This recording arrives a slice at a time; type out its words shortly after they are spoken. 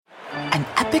An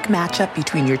epic matchup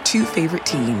between your two favorite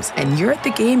teams, and you're at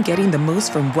the game getting the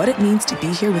most from what it means to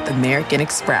be here with American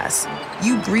Express.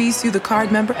 You breeze through the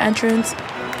card member entrance,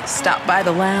 stop by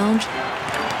the lounge.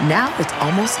 Now it's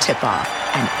almost tip-off,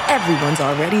 and everyone's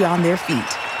already on their feet.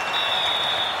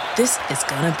 This is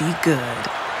gonna be good.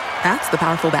 That's the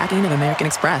powerful backing of American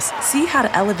Express. See how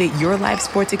to elevate your live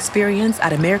sports experience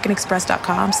at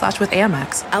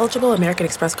americanexpress.com/withAmex. Eligible American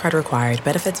Express card required.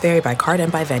 Benefits vary by card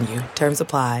and by venue. Terms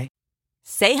apply.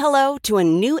 Say hello to a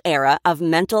new era of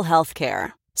mental health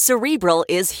care. Cerebral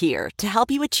is here to help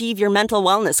you achieve your mental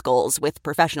wellness goals with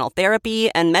professional therapy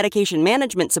and medication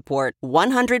management support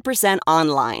 100%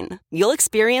 online. You'll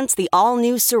experience the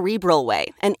all-new Cerebral Way,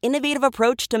 an innovative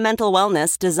approach to mental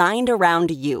wellness designed around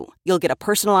you. You'll get a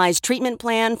personalized treatment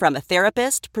plan from a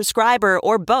therapist, prescriber,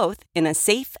 or both in a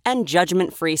safe and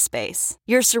judgment-free space.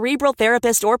 Your Cerebral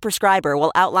therapist or prescriber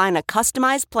will outline a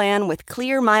customized plan with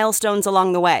clear milestones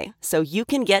along the way, so you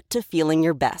can get to feeling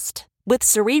your best. With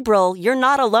Cerebral, you're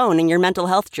not alone in your mental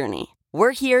health journey.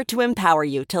 We're here to empower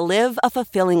you to live a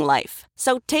fulfilling life.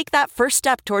 So take that first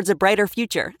step towards a brighter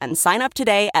future and sign up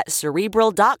today at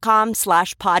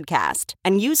Cerebral.com/podcast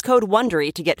and use code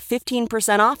WONDERY to get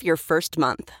 15% off your first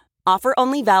month. Offer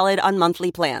only valid on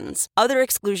monthly plans. Other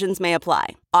exclusions may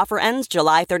apply. Offer ends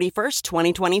July 31st,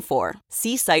 2024.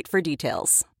 See site for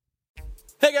details.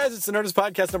 Hey guys, it's the Nerdist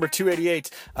Podcast number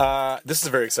 288. This is a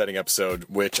very exciting episode,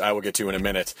 which I will get to in a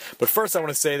minute. But first I want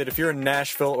to say that if you're in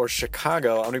Nashville or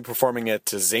Chicago, I'm going to be performing at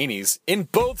Zanies in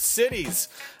both cities.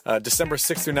 December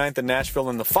 6th through 9th in Nashville,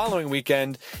 and the following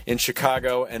weekend in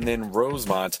Chicago, and then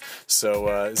Rosemont. So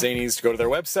Zanies, go to their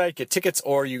website, get tickets,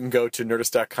 or you can go to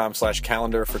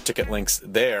nerdist.com/calendar for ticket links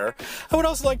there. I would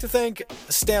also like to thank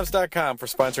Stamps.com for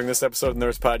sponsoring this episode of the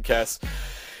Nerdist Podcast.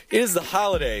 It is the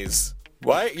holidays.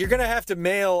 Why? You're going to have to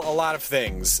mail a lot of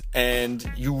things, and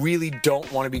you really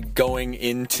don't want to be going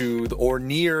into or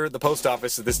near the post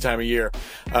office at this time of year.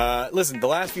 Listen, the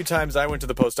last few times I went to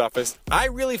the post office, I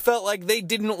really felt like they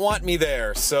didn't want me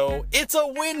there. So it's a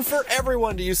win for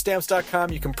everyone to use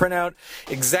Stamps.com. You can print out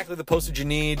exactly the postage you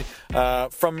need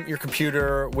from your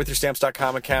computer with your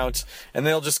Stamps.com account, and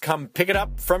they'll just come pick it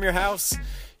up from your house.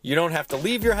 You don't have to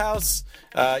leave your house.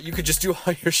 You could just do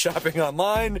all your shopping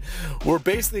online. We're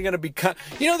basically going to be...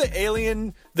 the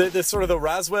alien, the sort of the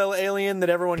Roswell alien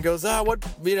that everyone goes,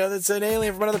 that's an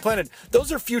alien from another planet.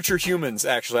 Those are future humans,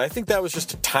 actually. I think that was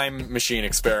just a time machine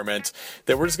experiment,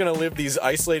 that we're just going to live these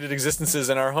isolated existences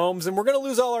in our homes, and we're going to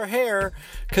lose all our hair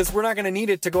because we're not going to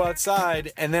need it to go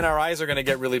outside, and then our eyes are going to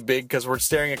get really big because we're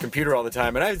staring at a computer all the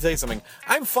time. And I have to tell you something.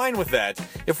 I'm fine with that.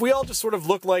 If we all just sort of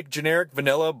look like generic,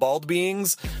 vanilla, bald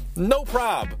beings... No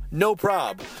prob.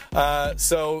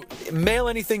 So mail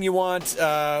anything you want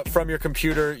from your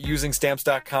computer using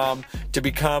Stamps.com to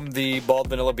become the bald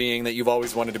vanilla being that you've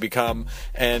always wanted to become,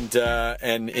 and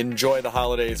enjoy the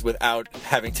holidays without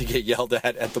having to get yelled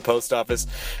at the post office.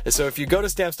 So if you go to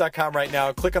Stamps.com right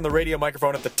now, click on the radio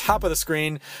microphone at the top of the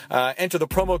screen, enter the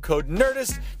promo code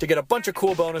NERDIST to get a bunch of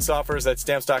cool bonus offers at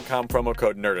Stamps.com, promo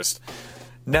code NERDIST.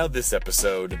 Now this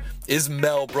episode is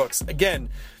Mel Brooks. Again,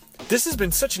 this has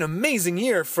been such an amazing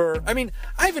year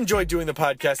I've enjoyed doing the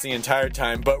podcast the entire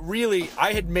time, but really,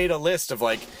 I had made a list of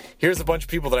here's a bunch of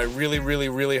people that I really, really,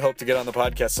 really hope to get on the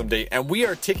podcast someday, and we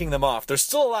are ticking them off. There's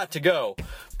still a lot to go,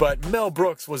 but Mel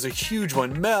Brooks was a huge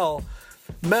one. Mel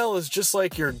is just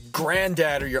like your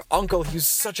granddad or your uncle. He was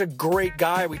such a great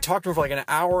guy. We talked to him for an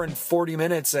hour and 40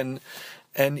 minutes, and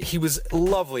he was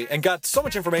lovely and got so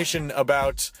much information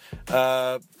about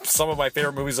some of my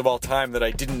favorite movies of all time that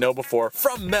I didn't know before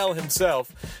from Mel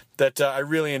himself, that I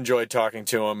really enjoyed talking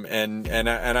to him. And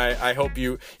I hope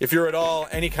if you're at all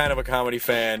any kind of a comedy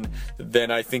fan,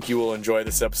 then I think you will enjoy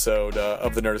this episode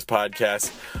of the Nerdist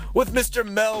Podcast with Mr.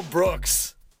 Mel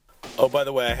Brooks. Oh, by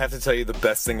the way, I have to tell you the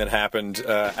best thing that happened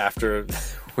after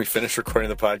we finished recording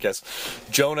the podcast.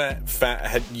 Jonah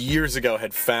had years ago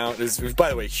found, it was, by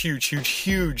the way, huge,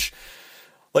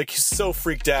 he's so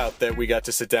freaked out that we got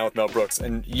to sit down with Mel Brooks.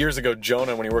 And years ago,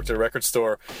 Jonah, when he worked at a record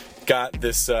store, got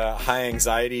this High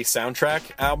Anxiety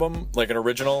soundtrack album, an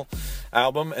original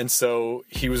album. And so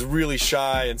he was really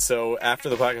shy. And so after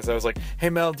the podcast, I was like, hey,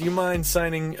 Mel, do you mind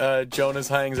signing Jonah's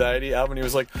High Anxiety album? And he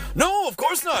was like, no, of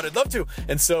course not. I'd love to.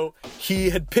 And so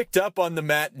he had picked up on the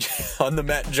Matt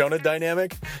Jonah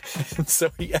dynamic. And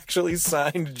so he actually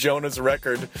signed Jonah's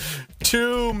record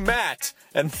to Matt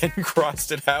and then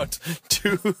crossed it out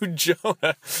to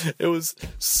Jonah. It was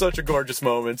such a gorgeous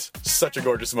moment.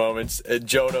 And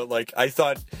Jonah, I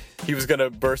thought he was going to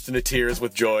burst into tears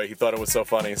with joy. He thought it was so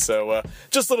funny. So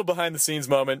just a little behind the scenes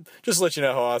moment, just to let you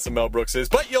know how awesome Mel Brooks is.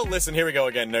 But you'll listen. Here we go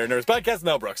again, Nerdist Podcast,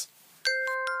 Mel Brooks.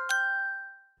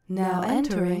 Now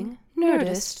entering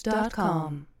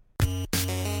Nerdist.com.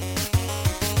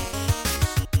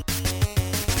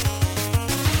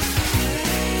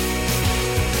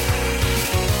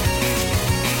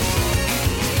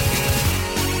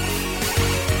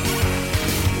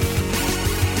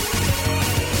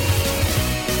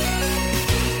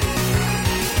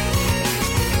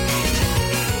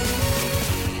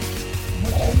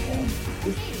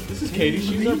 This is Katie.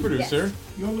 She's our producer. Yes.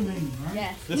 You're Levine, right?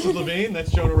 Yes. This is Levine.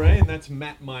 That's Jonah Ray, and that's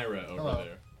Matt Myra over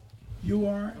there. You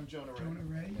are? I'm Jonah Ray. Jonah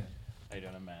Ray. How you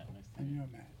doing? I'm Matt. Nice to And meet you're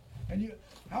Matt. And you,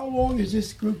 how long is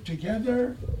this group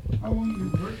together? How long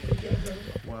you work together?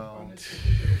 Well, on this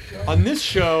particular show? On this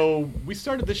show, we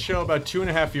started this show about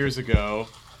 2.5 years ago.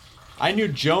 I knew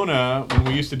Jonah when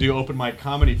we used to do open mic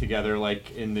comedy together,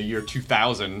 like in the year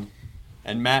 2000.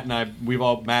 And Matt and I,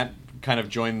 Matt kind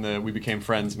of we became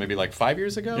friends maybe like 5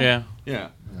 years ago? Yeah. Yeah.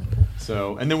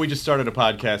 So, and then we just started a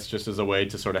podcast just as a way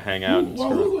to sort of hang out. And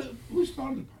Who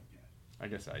started the podcast? I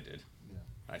guess I did. Yeah.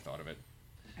 I thought of it.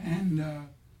 And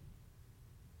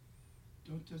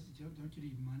don't you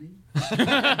need money?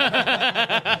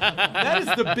 That is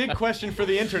the big question for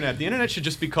the internet. The internet should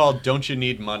just be called "Don't You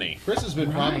Need Money?" Chris has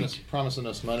been Right. promising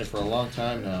us money for a long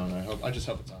time now, and I just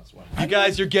hope it's on its way. You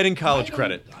guys, you're getting college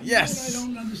credit. Yes. I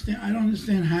don't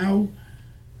understand how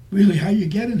you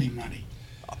get any money.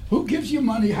 Who gives you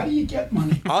money? How do you get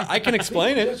money? I can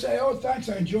explain People it. just say, "Oh, thanks,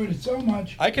 I enjoyed it so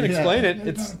much." I can explain it. There's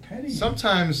It's not a penny.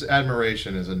 Sometimes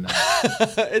admiration is enough.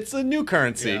 it's a new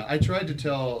currency. Yeah, I tried to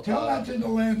tell. Tell that to the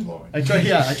landlord. I tried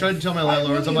to tell my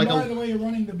landlords. I'm like, by the way you're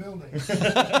running the building.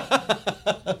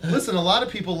 listen, a lot of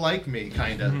people like me,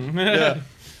 kind of. Yeah.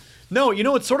 No,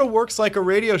 it sort of works like a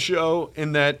radio show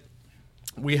in that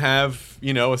we have,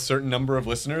 a certain number of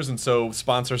listeners, and so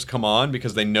sponsors come on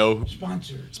because they know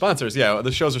sponsors. Yeah,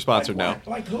 the shows are sponsored now.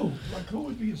 Like who? Like who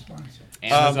would be a sponsor?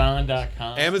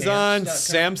 Amazon.com. Amazon,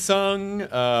 Samsung,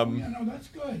 Yeah, no, that's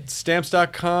good.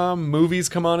 Stamps.com, movies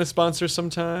come on as sponsors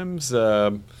sometimes,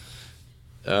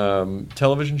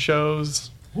 television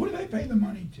shows. Who do they pay the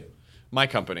money to? My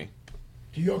company.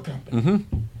 To your company.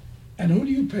 Mm-hmm. And who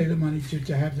do you pay the money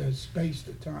to have the space,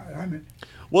 the time? I mean,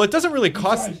 Well, it doesn't really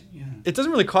cost. Besides, yeah. It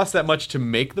doesn't really cost that much to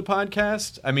make the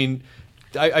podcast. I mean,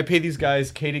 I pay these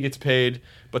guys. Katie gets paid,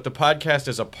 but the podcast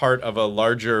is a part of a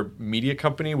larger media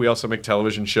company. We also make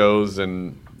television shows,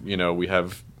 and we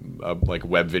have like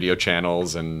web video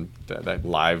channels and that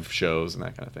live shows and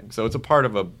that kind of thing. So it's a part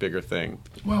of a bigger thing.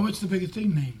 well, what's the biggest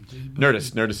thing named?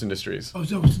 Nerdist Industries. Oh,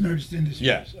 so it's Nerdist Industries.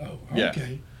 Yeah. Oh, Yeah.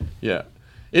 okay. Yeah,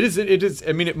 it is. It is.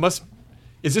 I mean, it must.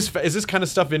 Is this kind of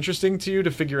stuff interesting to you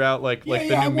to figure out like the I new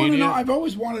want to media? know. I've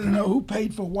always wanted to know who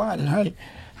paid for what and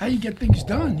how you get things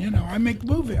done. I make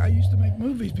movies. I used to make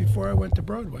movies before I went to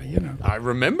Broadway. I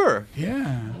remember.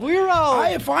 Yeah. We're all.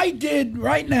 If I did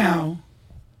right now,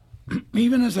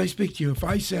 even as I speak to you, if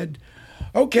I said,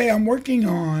 "Okay, I'm working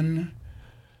on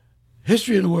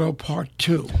History of the World Part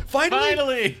 2."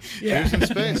 Finally. Yeah. Here's in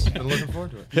space. Been looking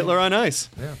forward to it. Hitler on Ice.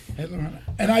 Yeah.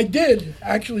 And I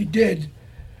actually did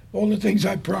all the things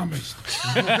I promised.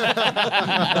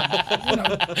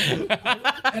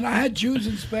 And I had Jews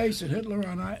in space and Hitler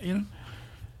on Ice,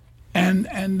 and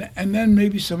then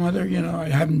maybe some other, I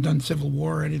haven't done Civil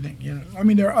War or anything, I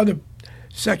mean, there are other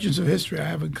sections of history I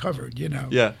haven't covered,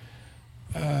 Yeah.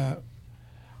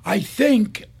 I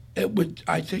think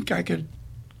I could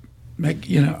make,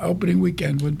 opening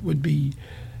weekend would be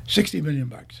 $60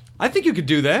 million. I think you could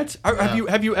do that.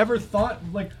 Have you ever thought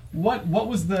like what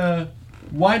was the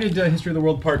why did History of the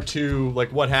World Part 2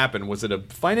 like what happened? Was it a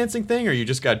financing thing or you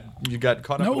got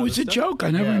caught up? No, in it was other a stuff? joke. I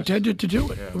never intended to do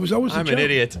it. It was always a I'm joke. an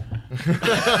idiot.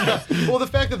 Well, the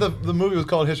fact that the movie was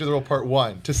called History of the World Part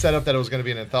 1 to set up that it was going to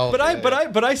be an anthology.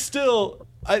 But I still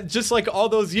just like all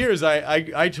those years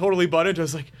I totally bought into it. I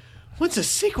was like, when's a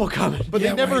sequel coming? But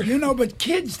they never. Right. But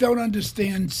kids don't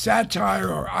understand satire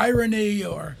or irony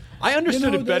or. I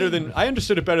understood it better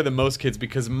than most kids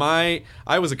because I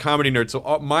was a comedy nerd,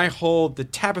 so the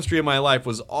tapestry of my life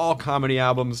was all comedy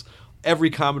albums, every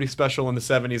comedy special in the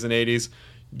 70s and 80s,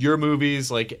 your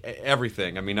movies, like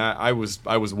everything. I mean, I was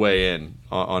way in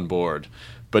on board,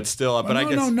 but still, I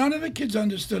guess none of the kids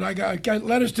understood. I got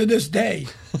letters to this day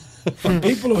from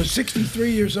people who are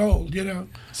 63 years old.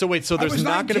 So wait, so there's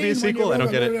not going to be a 19 when sequel? you I don't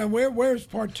wrote get it. it. Where's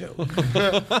part 2?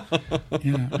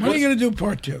 When are you going to do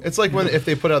part 2? It's like if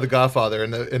they put out The Godfather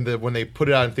and when they put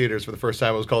it out in theaters for the first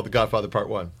time, it was called The Godfather Part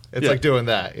 1. It's like doing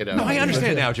that, No, I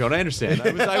understand now, Joan. I understand.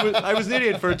 I was an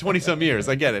idiot for 20-some years.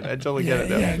 I get it. I totally get it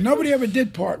now. Yeah, nobody ever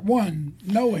did part 1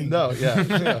 knowing. No, yeah.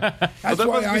 That's that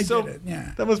why must be I so- did it.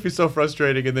 Yeah. That must be so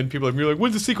frustrating. And then people are like,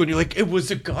 "When's the sequel?" And you're like, "It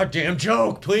was a goddamn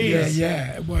joke, please."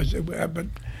 Yeah, it was. But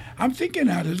I'm thinking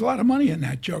now, there's a lot of money in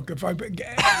that joke. If I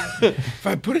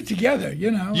put it together,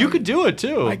 You could do it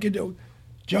too. I could do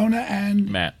Jonah and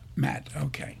Matt.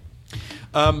 Okay.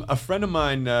 A friend of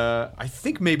mine, I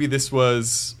think maybe this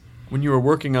was when you were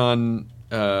working on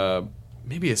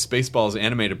maybe a Spaceballs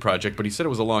animated project, but he said it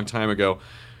was a long time ago.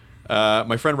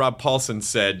 My friend Rob Paulson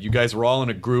said you guys were all in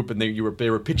a group and they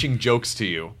were pitching jokes to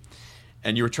you.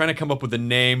 And you were trying to come up with a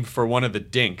name for one of the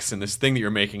dinks in this thing that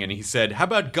you're making. And he said, how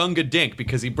about Gunga Dink?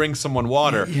 Because he brings someone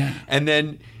water. Yeah. And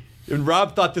then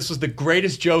Rob thought this was the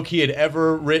greatest joke he had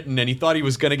ever written. And he thought he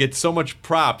was going to get so much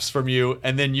props from you.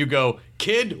 And then you go,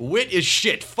 kid, wit is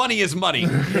shit. Funny is money.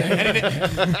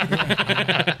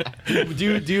 Do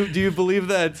you believe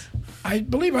that? I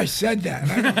believe I said that.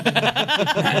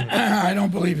 I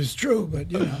don't believe it's true, but,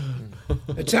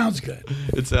 it sounds good.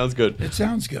 It sounds good. It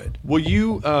sounds good.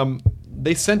 Well,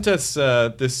 they sent us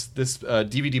this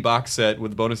DVD box set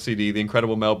with the bonus CD, The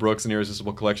Incredible Mel Brooks, An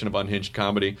Irresistible Collection of Unhinged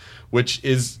Comedy, which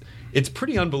it's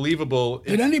pretty unbelievable.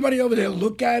 Did anybody over there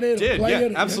look at it? Or play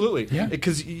it? Absolutely. Yeah.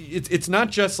 Because it's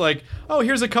not just like, oh,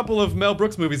 here's a couple of Mel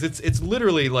Brooks movies. It's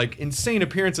literally like insane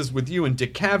appearances with you and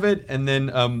Dick Cavett, and then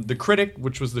The Critic,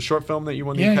 which was the short film that you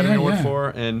won the Academy Award for,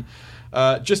 and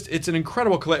it's an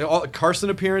incredible collection. All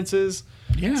Carson appearances.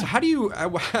 Yeah. So how do you?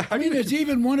 There's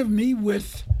even one of me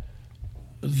with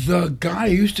the guy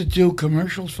who used to do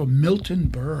commercials for Milton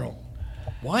Berle.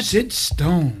 What? Sid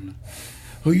Stone,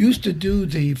 who used to do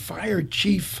the fire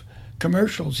chief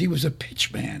commercials. He was a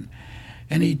pitch man,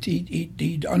 and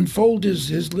he'd unfold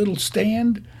his little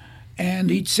stand, and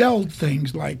he'd sell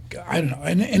things like, I don't know.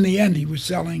 And in the end, he was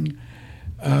selling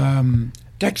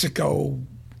Texaco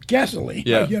gasoline.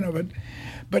 Yeah.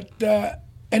 But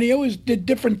and he always did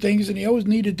different things, and he always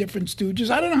needed different stooges.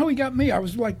 I don't know how he got me. I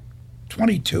was like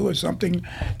 22 or something,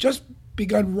 just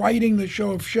begun writing the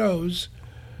show of shows.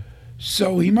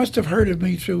 So he must have heard of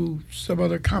me through some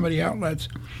other comedy outlets.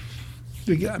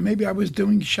 Maybe I was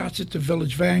doing shots at the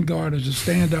Village Vanguard as a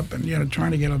stand-up and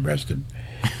trying to get arrested.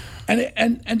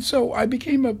 And so I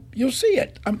became you'll see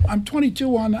it. I'm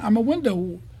 22 I'm a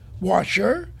window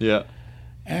washer. Yeah.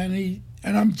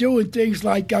 And I'm doing things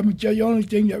like the only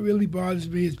thing that really bothers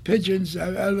me is pigeons.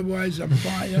 Otherwise, I'm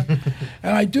fine.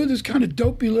 And I do this kind of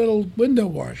dopey little window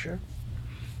washer.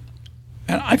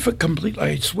 And I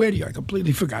swear to you, I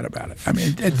completely forgot about it. I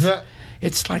mean,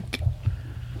 it's like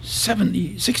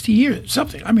 60 years,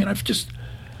 something. I mean, I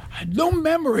had no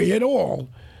memory at all.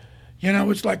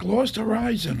 It's like Lost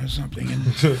Horizon or something. And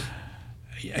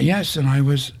yes, and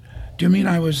do you mean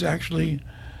I was actually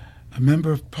a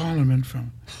member of Parliament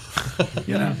from...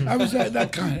 I was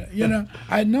that kind of,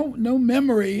 I had no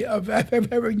memory of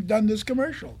ever done this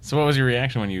commercial. So what was your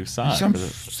reaction when you saw it?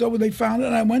 So when they found it,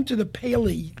 and I went to the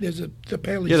Paley. There's the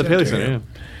Paley Center. Yeah, the Paley Center, yeah.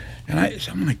 And I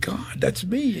said, oh my God, that's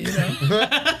me,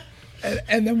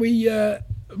 and then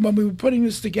when we were putting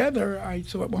this together, I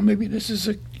thought, well, maybe this is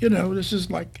this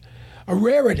is like a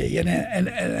rarity and an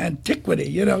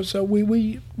antiquity, So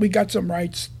we got some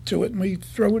rights to it and we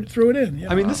threw it in.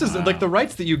 I mean, this is like the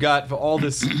rights that you got for all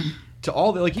this, to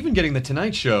all the, like even getting the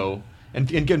Tonight Show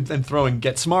and throwing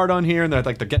Get Smart on here and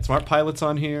like the Get Smart pilots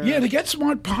on here. Yeah, the Get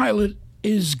Smart pilot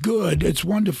is good. It's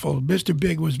wonderful. Mr.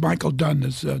 Big was Michael Dunn,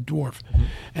 this dwarf,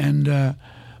 and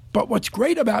but what's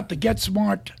great about the Get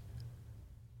Smart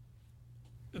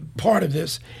part of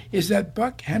this is that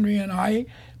Buck Henry and I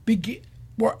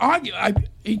were arguing.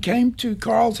 He came to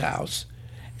Carl's house,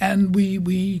 and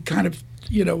we kind of,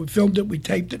 we filmed it, we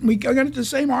taped it, and we got into the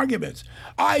same arguments.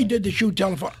 I did the shoe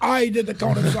telephone. I did the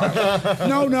cone of silence.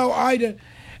 No, I did.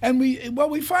 And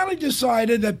we finally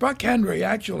decided that Buck Henry,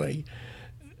 actually,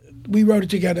 we wrote it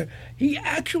together, he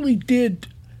actually did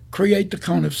create the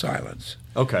cone of silence.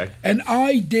 Okay. And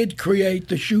I did create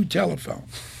the shoe telephone.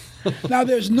 Now,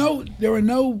 there are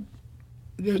no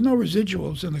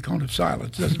residuals in the cone of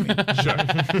silence, doesn't mean. Sure.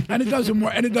 And it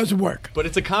doesn't work. But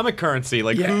it's a comic currency.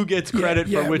 Like who gets credit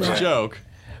for which joke?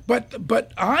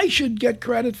 But I should get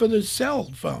credit for the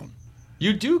cell phone.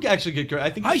 You do actually get credit.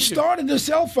 I think I started the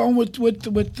cell phone with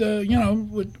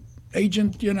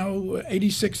Agent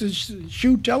 86's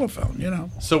shoe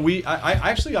telephone. So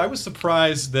I was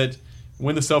surprised that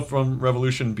when the cell phone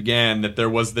revolution began,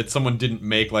 that someone didn't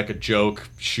make like a joke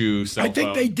shoe cell phone. I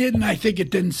think they did, and I think it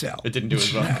didn't sell. It didn't do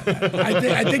as well.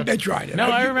 I think they tried it. No,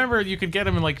 I remember you could get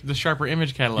them in like the Sharper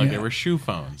Image catalog. Yeah. They were shoe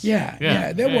phones.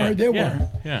 Yeah, there were.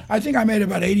 Yeah. I think I made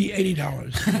about $80.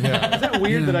 Yeah. Is that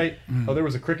weird that there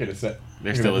was a cricket a set?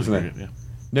 There still is a cricket, yeah.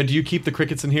 Now, do you keep the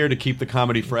crickets in here to keep the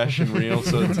comedy fresh and real,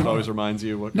 so it always reminds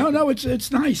you of what? No,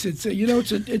 it's nice. It's a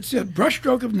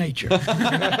brushstroke of nature.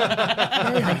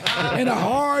 In a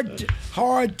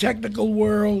hard technical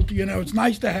world, it's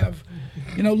nice to have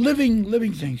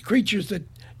living things, creatures that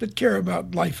care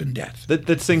about life and death.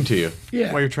 That sing to you.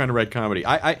 Yeah. While you're trying to write comedy.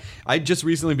 I just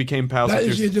recently became pals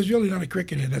with your... There's really not a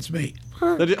cricket here. That's me.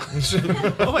 Oh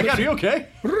my God, are you okay?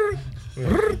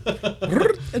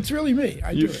 It's really me.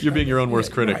 You're being your own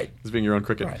worst critic. Right. He's being your own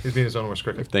critic. Right. He's being his own worst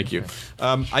critic. Thank you.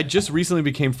 I just recently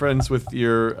became friends with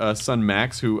your son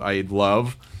Max, who I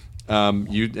love.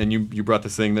 You brought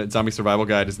this thing that Zombie Survival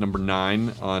Guide is number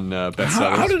 9 on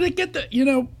bestsellers. How did it get the?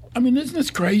 Isn't this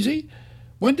crazy?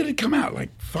 When did it come out? Like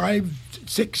 5,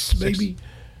 6, maybe.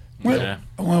 Yeah.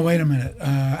 Well, wait a minute.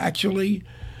 Actually,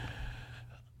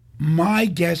 my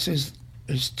guess is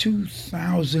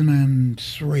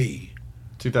 2003.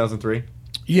 2003.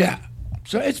 Yeah.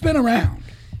 So it's been around.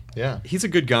 Yeah. He's a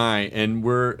good guy, and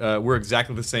we're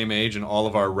exactly the same age, and all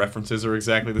of our references are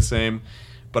exactly the same.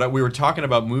 But we were talking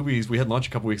about movies. We had lunch a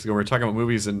couple weeks ago. We were talking about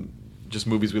movies and just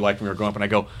movies we liked when we were growing up. And I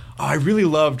go, I really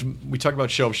loved. We talked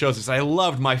about Show of Shows. I said, I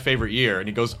loved My Favorite Year. And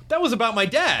he goes, that was about my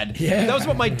dad. Yeah. That was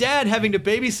about my dad having to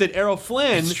babysit Errol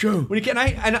Flynn. It's true. And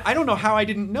I don't know how I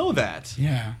didn't know that.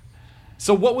 Yeah.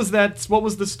 So what was that? What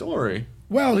was the story?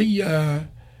 Well, he had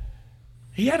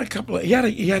a couple of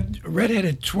he had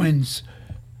redheaded twins,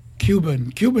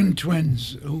 Cuban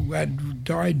twins who had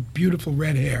dyed beautiful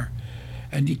red hair,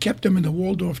 and he kept them in the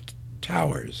Waldorf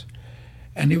Towers,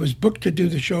 and he was booked to do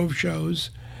the Show of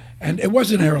Shows, and it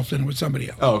wasn't Errol Flynn, it was somebody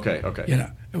else. Oh, okay.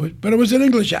 But it was an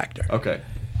English actor. Okay.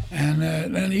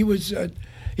 And he was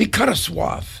he cut a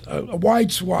swath, a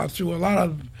wide swath through a lot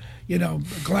of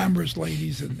glamorous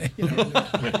ladies and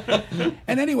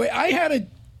and anyway, I had to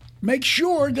make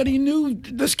sure that he knew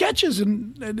the sketches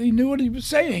and he knew what he was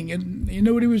saying and he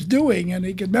knew what he was doing and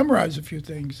he could memorize a few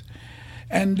things.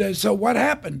 And so what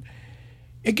happened?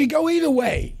 It could go either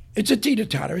way. It's a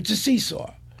teeter-totter. It's a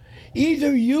seesaw.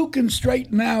 Either you can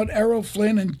straighten out Errol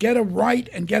Flynn and get him right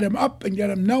and get him up and get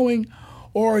him knowing,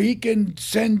 or he can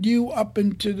send you up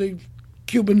into the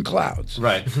Cuban clouds.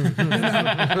 Right.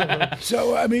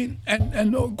 So, I mean,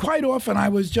 and quite often I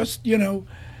was just,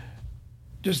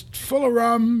 just full of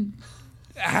rum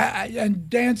and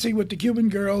dancing with the Cuban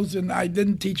girls, and I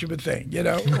didn't teach him a thing,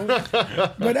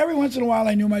 But every once in a while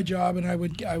I knew my job, and I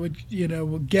would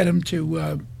get him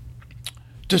to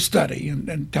study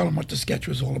and tell him what the sketch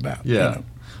was all about. Yeah.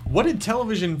 What did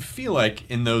television feel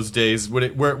like in those days?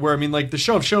 Where I mean, like the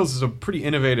Show of Shows is a pretty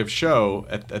innovative show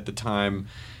at the time.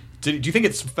 Do you think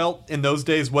it's felt in those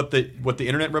days what the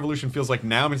internet revolution feels like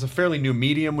now? I mean, it's a fairly new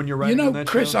medium when you're writing on that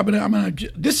Chris, show.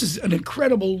 this is an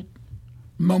incredible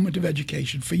moment of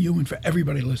education for you and for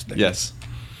everybody listening. Yes.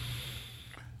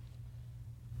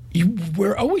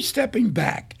 We're always stepping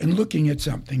back and looking at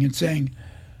something and saying,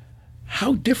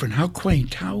 how different, how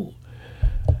quaint, how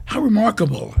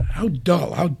remarkable, how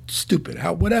dull, how stupid,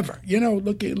 how whatever.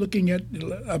 Looking at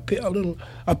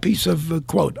a piece of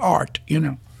quote art.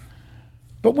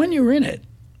 But when you're in it,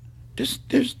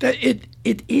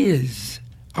 it is.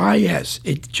 Yes,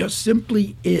 it just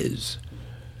simply is.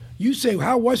 You say,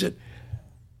 how was it?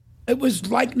 It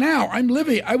was like now.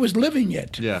 I was living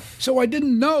it. Yeah. So I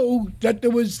didn't know that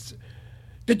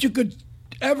that you could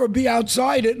ever be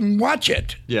outside it and watch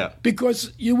it. Yeah.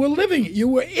 Because you were living it. You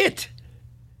were it.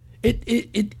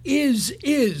 It is.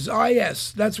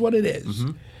 Yes, that's what it is.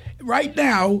 Mm-hmm. Right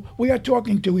now, we are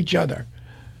talking to each other.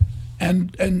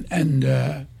 And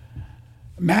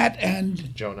Matt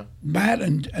and Jonah. Matt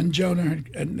and Jonah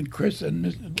and Chris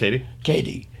and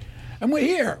Katie. And we're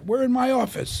here. We're in my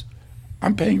office.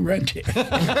 I'm paying rent here.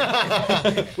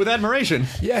 With admiration.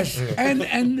 Yes.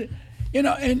 And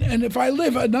if I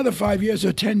live another 5 years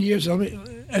or 10 years,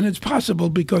 and it's possible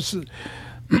because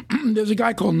there's a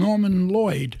guy called Norman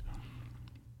Lloyd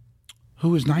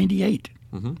who is 98.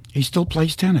 Mm-hmm. He still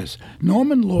plays tennis.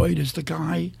 Norman Lloyd is the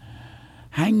guy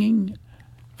hanging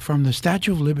from the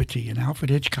Statue of Liberty in Alfred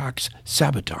Hitchcock's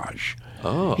Sabotage.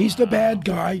 Oh. He's the bad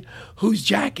guy whose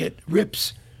jacket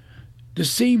rips, the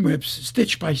seam rips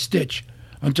stitch by stitch,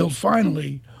 until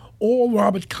finally all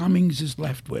Robert Cummings is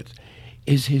left with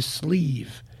is his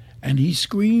sleeve. And he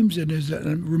screams, and there's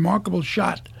a remarkable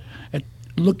shot at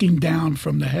looking down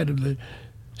from the head of the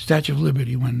Statue of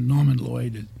Liberty when Norman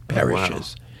Lloyd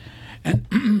perishes. Oh, wow.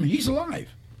 And he's alive.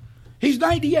 He's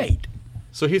 98.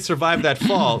 So he survived that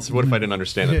fall. So what if I didn't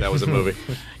understand that was a movie?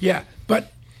 Yeah,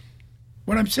 but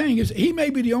what I'm saying is he may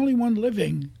be the only one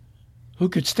living who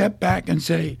could step back and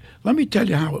say, "Let me tell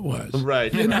you how it was."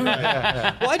 Right.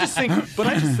 Well, I just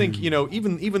think,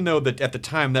 even though that at the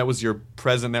time that was your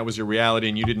present, that was your reality,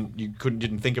 and you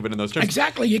didn't think of it in those terms.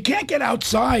 Exactly. You can't get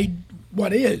outside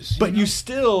what is. But you're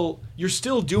still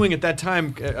doing at that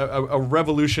time a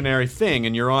revolutionary thing,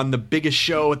 and you're on the biggest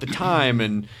show at the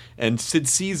time, and Sid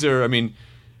Caesar. I mean,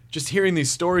 just hearing these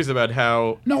stories about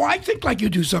how No, I think like you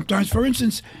do sometimes. For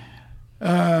instance,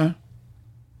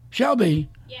 Shelby,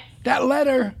 that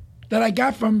letter that I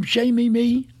got from Shay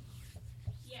Me,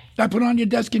 I put on your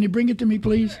desk. Can you bring it to me,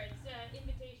 please? Sure, it's an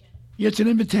invitation. Yeah, it's an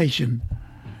invitation.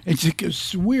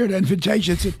 It's a weird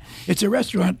invitation. It's a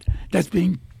restaurant that's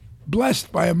being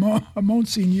blessed by a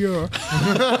Monsignor.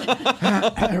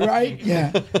 Right?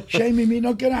 Yeah. Shay Me.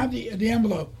 No, can I have the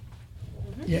envelope?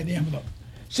 Yeah, the envelope.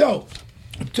 So,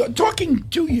 talking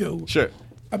to you Sure.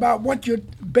 about what you're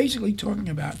basically talking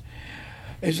about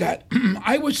is that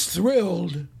I was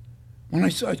thrilled when I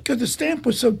saw it because the stamp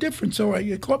was so different. So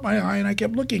it caught my eye and I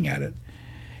kept looking at it.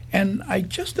 And I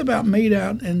just about made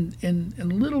out in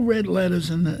little red letters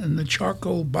in the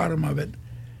charcoal bottom of it,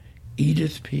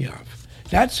 Edith Piaf.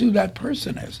 That's who that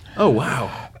person is. oh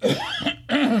wow.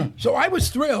 So I was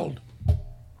thrilled.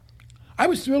 I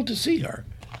was thrilled to see her.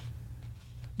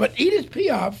 But Edith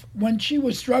Piaf, when she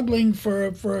was struggling for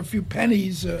a few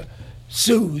pennies,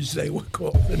 sous they were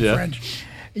called in Yeah. French,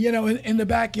 in the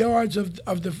backyards of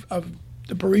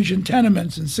the Parisian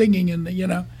tenements and singing in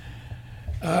the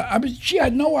she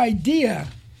had no idea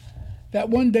that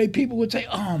one day people would say,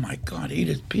 "Oh my God,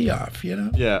 Edith Piaf,"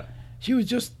 Yeah. She was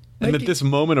just And that making- this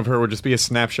moment of her would just be a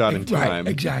snapshot in time. Right,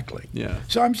 exactly. Yeah.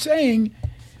 So I'm saying,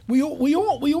 we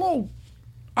all.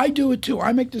 I do it too.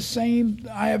 I have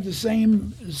the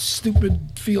same stupid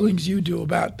feelings you do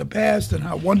about the past and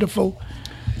how wonderful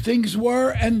things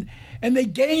were, and they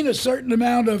gain a certain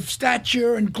amount of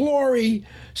stature and glory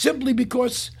simply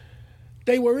because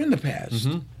they were in the past.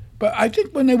 Mm-hmm. But I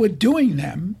think when they were doing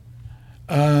them,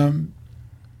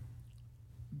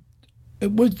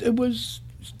 it was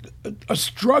a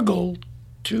struggle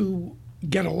to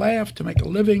get a laugh, to make a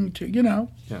living,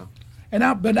 Yeah.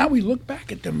 but now we look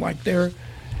back at them like they're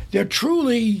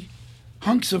truly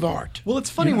hunks of art. Well, it's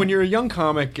funny when you're a young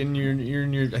comic and you're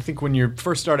in your. I think when you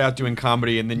first start out doing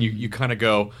comedy, and then you kind of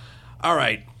go, all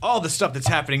right, all the stuff that's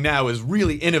happening now is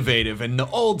really innovative, and the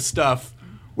old stuff,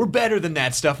 we're better than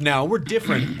that stuff now. We're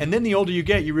different. And then the older you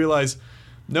get, you realize,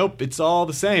 nope, it's all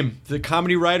the same. The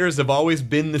comedy writers have always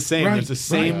been the same. Right, There's the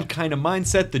same right. kind of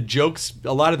mindset. The jokes,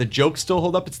 a lot of the jokes still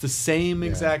hold up. It's the same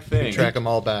exact You can thing. track them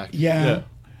all back. Yeah.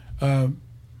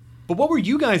 But what were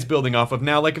you guys building off of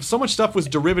now? Like, if so much stuff was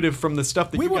derivative from the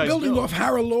stuff that We you were guys building built. off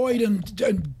Harold Lloyd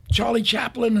and Charlie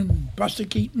Chaplin and Buster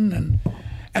Keaton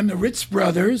and the Ritz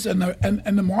brothers and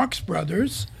the Marx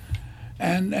brothers,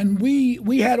 and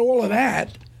we had all of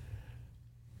that,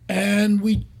 and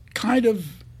we kind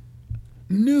of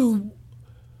knew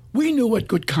what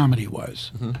good comedy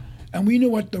was, and we knew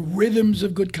what the rhythms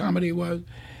of good comedy was,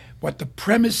 what the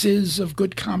premises of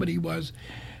good comedy was,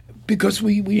 because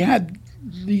we had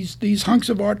these hunks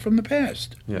of art from the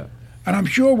past. Yeah. And I'm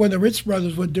sure when the Ritz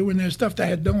brothers were doing their stuff, they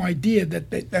had no idea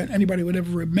that anybody would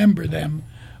ever remember them,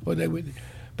 or they would.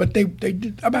 But they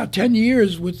did about 10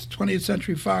 years with 20th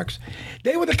Century Fox.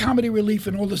 They were the comedy relief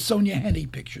in all the Sonia Henney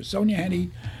pictures. Sonia Henney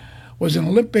was an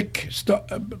Olympic star.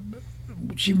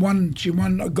 She won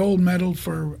a gold medal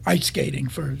for ice skating,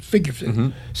 for figure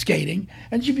skating,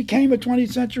 and she became a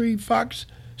 20th Century Fox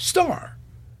star.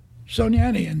 Sonia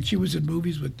Henney, and she was in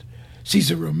movies with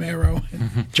Cesar Romero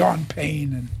and John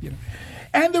Payne,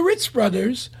 and the Ritz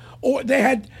brothers. Or they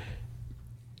had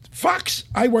Fox.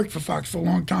 I worked for Fox for a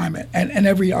long time, and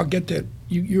I'll get to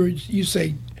you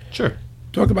say Sure.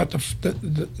 talk about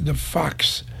the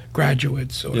Fox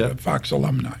graduates or the Fox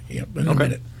alumni in a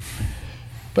minute.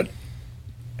 But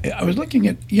I was looking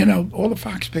at all the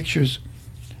Fox pictures,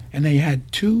 and they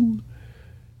had two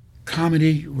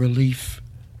comedy relief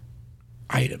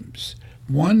items.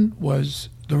 One was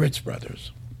the Ritz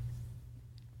brothers,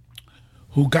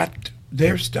 who got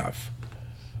their stuff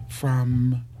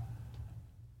from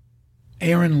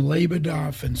Aaron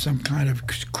Labadoff and some kind of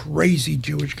crazy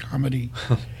Jewish comedy.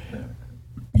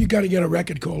 You got to get a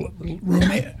record called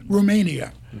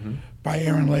Romania by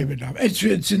Aaron Labadoff.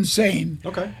 It's insane.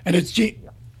 Okay. And it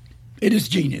is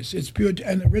genius. It's pure.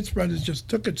 And the Ritz brothers just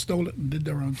took it, stole it, and did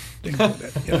their own thing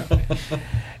with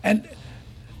it.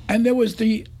 And there was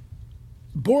the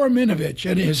Borminovich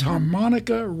and his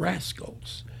Harmonica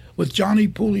Rascals with Johnny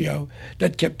Pulio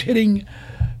that kept hitting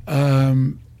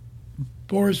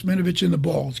Boris Minovich in the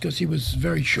balls because he was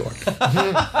very short.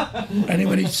 And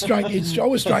when he'd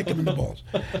always strike him in the balls.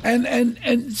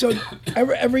 And so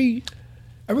every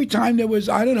time there was,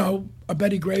 I don't know, a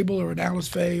Betty Grable or an Alice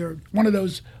Faye or one of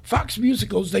those Fox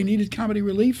musicals, they needed comedy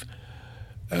relief.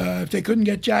 If they couldn't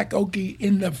get Jack Oakey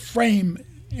in the frame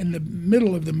in the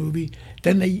middle of the movie,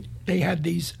 then they had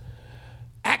these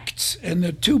acts, and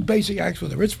the two basic acts were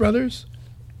the Ritz brothers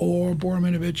or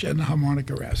Borminovich and the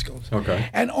Harmonica Rascals. Okay.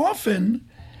 And often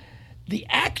the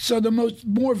acts are the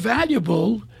more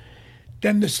valuable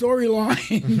than the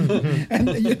storyline and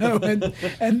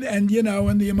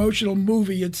and the emotional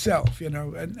movie itself, and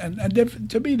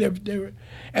to me they're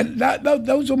and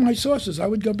those are my sources. I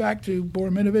would go back to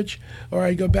Borominovich, or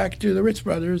I go back to the Ritz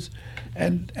Brothers,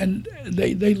 and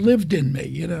they lived in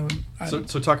me, So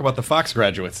talk about the Fox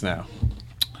graduates now.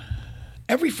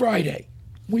 Every Friday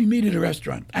we meet at a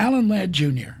restaurant. Alan Ladd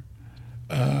Jr.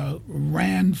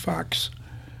 Ran Fox.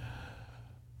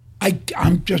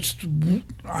 I'm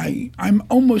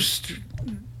almost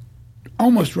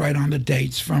right on the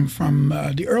dates from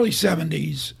the early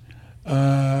 70s.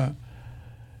 I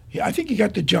think he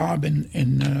got the job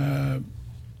in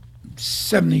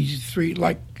 73,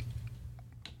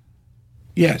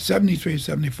 73 or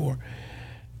 74.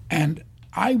 And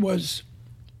I was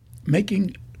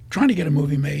trying to get a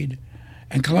movie made,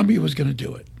 and Columbia was going to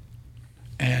do it.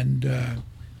 And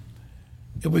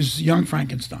it was Young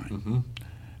Frankenstein. Mm-hmm.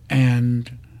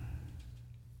 And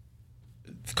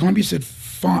Columbia said,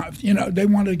 they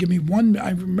wanted to give me one. I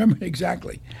remember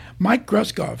exactly. Mike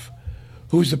Gruskoff,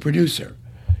 who's the producer.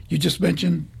 You just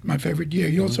mentioned My Favorite Year.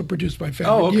 He also produced My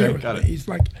Favorite Year. Got it.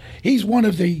 He's one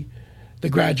of the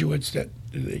graduates that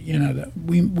that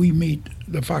we meet,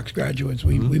 the Fox graduates.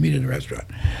 We meet at a restaurant.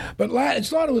 But it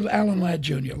started with Alan Ladd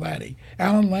Jr. Laddie.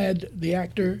 Alan Ladd, the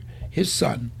actor, his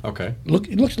son. Okay.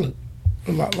 He looks a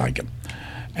lot like him,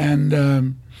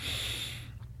 and.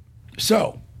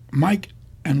 So, Mike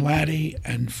and Laddie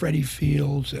and Freddie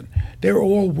Fields, and they're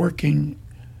all working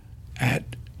at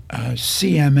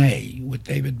CMA with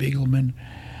David Beagleman.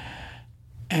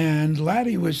 And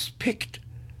Laddie was picked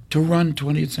to run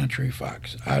 20th Century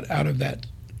Fox out of that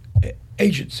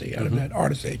agency, out of that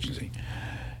artist agency.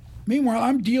 Meanwhile,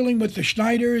 I'm dealing with the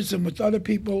Schneiders and with other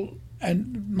people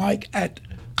and Mike at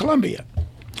Columbia.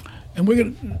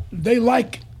 And they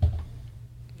like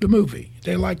the movie.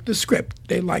 They like the script.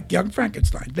 They like Young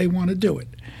Frankenstein. They want to do it.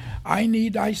 I've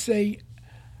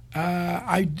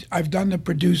done the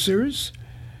producers.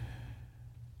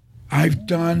 I've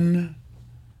done.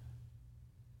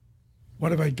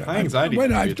 What have I done? High Anxiety.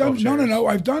 I've done. No.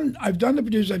 I've done the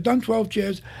producers. I've done 12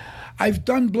 Chairs. I've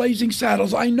done Blazing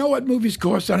Saddles. I know what movies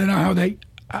cost. I don't know how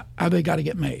they got to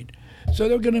get made. So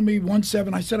they're going to be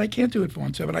 1.7. I said I can't do it for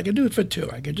 1.7. I can do it for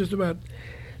 2. I could just about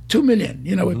 $2 million.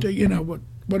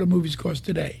 What do movies cost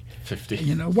today?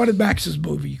 50. What did Max's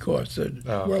movie cost? I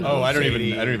don't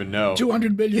even know.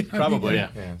 200 million. Probably.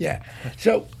 Yeah.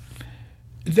 So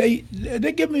they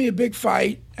give me a big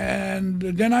fight, and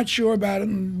they're not sure about it,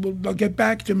 and they'll get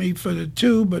back to me for the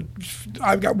 2, but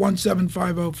I've got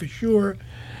 1.750 for sure.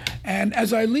 And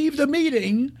as I leave the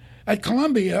meeting at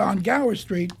Columbia on Gower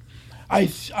Street, I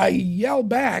yell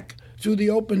back through the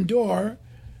open door,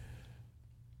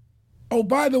 "Oh,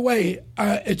 by the way,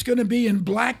 it's going to be in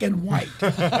black and white."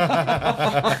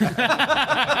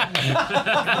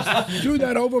 Threw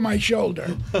that over my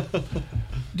shoulder.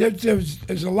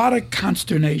 There's a lot of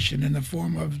consternation in the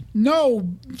form of, "No,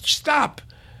 stop,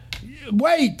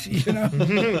 wait,"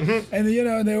 and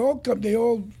they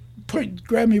all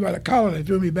grabbed me by the collar, they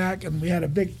threw me back, and we had a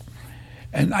big.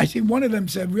 And I think one of them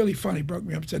said, really funny, broke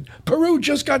me up, said, "Peru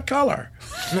just got color."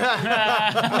 And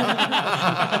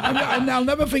I'll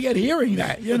never forget hearing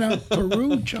that,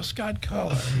 Peru just got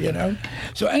color,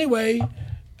 So anyway,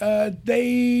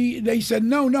 they said,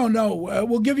 no,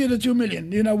 we'll give you the $2 million.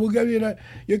 We'll give you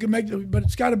you can make but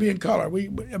it's got to be in color.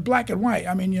 Black and white.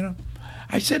 I mean,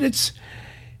 I said it's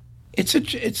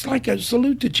like a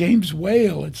salute to James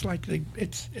Whale. It's like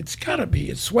it's got to be.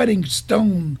 It's sweating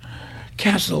stone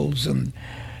castles and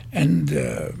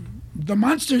the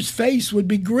monster's face would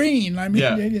be green. I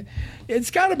mean, it's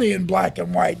got to be in black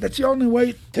and white. That's the only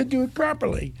way to do it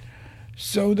properly.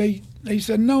 So they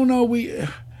said, no,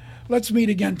 let's meet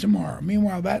again tomorrow.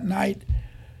 Meanwhile, that night,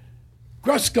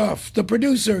 Gruskoff, the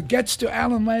producer, gets to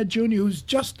Alan Ladd Jr., who's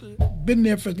just been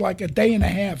there for like a day and a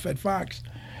half at Fox,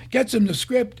 gets him the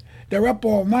script. They're up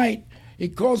all night. He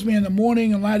calls me in the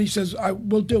morning, and Laddie says,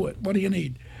 "We'll do it. What do you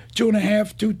need?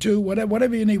 2.5, 2.2,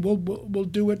 whatever you need, we'll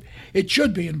do it. It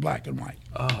should be in black and white."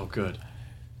 Oh, good.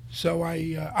 So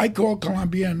I called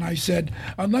Columbia and I said,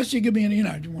 unless you give me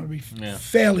I want to be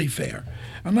fairly fair.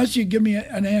 Unless you give me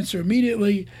an answer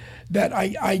immediately that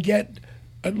I get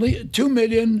at least $2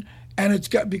 million, and it's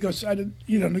got, because I didn't,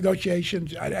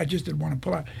 negotiations, I just didn't want to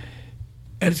pull out,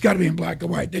 and it's got to be in black and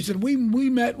white. They said, we've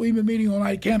been meeting all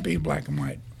night. It can't be in black and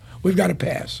white. We've got to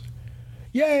pass.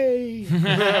 Yay!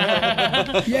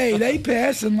 Yay! They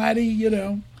passed, and Laddie,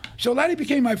 So Laddie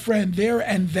became my friend there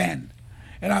and then.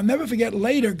 And I'll never forget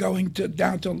later going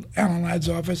down to Alan Ladd's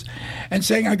office and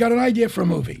saying, "I got an idea for a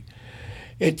movie.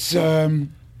 It's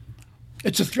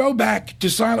It's a throwback to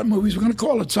silent movies. We're going to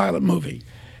call it Silent Movie.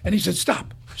 And he said,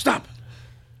 stop.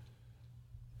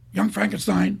 Young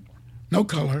Frankenstein, no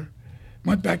color,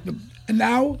 went back to, and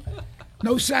now,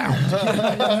 no sound.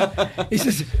 He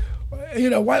says,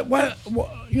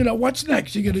 what's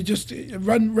next? You're going to just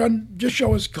run, just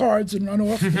show us cards and run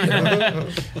off?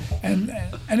 And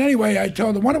anyway, I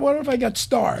told him, what if I got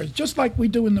stars, just like we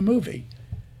do in the movie?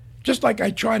 Just like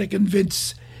I try to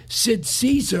convince Sid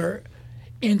Caesar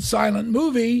in Silent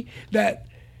Movie that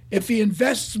if he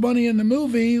invests money in the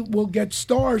movie, we'll get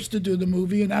stars to do the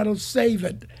movie, and that'll save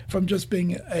it from just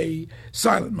being a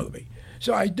silent movie.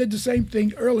 So I did the same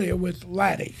thing earlier with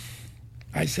Laddie.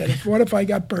 I said, what if I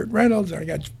got Burt Reynolds, I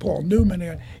got Paul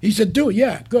Newman? He said, do it,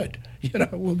 yeah, good.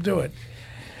 We'll do it.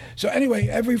 So anyway,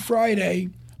 every Friday,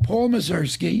 Paul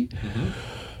Mazursky,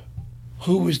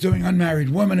 who was doing Unmarried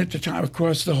Woman at the time,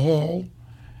 across the hall,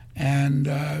 and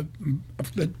the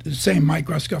same Mike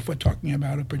Ruskoff we're talking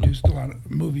about, who produced a lot of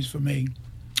movies for me,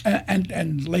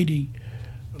 and Lady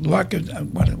Luck,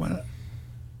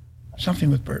 something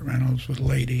with Burt Reynolds with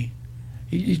Lady.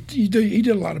 He did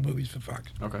a lot of movies for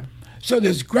Fox. Okay. So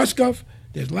there's Gruskoff,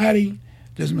 there's Laddie,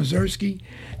 there's Mazursky,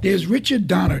 there's Richard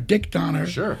Donner, Dick Donner,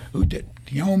 Sure. who did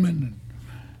The Omen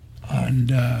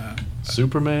and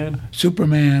Superman,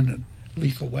 and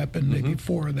Lethal Weapon, maybe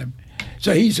four of them.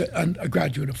 So he's a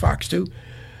graduate of Fox too.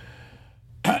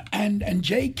 And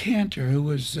Jay Cantor, who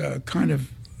was kind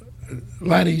of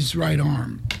Laddie's right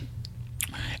arm,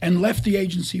 and left the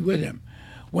agency with him.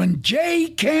 When Jay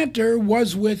Cantor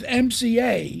was with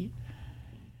MCA,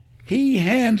 he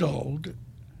handled,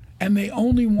 and they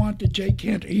only wanted Jay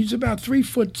Cantor. He's about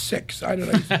 3'6". I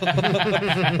don't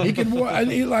know. He can walk.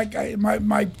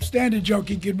 My standard joke.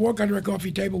 He could walk under a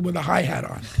coffee table with a hi hat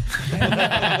on,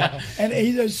 and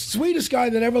he's the sweetest guy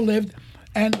that ever lived.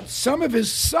 And some of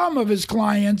his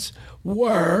clients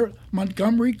were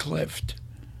Montgomery Clift,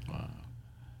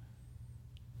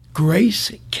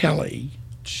 Grace Kelly,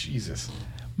 Jesus,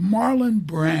 Marlon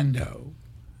Brando,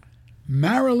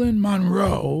 Marilyn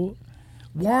Monroe,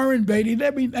 Warren Beatty,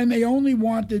 and they only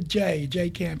wanted Jay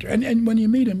Cantor. And when you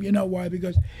meet him, you know why?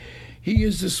 Because he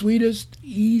is the sweetest,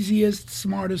 easiest,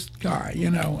 smartest guy,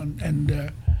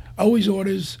 and always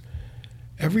orders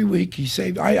every week. He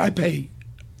saved. I pay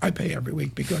every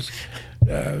week because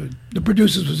The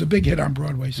Producers was a big hit on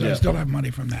Broadway, so I still have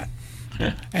money from that.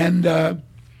 And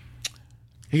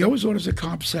he always orders a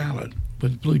Cobb salad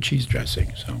with blue cheese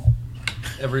dressing. So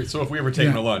if we ever take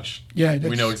him to lunch,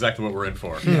 we know exactly what we're in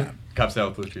for. Yeah. Cobb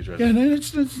salad, blue cheese dressing. Yeah, and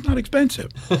it's not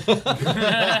expensive.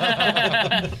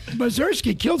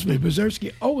 Mazursky kills me.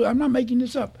 Mazursky. Oh, I'm not making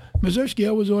this up. Mazursky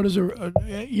always orders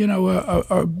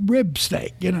a rib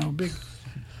steak. Big.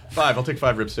 5. I'll take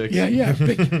 5 rib steaks. Yeah,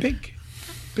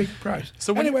 big price.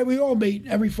 So anyway, we all meet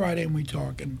every Friday and we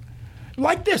talk, and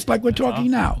like we're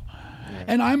talking now. Yeah.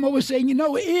 And I'm always saying,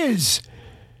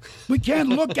 we can't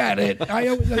look at it.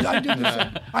 I do this.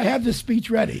 I have the speech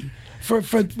ready.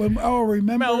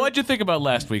 Remember? Mel, what'd you think about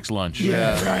last week's lunch?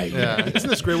 Yeah, right. Yeah.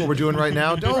 Isn't this great what we're doing right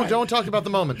now? Don't talk about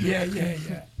the moment. Yeah.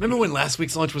 Remember when last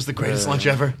week's lunch was the greatest lunch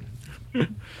ever?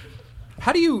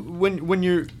 How do you when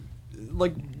you're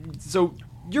so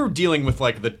you're dealing with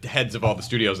the heads of all the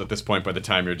studios at this point by the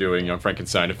time you're doing Young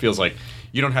Frankenstein? It feels like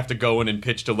you don't have to go in and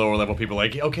pitch to lower level people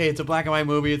okay, it's a black and white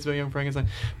movie, it's a Young Frankenstein.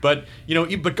 But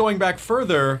but going back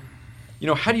further,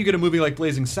 how do you get a movie like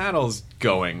Blazing Saddles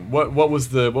going? What was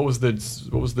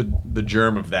the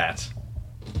germ of that?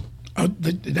 Oh,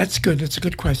 that's good. That's a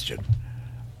good question.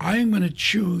 I am going to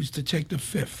choose to take the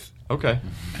fifth. Okay.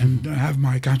 And have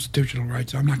my constitutional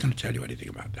rights. I'm not going to tell you anything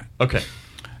about that. Okay.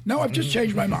 No, I've just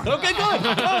changed my mind. Okay, good.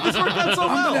 Oh, this worked out so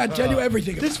well. I'm going to tell you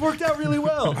everything about it. This worked out really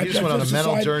well. You just went on a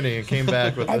mental journey and came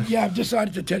back with I've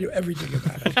decided to tell you everything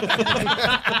about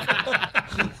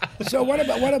it. So what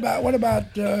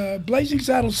about Blazing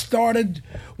Saddles started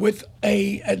with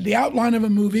the outline of a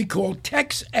movie called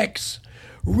Tex-Ex,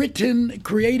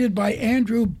 created by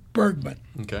Andrew Bergman.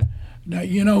 Okay. Now,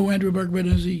 you know who Andrew Bergman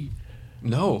is?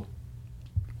 No.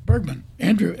 Bergman.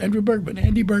 Andrew Bergman.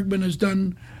 Andy Bergman has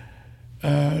done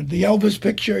the Elvis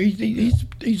picture.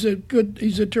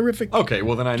 He's a terrific. Okay,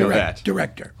 well then I know that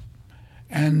director.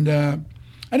 And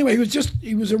anyway,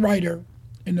 he was a writer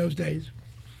in those days,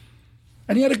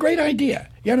 and he had a great idea.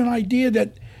 He had an idea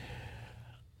that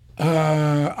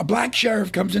a black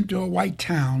sheriff comes into a white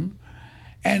town,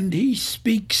 and he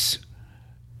speaks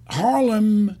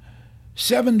Harlem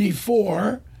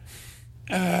 74,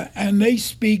 and they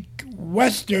speak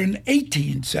Western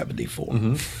 1874.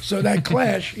 Mm-hmm. So that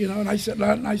clash, and I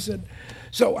said,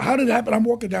 so how did it happen? I'm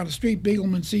walking down the street,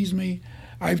 Beagleman sees me.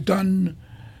 I've done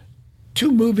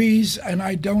 2 movies, and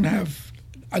I don't have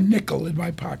a nickel in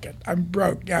my pocket. I'm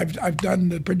broke. I've done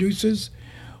the producers,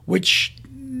 which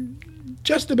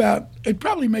just about, it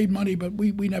probably made money, but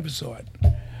we never saw it.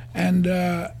 And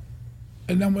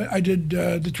then I did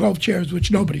the 12 Chairs,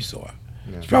 which nobody saw.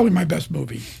 Yeah. It's probably my best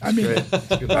movie. I mean,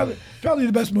 probably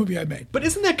the best movie I made. But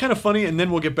isn't that kind of funny? And then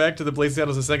we'll get back to the Blazing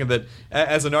Saddles in a second. That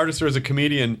as an artist or as a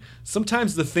comedian,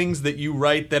 sometimes the things that you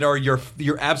write that are your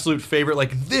absolute favorite,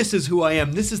 like this is who I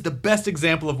am, this is the best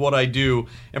example of what I do,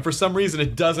 and for some reason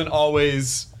it doesn't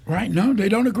always. Right? No, they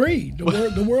don't agree.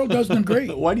 The world doesn't agree.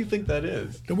 Why do you think that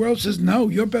is? The world says no.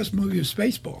 Your best movie is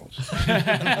Spaceballs.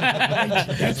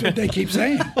 That's what they keep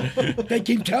saying. They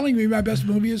keep telling me my best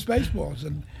movie is Spaceballs,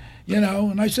 and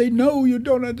and I say no. You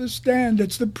don't understand.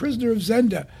 It's The Prisoner of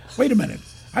Zenda. Wait a minute.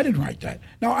 I didn't write that.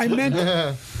 No, I meant.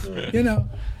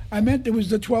 I meant it was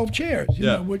the 12 Chairs.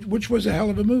 Which was a hell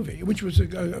of a movie. Which was a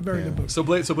very good movie. So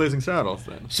Blazing Saddles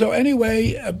then. So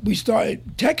anyway, we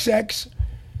started Tex-Ex.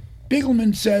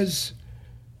 Bigelman says,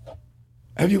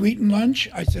 "Have you eaten lunch?"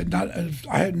 I said,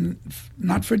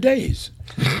 not for days."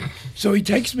 So he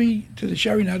takes me to the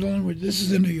Sherry Netherland, this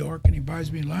is in New York, and he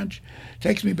buys me lunch,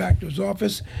 takes me back to his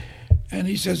office, and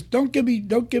he says, don't give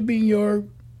me your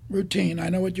routine. I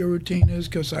know what your routine is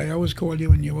because I always call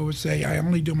you and you always say, I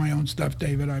only do my own stuff,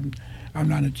 David. I'm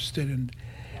not interested in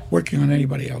working on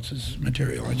anybody else's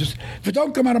material. if it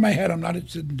don't come out of my head, I'm not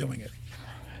interested in doing it.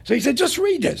 So he said, just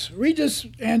read this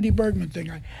Andy Bergman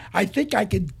thing. I think I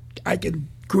can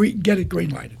get it green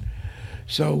lighted.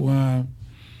 So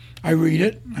I read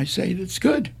it. I say it's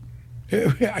good.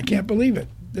 I can't believe it.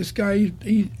 This guy,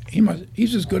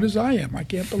 he's as good as I am. I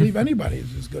can't believe anybody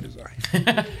is as good as I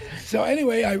am. So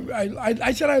anyway,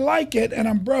 I said I like it, and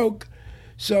I'm broke.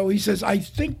 So he says, I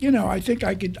think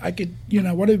I could,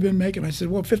 what have you been making? I said,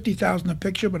 well, $50,000 a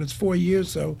picture, but it's 4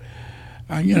 years, so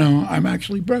I'm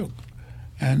actually broke.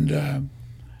 And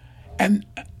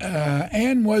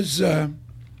Anne was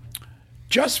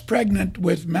just pregnant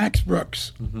with Max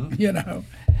Brooks,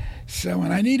 So,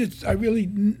 and I really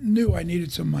knew I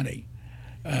needed some money.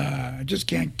 I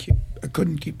just I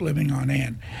couldn't keep living on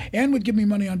Anne. Anne would give me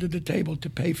money under the table to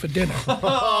pay for dinner.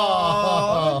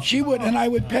 She would, and I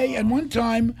would pay. And one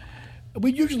time,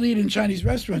 we'd usually eat in Chinese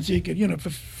restaurants. So you could,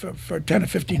 for $10 or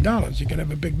 $15, you could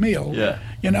have a big meal. Yeah.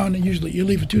 And then usually you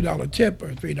leave a $2 tip or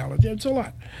a $3 tip. It's a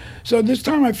lot. So this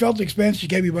time I felt the expense. She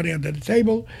gave me money under the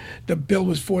table. The bill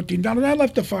was $14. I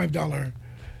left a $5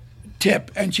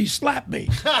 tip, and she slapped me.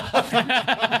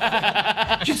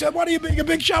 She said, "What are you being a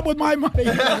big shot with my money?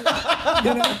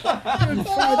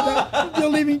 You're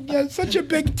leaving such a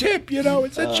big tip.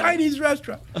 It's a Chinese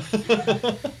restaurant."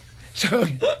 So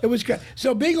it was great.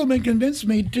 So Bigelman convinced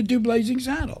me to do Blazing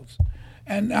Saddles,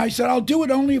 and I said, "I'll do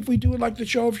it only if we do it like the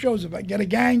Show of Shows. If I get a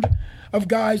gang of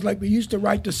guys like we used to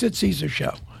write the Sid Caesar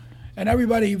show, and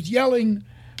everybody was yelling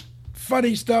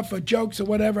funny stuff or jokes or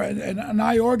whatever, and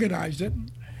I organized it."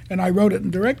 And I wrote it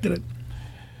and directed it.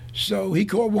 So he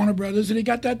called Warner Brothers and he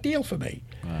got that deal for me.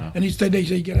 Wow. And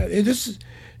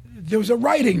there was a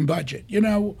writing budget,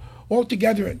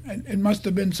 altogether it must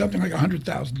have been something like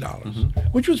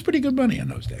 $100,000, which was pretty good money in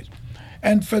those days.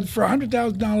 And for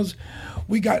 $100,000,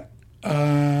 we got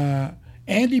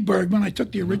Andy Bergman. I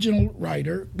took the original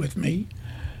writer with me,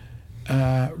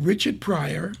 Richard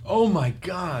Pryor. Oh my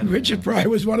God! Richard Pryor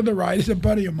was one of the writers, a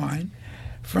buddy of mine.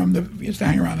 We used to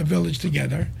hang around the Village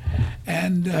together,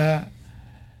 and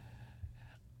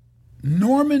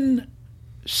Norman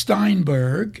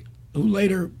Steinberg, who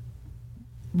later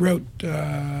wrote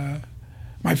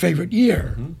My Favorite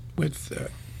Year with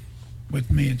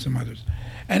me and some others,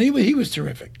 and he was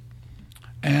terrific,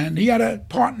 and he had a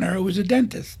partner who was a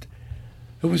dentist,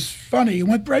 who was funny. He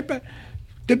went right back.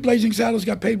 Did Blazing Saddles,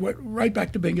 got paid, went right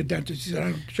back to being a dentist. He said,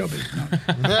 "I don't show business,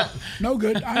 no, no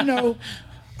good. I know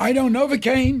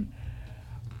Novocaine.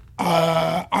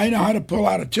 I know how to pull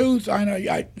out a tooth. I know.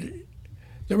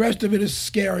 The rest of it is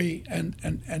scary and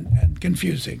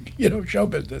confusing. Show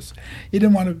business." He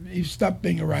didn't want to. He stopped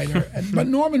being a writer. But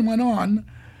Norman went on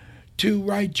to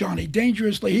write Johnny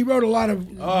Dangerously. He wrote a lot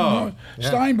of.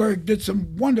 Steinberg did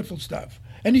some wonderful stuff,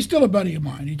 and he's still a buddy of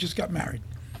mine. He just got married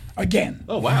again.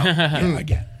 Oh wow! Yeah,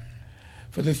 again,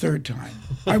 for the third time.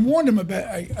 I warned him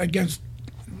against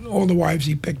all the wives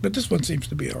he picked, but this one seems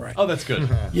to be all right. Oh, that's good.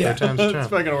 Yeah. It's not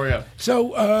going to work out.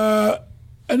 So,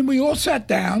 and we all sat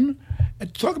down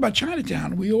and talk about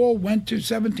Chinatown. We all went to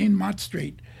 17 Mott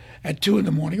Street at 2 in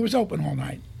the morning. It was open all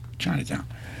night, Chinatown.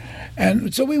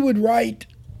 And so we would write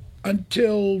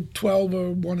until 12 or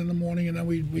 1 in the morning, and then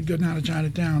we'd go down to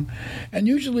Chinatown. And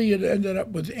usually it ended up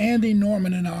with Andy,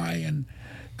 Norman, and I, and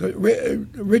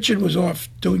Richard was off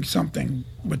doing something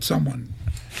with someone.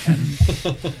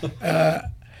 And,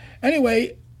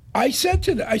 anyway, I said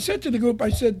to the group, I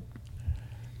said,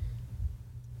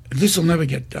 this will never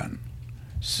get done,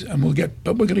 and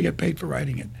but we're going to get paid for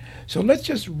writing it. So let's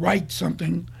just write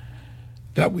something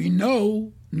that we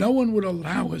know no one would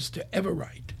allow us to ever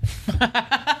write.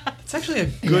 It's actually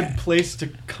a good place to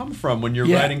come from when you're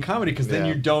writing comedy, because then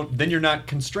you're not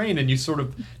constrained, and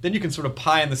then you can sort of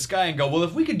pie in the sky and go, well,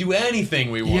 if we could do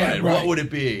anything we wanted, what would it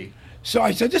be? So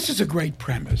I said, this is a great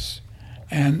premise,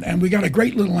 and we got a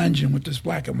great little engine with this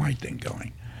black and white thing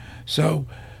going. So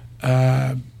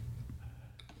I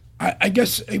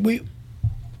guess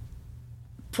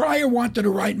Pryor wanted to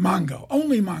write Mongo,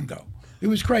 only Mongo. He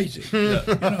was crazy.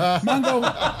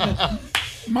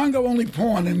 Mongo only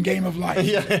pawned in Game of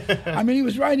Life. I mean, he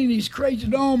was writing these crazy.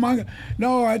 No, Mongo.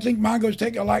 No, I think Mongo's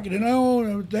taking a liking.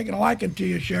 No, taking a liking to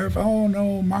you, Sheriff. Oh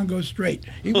no, Mongo's straight.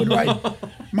 He would write.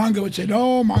 Mongo would say,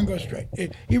 no, Mongo's straight.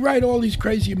 He'd write all these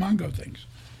crazy Mongo things,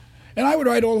 and I would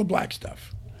write all the black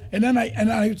stuff. And then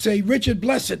I would say, Richard,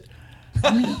 bless it.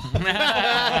 I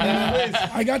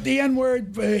got the N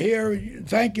word here.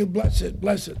 Thank you, bless it,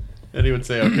 bless it. And he would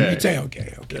say, okay. He'd say,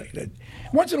 okay.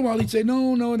 Once in a while, he'd say,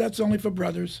 no, that's only for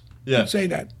brothers. Yeah. He'd say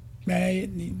that.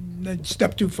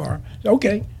 Step too far.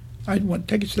 Okay, I'd want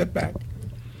to take a step back.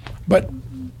 But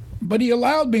he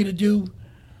allowed me to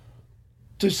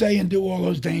say and do all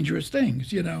those dangerous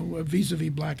things,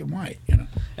 vis-a-vis black and white,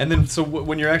 And then, so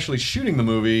when you're actually shooting the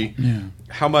movie,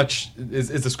 how much is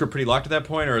the script pretty locked at that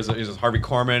point, or is it Harvey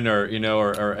Korman, or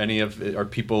or any of are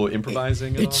people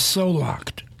improvising? It's so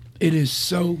locked. It is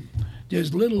so.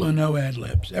 There's little or no ad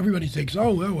libs. Everybody thinks,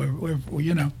 oh well, we're.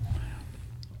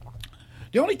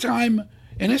 The only time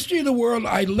in history of the world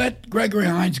I let Gregory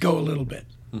Hines go a little bit,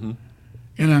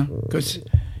 because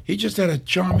he just had a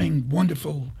charming,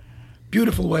 wonderful,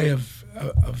 beautiful way of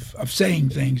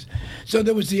saying things. So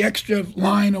there was the extra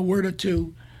line, a word or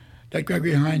two, that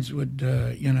Gregory Hines would,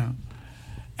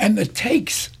 and the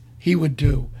takes he would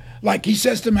do. Like he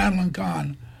says to Madeline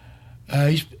Kahn,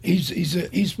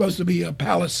 he's supposed to be a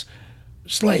palace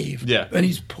slave, and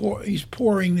he's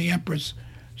pouring the Empress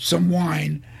some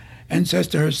wine, and says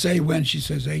to her, "Say when?" She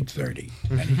says 8:30.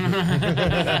 And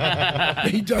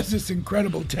he does this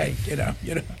incredible take,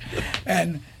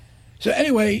 and so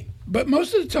anyway. But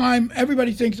most of the time,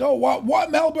 everybody thinks, "Oh,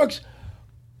 what Mel Brooks,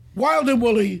 wild and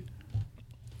woolly,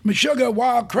 Meshuggah,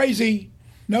 wild, crazy,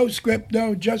 no script,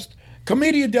 no, just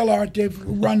commedia dell'arte,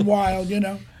 run wild."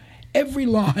 Every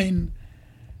line.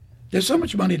 There's so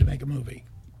much money to make a movie.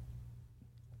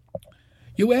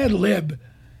 You ad lib,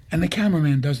 and the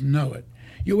cameraman doesn't know it.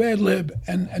 You ad lib,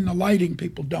 and the lighting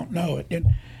people don't know it,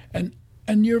 and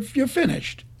you're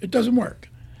finished. It doesn't work.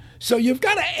 So you've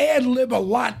got to ad lib a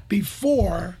lot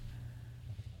before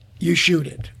you shoot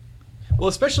it. Well,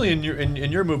 especially in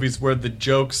your movies where the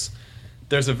jokes,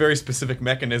 there's a very specific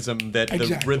mechanism that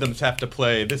the rhythms have to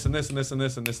play this and this and this and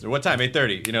this and this. What time?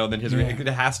 8:30. Then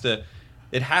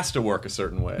it has to work a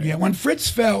certain way. Yeah. When Fritz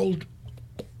Feld.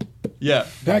 Yeah.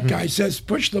 That guy says,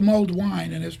 push the mulled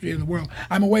wine in history of the world.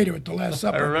 I'm a waiter at the Last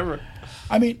Supper. I remember.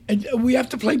 I mean, we have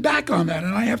to play back on that,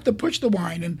 and I have to push the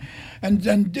wine.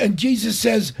 And Jesus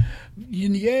says,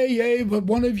 yea, but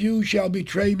one of you shall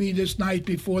betray me this night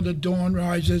before the dawn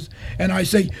rises. And I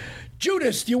say,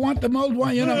 Judas, do you want the mulled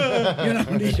wine?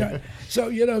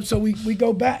 So, so we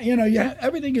go back.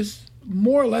 Everything is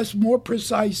more or less more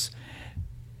precise.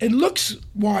 It looks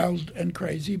wild and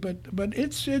crazy, but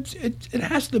it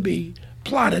has to be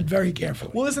plotted very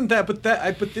carefully. Well, isn't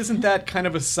that kind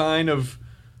of a sign of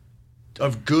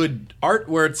good art,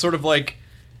 where it's sort of like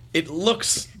it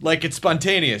looks like it's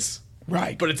spontaneous,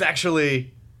 right? But it's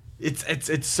actually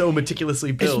it's so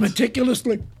meticulously built. It's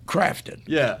meticulously crafted.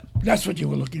 Yeah, that's what you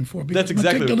were looking for. That's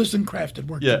exactly meticulous and crafted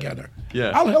work together.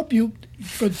 Yeah, I'll help you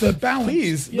for the balance.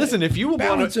 Please listen. If you would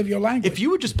balance of your language, if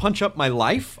you would just punch up my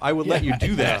life, I would let you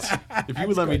do that. If you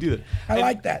would let me do that, I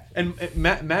like that. And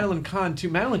Madeline Kahn too.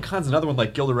 Madeline Kahn's another one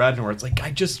like Gilda Radner, where it's like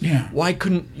why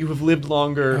couldn't you have lived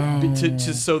longer to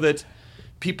so that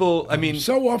people? I mean,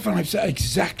 so often I've said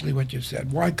exactly what you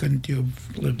said. Why couldn't you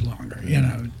have lived longer?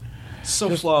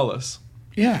 So flawless.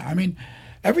 Yeah, I mean,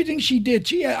 everything she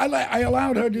did, I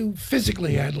allowed her to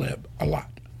physically ad lib a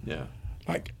lot. Yeah,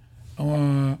 like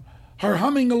her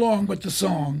humming along with the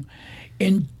song,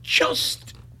 and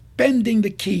just bending the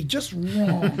key just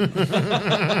wrong.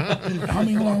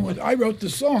 Humming along with. I wrote the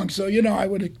song, so I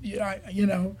would,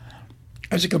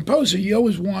 as a composer, you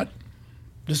always want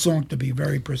the song to be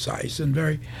very precise and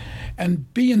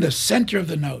be in the center of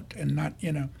the note, and not.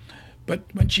 But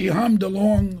when she hummed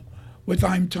along with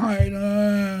I'm tired,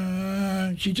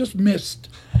 know, she just missed,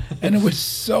 and it was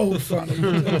so funny.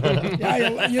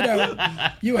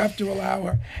 You have to allow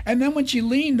her. And then when she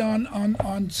leaned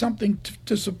on something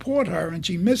to support her, and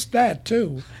she missed that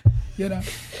too. She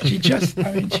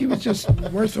was just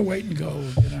worth her weight in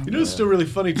gold. You know what's still really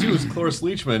funny too is Cloris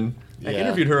Leachman. I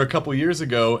interviewed her a couple years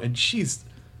ago, and she's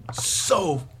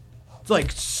so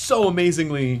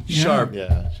amazingly sharp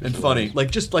and funny,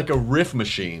 just like a riff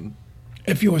machine.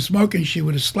 If you were smoking, she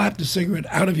would have slapped the cigarette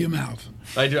out of your mouth.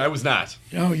 I was not.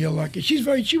 Oh, you're lucky.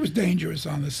 She was dangerous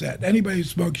on the set. Anybody who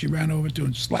smoked, she ran over to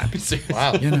and slapped.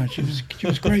 Wow. She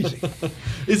was crazy.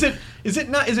 Is it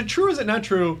true or is it not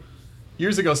true?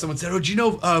 Years ago, someone said, "Oh, do you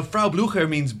know Frau Blucher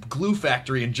means glue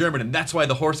factory in German, and that's why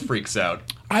the horse freaks out."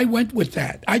 I went with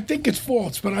that. I think it's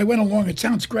false, but I went along. It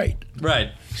sounds great.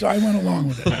 Right. So I went along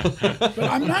with it. But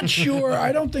I'm not sure.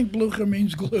 I don't think Blucher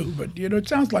means glue, but it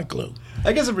sounds like glue.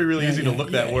 I guess it'd be really easy to look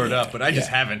that word up, but I just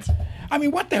haven't. I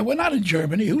mean, what the hell? We're not in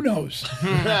Germany. Who knows?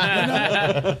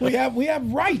 We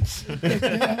have rights. But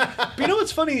you know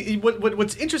what's funny?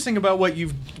 What's interesting about what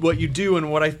you do and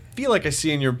what I feel like I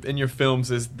see in your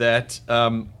films is that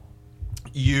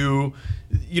you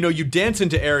dance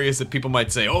into areas that people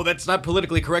might say, "Oh, that's not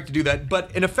politically correct to do that."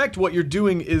 But in effect, what you're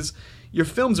doing is your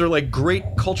films are like great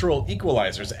cultural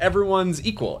equalizers. Everyone's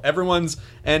equal.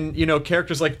 And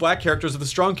characters like black characters are the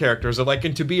strong characters, or like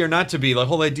in To Be or Not to Be, the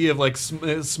whole idea of like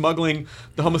smuggling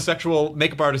the homosexual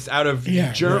makeup artist out of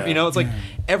Germany. It's like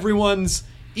everyone's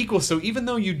equal. So even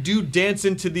though you do dance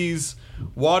into these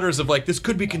waters of like this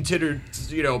could be considered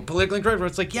politically incorrect,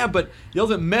 it's like but the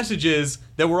ultimate message is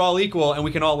that we're all equal and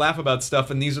we can all laugh about stuff,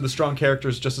 and these are the strong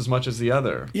characters just as much as the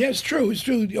other. Yeah, it's true.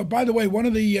 By the way, one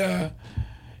of the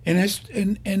in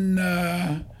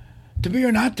To Be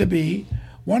or Not to Be,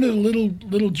 one of the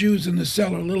little Jews in the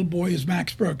cellar, little boy, is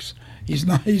Max Brooks. He's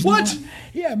not. What?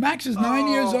 Yeah, Max is 9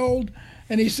 years old,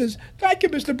 and he says, "Thank you,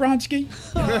 Mr. Bronsky."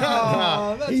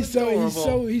 That's he's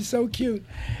so cute.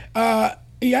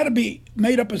 He had to be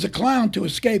made up as a clown to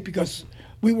escape because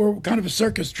we were kind of a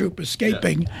circus troupe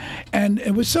escaping, and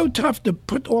it was so tough to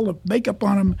put all the makeup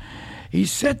on him. He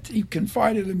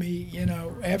confided in me,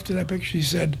 after that picture. He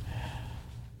said,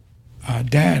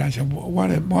 "Dad," I said,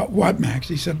 "What, Max?"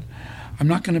 He said, "I'm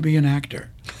not going to be an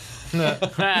actor."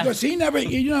 Because he never,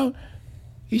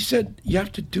 he said, "You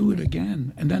have to do it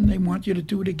again, and then they want you to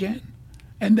do it again,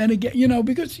 and then again,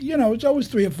 because it's always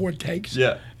 3 or 4 takes."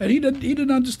 Yeah. And he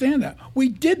didn't understand that. We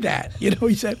did that,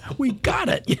 He said, "We got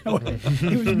it." He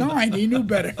was 9. He knew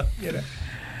better. He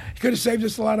could have saved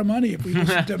us a lot of money if we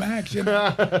listened to Max.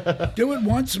 Do it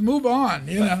once, move on.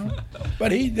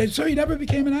 But he never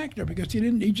became an actor because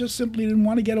he just simply didn't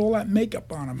want to get all that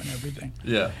makeup on him and everything.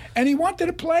 Yeah. And he wanted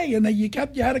to play, and you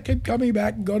had to keep coming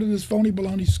back and go to this phony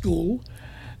baloney school.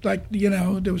 Like,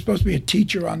 there was supposed to be a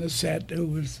teacher on the set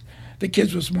the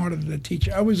kids were smarter than the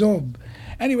teacher. I was old.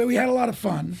 Anyway, we had a lot of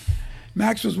fun.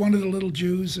 Max was one of the little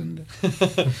Jews, and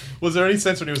was there any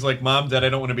sense when he was like, "Mom, Dad, I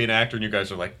don't want to be an actor," and you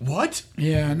guys were like, "What?"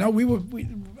 Yeah, no,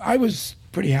 I was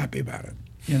pretty happy about it,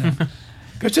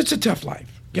 because it's a tough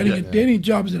life. Getting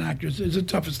jobs as an actor is the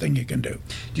toughest thing you can do.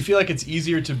 Do you feel like it's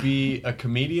easier to be a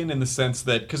comedian in the sense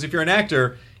that, because if you're an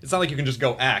actor, it's not like you can just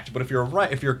go act, but if you're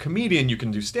a comedian, you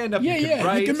can do stand up. You can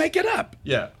write. You can make it up.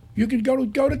 Yeah, you can go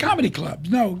to comedy clubs.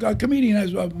 No, a comedian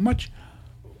has a much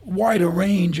wider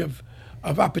range of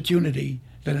opportunity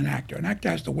than an actor. An actor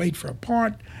has to wait for a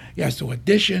part. He has to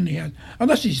audition.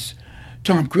 Unless he's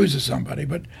Tom Cruise or somebody.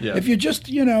 But if you're just,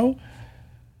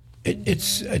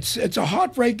 it's a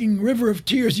heartbreaking river of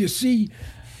tears you see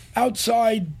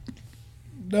outside.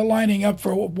 They're lining up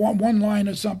for one line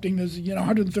or something. There's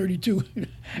 132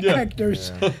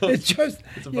 actors. Yeah. It's just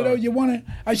you want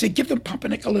to. I say give them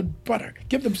pumpernickel and butter.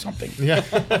 Give them something. Yeah.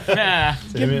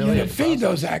 Feed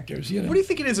those actors. What do you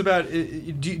think it is about?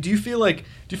 Do you feel like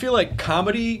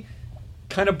comedy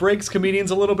kind of breaks comedians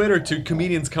a little bit, or do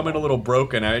comedians come in a little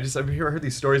broken? I've heard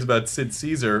these stories about Sid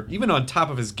Caesar, even on top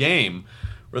of his game,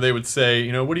 where they would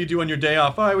say, what do you do on your day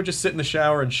off? Oh, I would just sit in the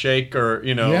shower and shake, or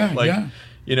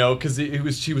because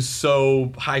he was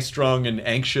so high strung and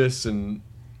anxious, and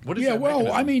what is that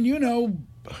mechanism? I mean,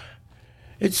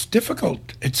 it's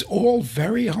difficult. It's all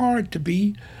very hard to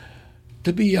be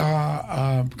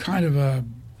kind of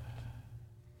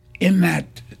in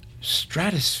that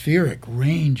stratospheric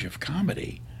range of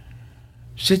comedy.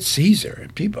 Sid Caesar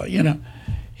and people,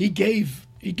 he gave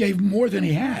more than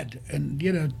he had, and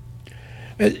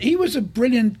he was a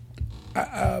brilliant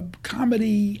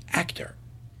comedy actor.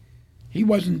 He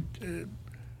wasn't.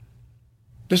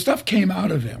 The stuff came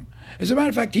out of him. As a matter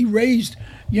of fact, he raised.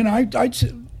 He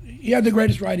had the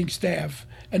greatest writing staff,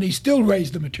 and he still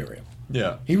raised the material.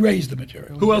 Yeah. He raised the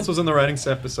material. Who else was on the writing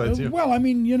staff besides you? Well, I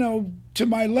mean, to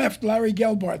my left, Larry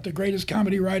Gelbart, the greatest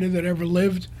comedy writer that ever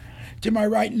lived. To my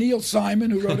right, Neil Simon,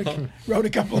 who wrote a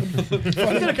couple of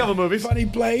funny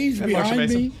plays. And Behind Marsha me,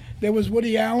 Mason. there was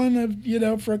Woody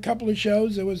Allen, for a couple of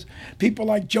shows. There was people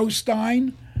like Joe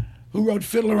Stein, who wrote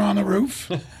Fiddler on the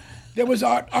Roof. There was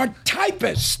our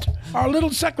typist, our little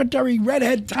secretary,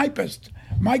 redhead typist,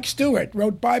 Mike Stewart,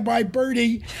 wrote Bye Bye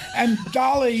Birdie and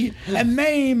Dolly and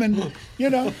Mame, and he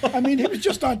was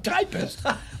just our typist.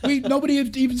 Nobody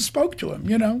even spoke to him.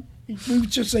 We would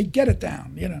just say, "Get it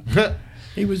down,"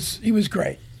 He was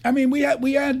great. I mean, we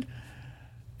had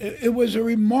it was a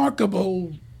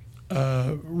remarkable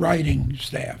writing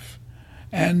staff,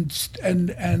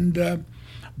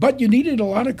 but you needed a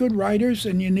lot of good writers,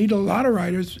 and you need a lot of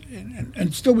writers,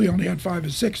 and still we only had 5 or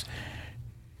 6.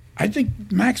 I think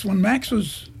when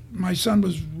my son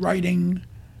was writing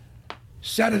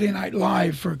Saturday Night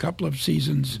Live for a couple of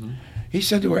seasons, he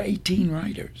said there were 18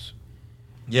 writers.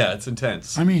 Yeah, it's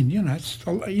intense. I mean, it's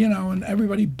and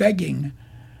everybody begging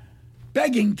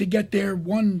to get their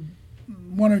one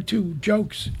or two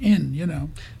jokes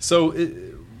in. So,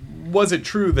 was it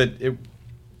true that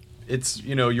it's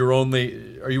are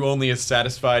you only as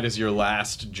satisfied as your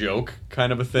last joke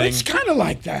kind of a thing? It's kind of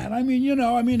like that. I mean,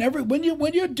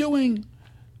 when you're doing,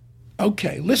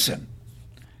 okay, listen,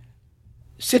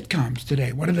 sitcoms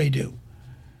today, what do?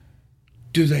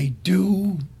 Do they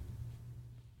do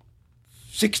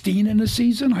 16 in a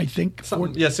season? I think.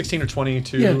 16 or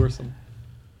 22 or something.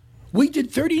 We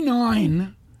did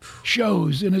 39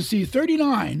 shows in a season,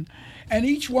 39, and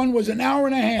each one was an hour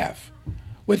and a half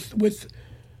with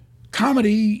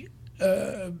comedy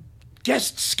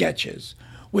guest sketches,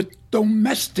 with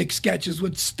domestic sketches,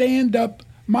 with stand-up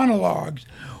monologues,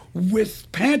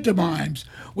 with pantomimes,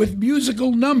 with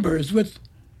musical numbers, with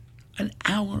an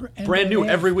hour and brand new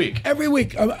every week. Every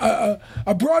week,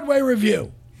 a Broadway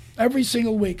review, every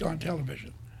single week on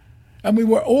television. And we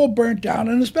were all burnt out,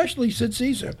 and especially Sid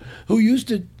Caesar, who used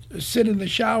to sit in the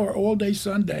shower all day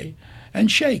Sunday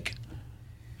and shake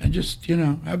and just,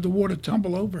 have the water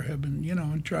tumble over him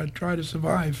and, try to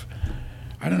survive.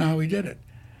 I don't know how he did it.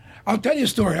 I'll tell you a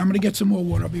story. I'm going to get some more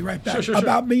water. I'll be right back. Sure.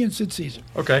 About me and Sid Caesar.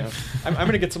 Okay. I'm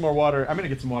going to get some more water. I'm going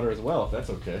to get some water as well, if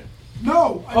that's okay.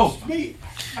 No. Me.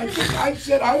 I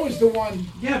said I was the one.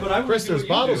 Yeah, but I Chris, there's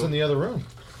bottles in the other room.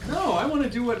 No, I want to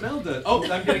do what Mel does. Oh,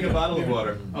 I'm getting a bottle of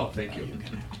water. Oh, thank you.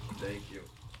 Thank you.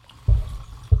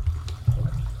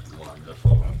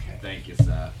 Wonderful. Okay. Thank you,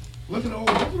 sir. Look at all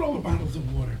the bottles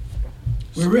of water.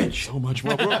 We're rich. So much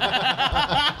water.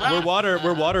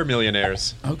 We're water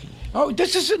millionaires. Okay. Oh,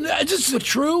 this is a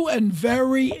true and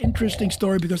very interesting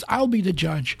story because I'll be the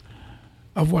judge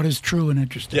of what is true and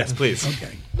interesting. Yes, please.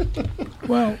 Okay.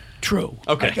 Well, true.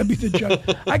 Okay. I can be the judge.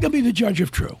 I can be the judge of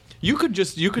true. You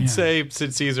could say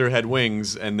Sid Caesar had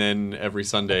wings, and then every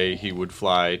Sunday he would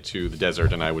fly to the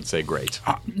desert, and I would say great.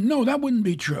 No, that wouldn't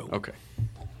be true. Okay.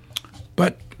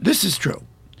 But this is true.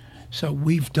 So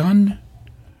we've done.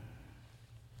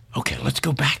 Okay, let's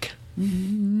go back.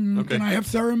 Okay. Can I have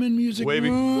theremin music?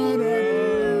 Wavy.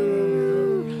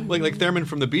 Like theremin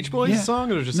from the Beach Boys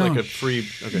song, or just like a free?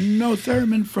 Okay. No,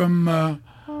 theremin from.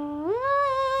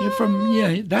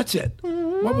 That's it.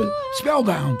 What was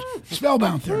Spellbound?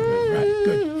 Spellbound theremin. Right.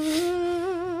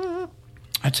 Good.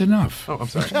 That's enough. Oh, I'm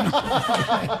sorry.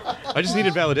 I just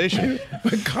needed validation.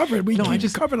 We're covered. We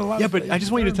just covered a lot. Yeah, of but things. I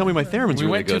just want you to tell me my theremin's We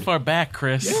really went good. too far back,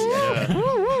 Chris.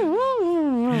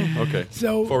 Okay.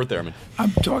 So forward theremin.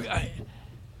 I'm talking.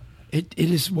 It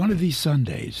is one of these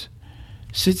Sundays.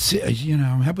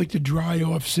 I'm happy to dry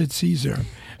off Sid Caesar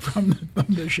from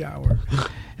the shower,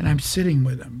 and I'm sitting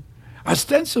with him.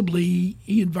 Ostensibly,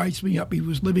 he invites me up. He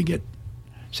was living at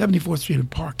 74th Street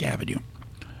and Park Avenue,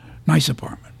 nice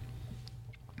apartment,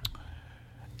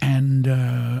 and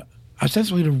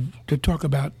ostensibly to talk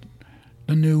about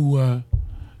the new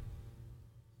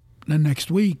the next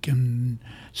week and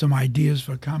some ideas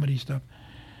for comedy stuff.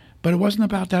 But it wasn't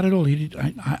about that at all.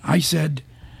 I said,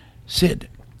 Sid,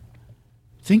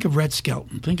 think of Red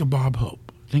Skelton, think of Bob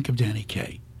Hope, think of Danny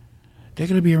Kaye. They're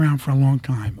going to be around for a long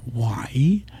time.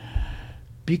 Why?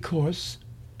 Because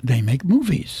they make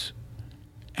movies.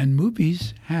 And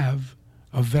movies have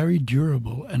a very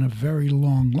durable and a very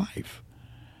long life.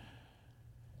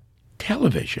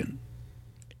 Television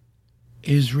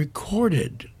is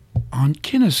recorded on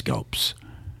kinescopes,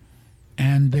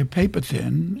 and they're paper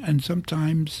thin, and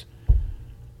sometimes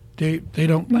they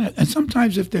don't last. And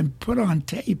sometimes if they're put on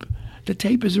tape, the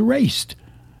tape is erased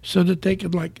so that they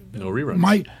could no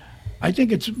reruns. I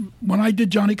think it's when I did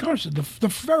Johnny Carson, the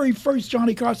very first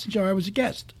Johnny Carson show, I was a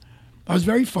guest. I was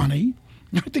very funny,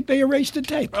 I think they erased the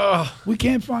tape. We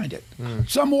can't find it.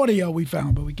 Some audio we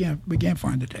found, but we can't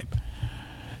find the tape.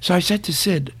 So I said to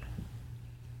Sid,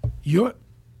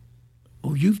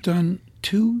 you've done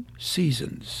 2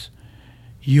 seasons.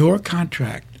 Your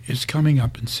contract is coming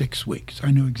up in 6 weeks.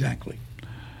 I knew exactly.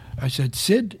 I said,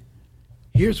 Sid,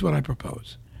 here's what I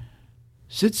propose.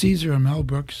 Sid Caesar and Mel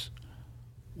Brooks,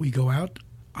 we go out.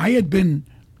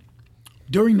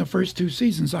 During the first 2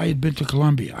 seasons, I had been to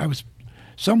Columbia.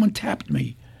 Someone tapped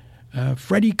me.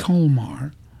 Freddie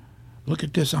Colmar. Look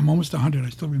at this. I'm almost 100. I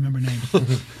still remember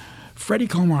names. Freddie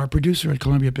Colmar, producer at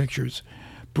Columbia Pictures,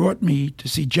 brought me to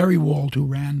see Jerry Wald, who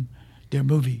ran their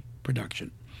movie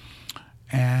production.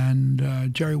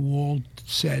 And Jerry Wald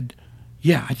said,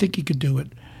 yeah, I think he could do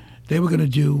it. They were going to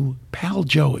do Pal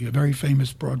Joey, a very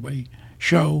famous Broadway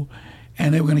show,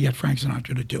 and they were going to get Frank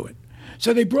Sinatra to do it.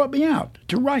 So they brought me out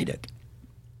to write it.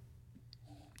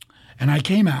 And I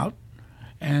came out,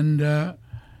 and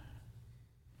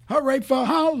hooray for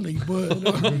Hollywood.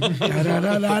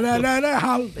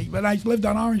 Hollywood. I lived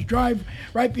on Orange Drive,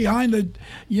 right behind and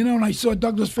I saw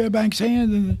Douglas Fairbanks'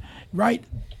 hand, and right,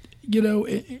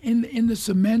 in the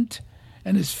cement,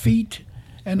 and his feet.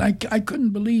 And I couldn't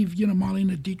believe,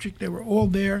 Marlene Dietrich, they were all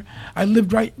there. I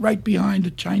lived right behind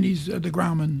the Chinese, the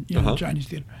Grauman, Chinese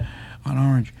theater on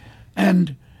Orange.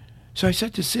 And so I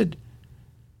said to Sid,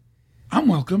 I'm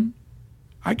welcome.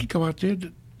 I could go out there.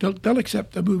 They'll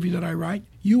accept the movie that I write.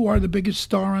 You are the biggest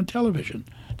star on television.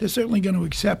 They're certainly going to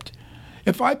accept.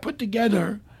 If I put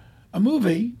together a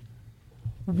movie,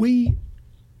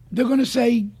 they're going to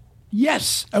say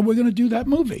yes, and we're going to do that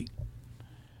movie.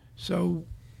 So,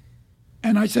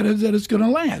 and I said that it's going to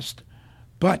last.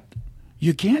 But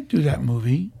you can't do that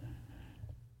movie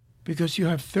because you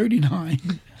have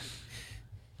 39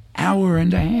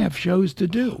 hour-and-a-half shows to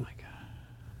do. Oh my God.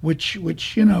 Which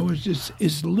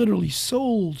is literally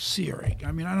soul-searing.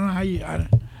 I mean, I don't know how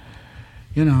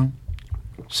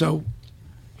So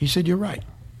he said, you're right.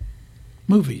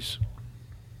 Movies.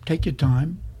 Take your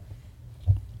time.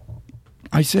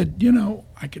 I said,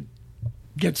 I could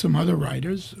get some other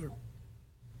writers.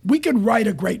 We could write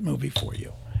a great movie for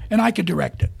you, and I could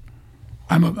direct it.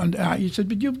 He said,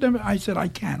 but you've never. I said, I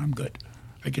can. I'm good.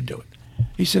 I can do it.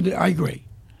 He said, I agree.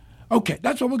 Okay,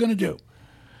 that's what we're going to do.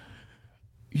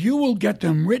 You will get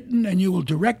them written, and you will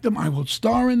direct them. I will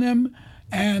star in them,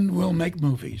 and we'll make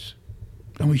movies.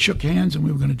 And we shook hands, and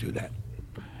we were going to do that.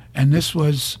 And this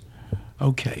was,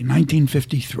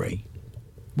 1953.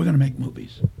 We're going to make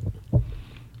movies.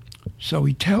 So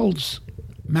he tells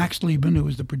Max Liebman, who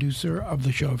was the producer of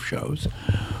the Show of Shows,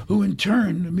 who in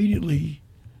turn immediately,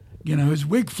 his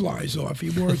wig flies off.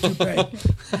 He wore a toupee.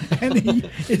 And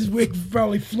his wig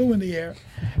probably flew in the air.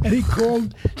 And he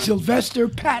called Sylvester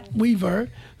Pat Weaver,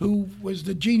 who was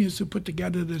the genius who put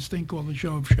together this thing called the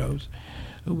Show of Shows,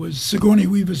 who was Sigourney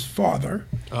Weaver's father.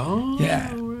 Oh,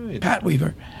 yeah, right. Pat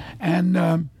Weaver.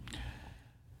 And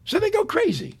so they go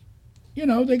crazy.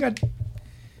 They got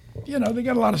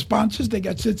a lot of sponsors. They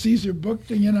got Sid Caesar booked,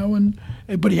 but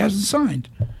he hasn't signed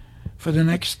for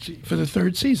the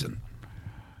third season,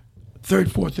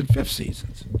 third, fourth, and fifth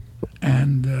seasons.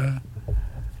 And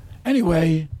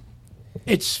anyway,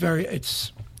 it's kind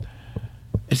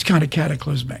of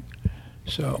cataclysmic.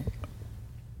 So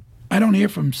I don't hear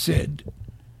from Sid.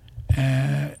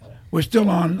 We're still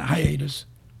on hiatus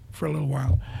for a little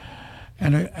while,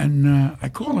 and I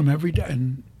call him every day,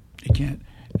 and he can't.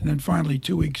 And then finally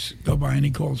 2 weeks go by, and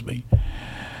he calls me.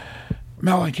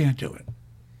 Mel, I can't do it.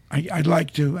 I'd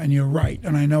like to, and you're right,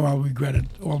 and I know I'll regret it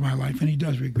all my life, and he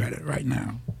does regret it right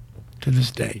now, to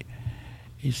this day.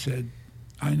 He said,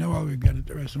 I know I'll regret it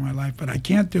the rest of my life, but I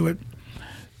can't do it.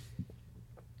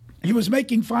 He was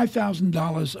making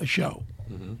 $5,000 a show,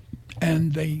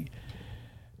 and they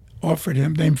offered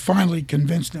him, they finally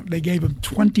convinced him, they gave him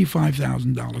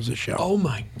 $25,000 a show. Oh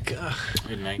my God.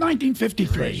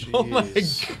 1953. Oh my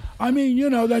God. I mean,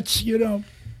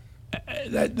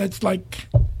 that's like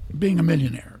being a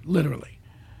millionaire, literally.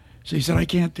 So he said, I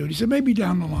can't do it. He said, maybe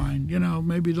down the line,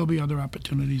 maybe there'll be other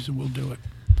opportunities and we'll do it.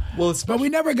 Well, but we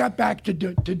never got back to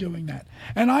doing that.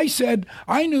 And I said,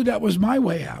 I knew that was my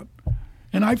way out.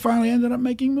 And I finally ended up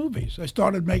making movies. I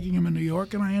started making them in New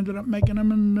York, and I ended up making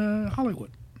them in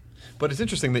Hollywood. But it's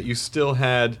interesting that you still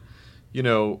had,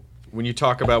 when you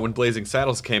talk about when Blazing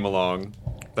Saddles came along,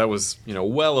 that was,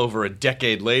 well over a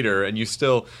decade later, and you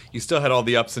still had all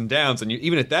the ups and downs, and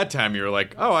even at that time you were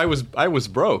like, oh, I was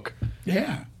broke.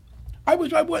 Yeah, I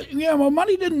was. Well,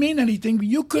 money didn't mean anything, but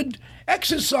you could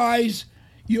exercise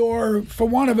your, for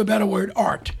want of a better word,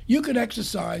 art. You could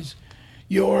exercise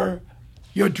your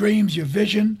dreams, your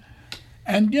vision,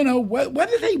 And, you know,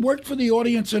 whether they worked for the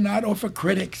audience or not, or for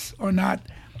critics or not,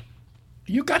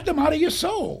 you got them out of your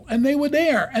soul. And they were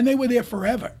there, and they were there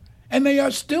forever. And they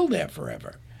are still there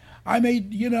forever. I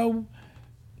made, you know,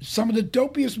 some of the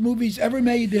dopiest movies ever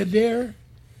made. They're there.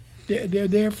 They're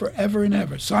there forever and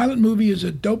ever. Silent movie is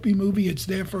a dopey movie. It's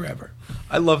there forever.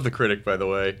 I love The Critic, by the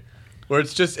way. Where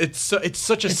it's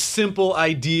such a simple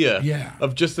idea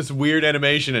of just this weird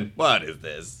animation and what is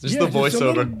this? Just the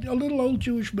voiceover. A little old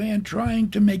Jewish man trying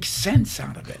to make sense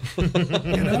out of it,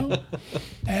 you know,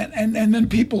 and then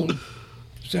people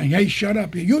saying, "Hey, shut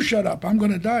up! You shut up! I'm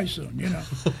going to die soon," you know.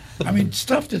 I mean,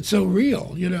 stuff that's so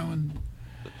real, you know.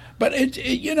 But it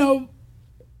you know,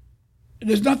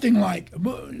 there's nothing like.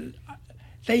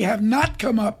 They have not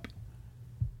come up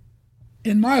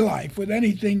in my life with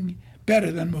anything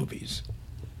better than movies.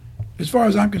 As far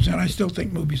as I'm concerned, I still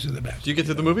think movies are the best. Do you get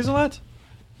to the movies a lot?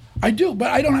 I do,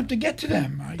 but I don't have to get to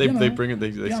them. They bring it.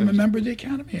 They I'm a member of the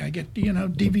Academy. I get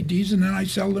DVDs and then I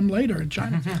sell them later in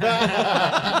China.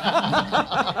 I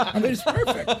mean, it's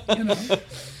perfect. You know.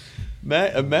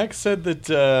 Max said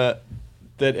that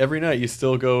every night you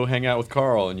still go hang out with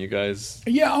Carl and you guys.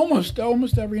 Yeah, almost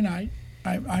every night.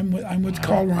 I'm with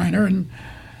Carl Reiner and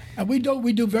we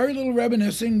do very little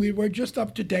reminiscing. We're just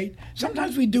up to date.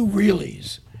 Sometimes we do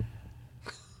reelies.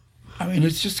 I mean,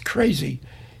 it's just crazy.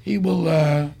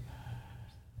 He'll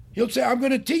say, "I'm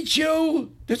going to teach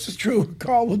you." This is true.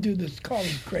 Carl will do this. Carl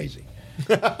is crazy.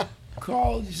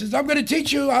 Carl, he says, "I'm going to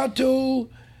teach you how to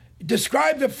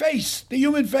describe the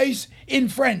human face in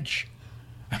French."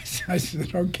 I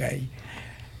said, okay,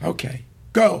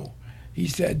 go. He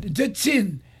said, the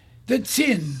chin.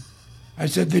 I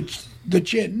said, the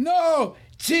chin. No,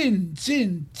 chin,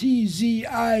 T-Z-I-N,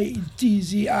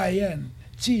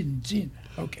 chin.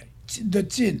 Okay, the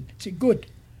chin, good.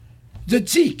 The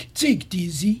cheek,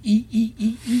 T-Z-E-E-E-K-K.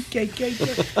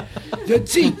 The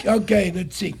cheek, okay, the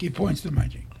cheek. He points to my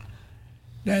cheek.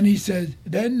 Then he says,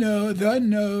 the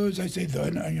nose. I say, the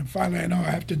nose. And finally, I know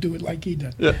I have to do it like he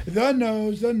does. Yeah. The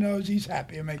nose. He's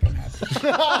happy. I make him happy.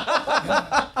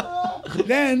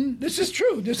 Then, this is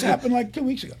true. This happened like 2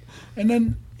 weeks ago. And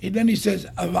then he says,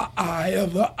 the eye.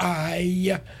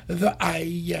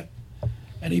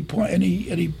 And he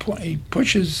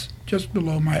pushes just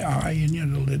below my eye, and you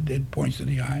know, it points to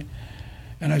the eye.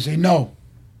 And I say, no.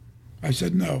 I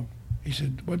said, no. He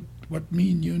said, what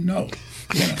mean you know?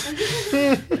 You know?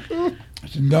 I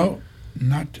said, no,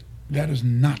 that is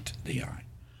not the eye.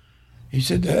 He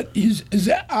said, that is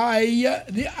the eye.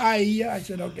 I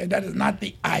said, okay, that is not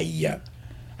the eye.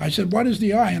 I said, what is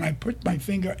the eye? And I put my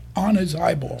finger on his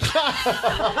eyeball.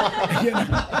 You know?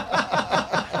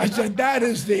 I said, that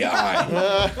is the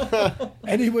eye.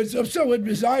 And he was, so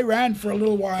his eye ran for a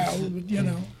little while, you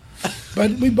know.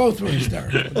 But we both were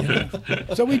hysterical, you know.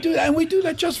 So we do that, and we do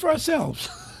that just for ourselves.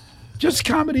 Just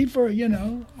comedy for, you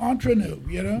know, entre nous,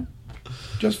 you know,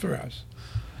 just for us.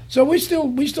 So we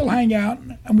still hang out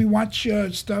and we watch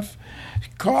stuff.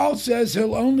 Carl says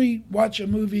he'll only watch a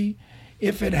movie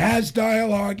if it has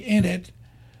dialogue in it,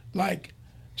 like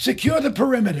secure the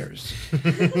perimeters.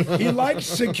 He likes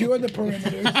secure the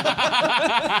perimeters.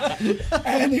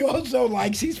 And he also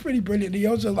likes, he's pretty brilliant, he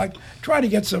also likes try to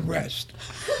get some rest.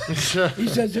 He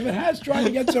says if it has try to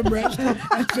get some rest and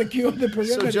secure the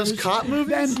perimeters. So just cop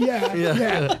movies?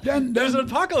 Then, then there's an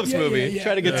apocalypse movie.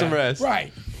 Try to get some rest.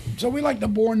 Right. So we like the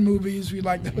Bourne movies. We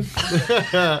like those.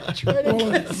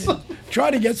 Try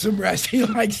to get some rest. He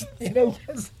likes, you know,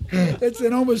 it's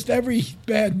in almost every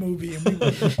bad movie.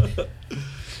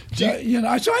 So, you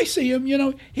know, so I see him. You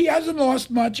know, he hasn't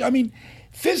lost much. I mean,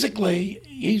 physically,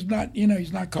 he's not. You know,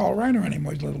 he's not Carl Reiner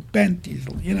anymore. He's a little bent. He's,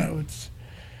 you know,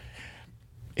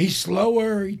 he's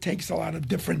slower. He takes a lot of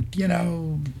different, you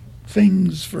know,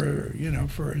 things for, you know,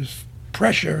 for his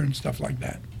pressure and stuff like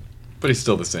that. But he's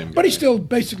still the same guy. But he's still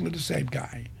basically the same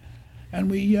guy. And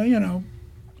we, you know,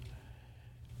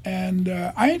 and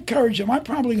I encourage him. I'm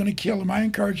probably going to kill him. I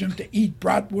encourage him to eat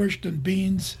bratwurst and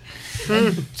beans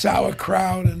and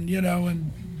sauerkraut and, you know,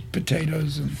 and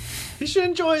potatoes. And he should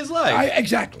enjoy his life.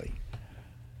 Exactly.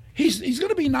 He's going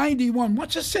to be 91.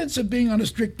 What's the sense of being on a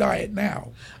strict diet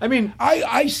now? I mean,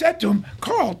 I said to him,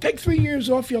 Carl, take 3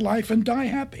 years off your life and die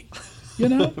happy. You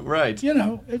know? Right. You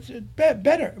know, it's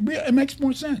better. It makes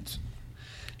more sense.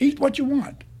 Eat what you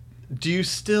want. Do you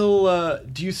still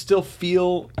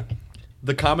feel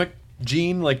the comic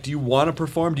gene? Like, do you want to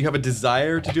perform? Do you have a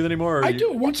desire to do that anymore? Or I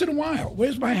do, once in a while.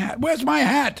 Where's my hat? Where's my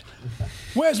hat?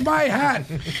 Where's my hat?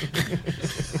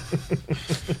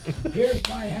 Here's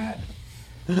my hat.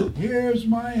 Here's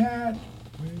my hat.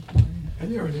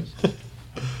 There it is.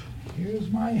 Here's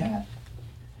my hat.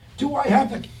 Do I have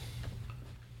the...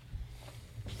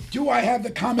 Do I have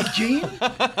the comic gene?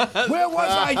 Where was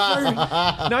I?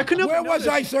 Now, I couldn't help Where but was notice-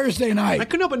 I Thursday I night?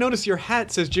 couldn't help but notice your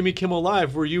hat says Jimmy Kimmel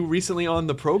Live. Were you recently on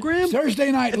the program?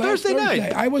 Thursday night. Last Thursday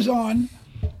night. I was on,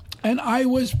 and I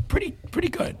was pretty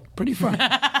good, pretty funny.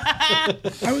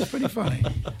 I was pretty funny.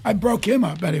 I broke him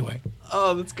up anyway.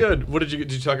 Oh, that's good. What did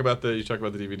you talk about the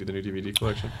DVD, the new DVD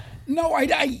collection? No, I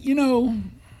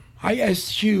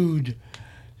eschewed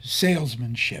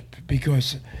salesmanship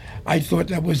because I thought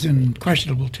that was in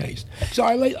questionable taste. So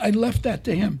I left that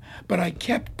to him, but I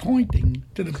kept pointing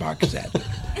to the box set,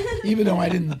 even though I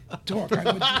didn't talk.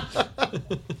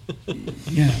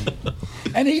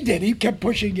 And he did. He kept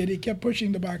pushing it. He kept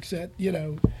pushing the box set.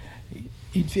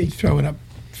 He'd throw it up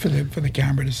for the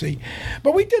camera to see.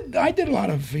 But I did a lot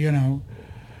of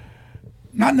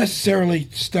not necessarily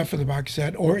stuff for the box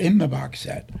set or in the box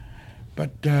set,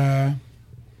 but I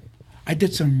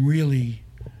did some really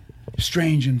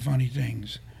strange and funny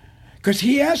things. Because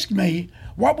he asked me,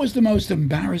 what was the most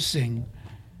embarrassing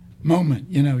moment,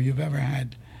 you've ever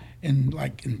had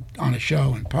on a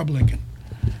show in public?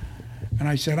 And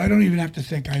I said, I don't even have to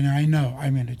think. I know. I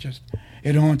mean,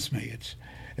 it haunts me.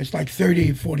 It's like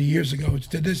 30, 40 years ago. It's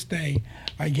to this day,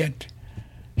 I get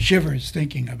shivers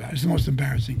thinking about it. It's the most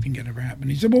embarrassing thing that ever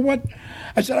happened. He said, well, what?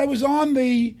 I said, I was on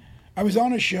a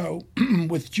show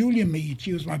with Julia Mead.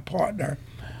 She was my partner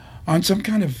on some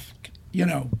kind of,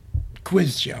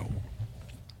 quiz show.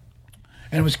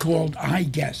 And it was called I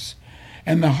Guess.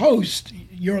 And the host,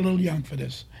 you're a little young for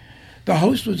this, the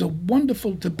host was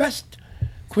the best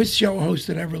quiz show host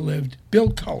that ever lived, Bill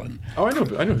Cullen. Oh, I know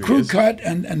who he Crew is. cut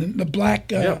and the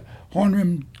black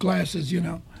horn-rimmed glasses,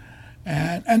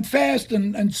 and fast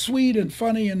and sweet and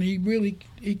funny, and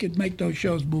he could make those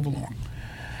shows move along.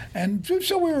 And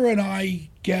so we were an I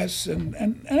Guess, and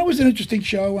it was an interesting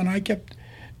show, and I kept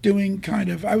doing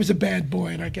I was a bad boy,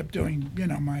 and I kept doing,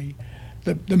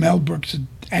 the Mel Brooks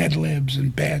ad-libs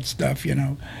and bad stuff,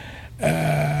 no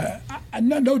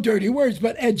dirty words,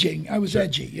 but edging. I was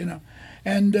edgy,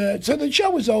 And so the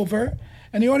show was over,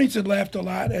 and the audience had laughed a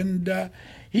lot, and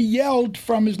he yelled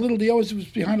from his he always was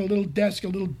behind a little desk, a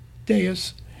little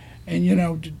dais,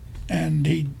 and, and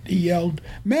he yelled,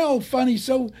 Mel, funny,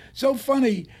 so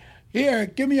funny. Here,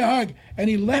 give me a hug. And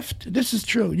he left. This is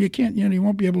true. You can't, you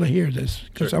won't be able to hear this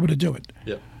because I'm going to do it.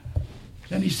 Yeah.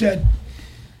 And he said,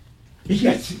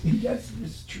 yes, this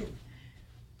is true.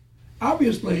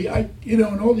 Obviously, in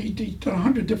all he's done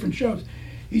 100 different shows.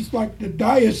 He's like the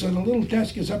dais and the little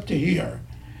desk is up to here.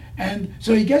 And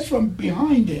so he gets from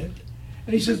behind it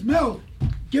and he says, Mel,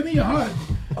 give me a hug.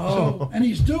 Oh. So, and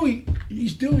he's doing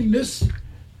this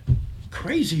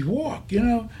crazy walk,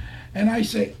 And I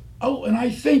say,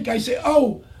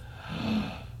 oh,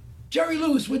 Jerry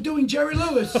Lewis, we're doing Jerry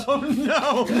Lewis. Oh, no.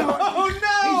 Oh,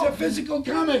 no. He's a physical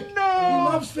comic. No.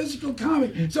 He loves physical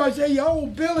comic. So I say,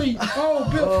 Billy.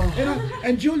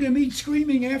 And Julia Mead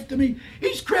screaming after me,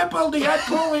 he's crippled, he had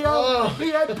polio,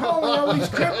 he's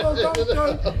crippled, don't.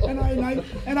 And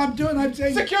I'm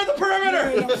saying, secure the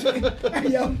perimeter. I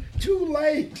yell, too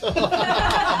late. And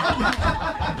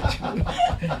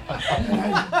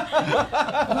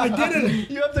I did it.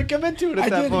 You have to commit to it at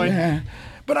that point. Yeah.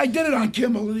 But I did it on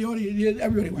Kimmel, and the audience,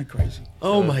 everybody went crazy.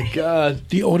 Oh, my God.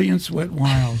 The audience went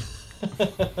wild.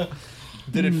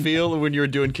 Did it feel, when you were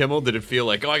doing Kimmel, did it feel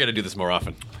like, I got to do this more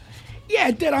often? Yeah,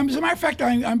 it did. As a matter of fact,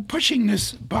 I'm pushing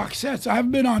this box set. So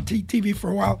I've been on TV for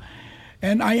a while,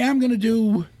 and I am going to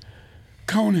do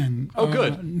Conan. Oh,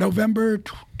 good. November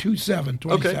 27.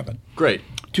 Okay, great.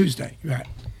 Tuesday, right.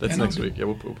 That's next week. Yeah,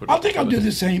 we'll put it. I'll do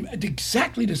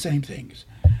exactly the same things,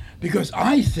 because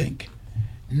I think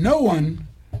no one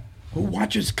who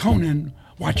watches Conan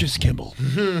watches Kimmel.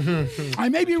 I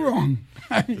may be wrong.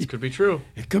 This could be true.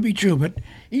 It could be true, but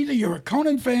either you're a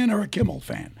Conan fan or a Kimmel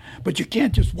fan. But you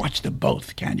can't just watch them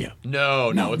both, can you?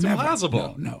 No, it's never.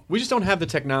 impossible. No. We just don't have the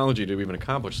technology to even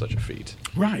accomplish such a feat.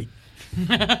 Right.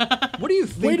 What do you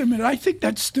think? Wait a minute, I think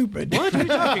that's stupid. What are you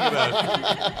talking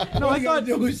about? No, I thought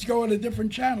it was go on a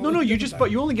different channel. No, you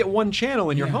only get one channel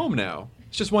in your home now.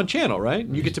 It's just one channel, right?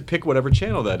 And you get to pick whatever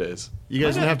channel that is. You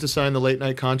guys don't have to sign the late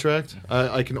night contract.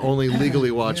 I can only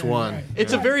legally watch one. Right.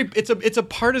 It's a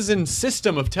partisan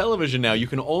system of television now. You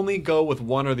can only go with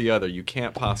one or the other. You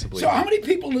can't possibly. So how do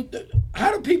people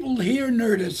hear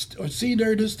Nerdist or see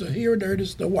Nerdist or hear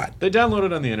Nerdist or what? They download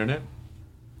it on the internet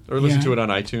or listen to it on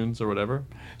iTunes or whatever.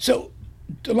 So,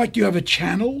 like, you have a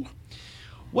channel?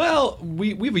 Well, we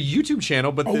have a YouTube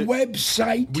channel, but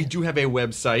website. We do have a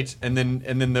website, and then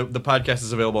the podcast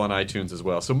is available on iTunes as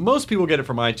well. So most people get it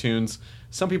from iTunes.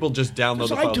 Some people just download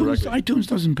the file directly. iTunes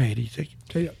doesn't pay it.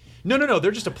 No.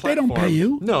 They're just a platform. They don't pay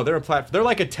you. No, they're a platform. They're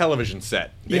like a television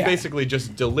set. They basically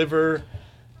just deliver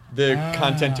the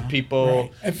content to people.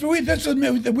 Right. If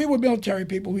we were military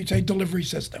people, we'd say delivery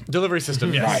system. Delivery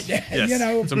system, yes. Right. Yes. You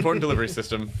know. It's an important delivery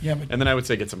system. Yeah, but- and then I would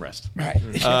say get some rest. Right.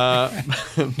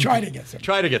 Try to get some.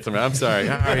 Try to get some rest. I'm sorry.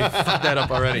 I already fucked that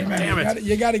up already. Damn it.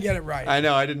 You got to get it right. I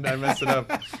know. I didn't. I messed it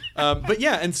up. But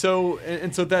yeah, and so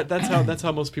that's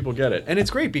how most people get it, and it's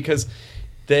great because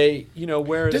they,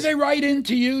 whereas Did they write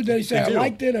into you? Did they say They do. I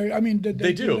liked it? Or I mean, did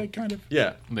they do do that kind of?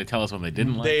 Yeah. They tell us when they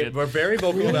didn't like They it. were very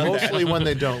vocal about Mostly that. when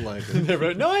they don't like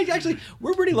it. No, actually,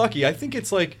 we're pretty lucky. I think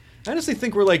it's like, I honestly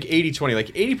think we're like 80-20. Like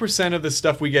 80% of the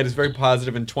stuff we get is very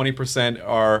positive, and 20%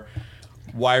 are,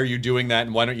 why are you doing that,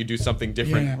 and why don't you do something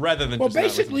different, Yeah. rather than Well, just not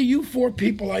basically, you four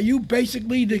people, are you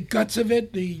basically the guts of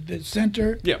it, the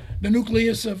center, Yeah. the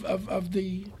nucleus of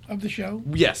the show?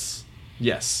 listening.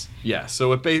 Yes. Yeah.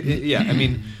 So yeah. I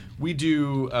mean, we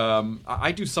do.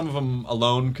 I do some of them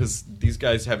alone because these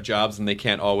guys have jobs and they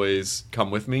can't always come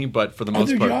with me. But for the most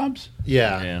Other part, jobs?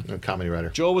 Yeah, a comedy writer.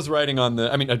 Joel was writing on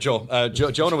the. I mean,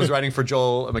 Jonah was writing for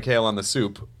Joel McHale on The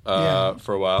Soup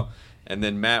for a while, and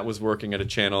then Matt was working at a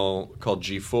channel called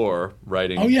G4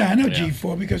 writing. Oh yeah, I know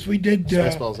G4 because we did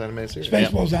Spaceballs animated series.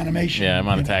 Spaceballs animation. Yeah, I'm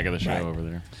on you Attack know, of the Show right. over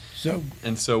there. So,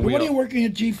 And so but we. what are you working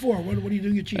at G4? What are you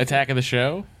doing at G4? Attack of the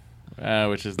Show,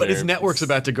 which is But his their- network's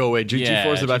about to go away.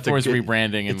 G4 is about to. G4's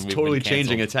rebranding, and It's we've totally been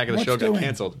changing. canceled. Attack of the What's Show got doing?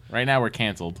 canceled. Right now, we're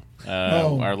canceled.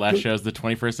 Oh, Our last good. show's the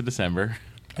 21st of December,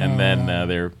 and then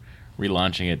they're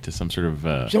relaunching it to some sort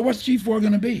of. So what's G4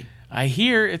 going to be? I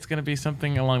hear it's going to be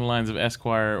something along the lines of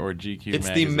Esquire or GQ. It's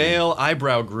magazine. the male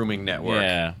eyebrow grooming network.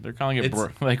 Yeah, they're calling it It's-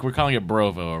 we're calling it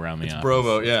Brovo around the office.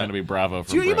 Brovo, It's yeah. going to be Bravo for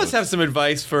So you bros. must have some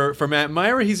advice for Matt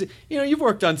Myra. He's you've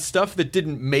worked on stuff that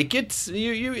didn't make it.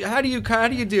 You how do you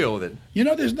deal with it? You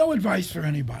know, there's no advice for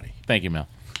anybody. Thank you, Mel.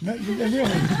 No, really.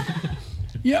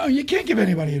 You can't give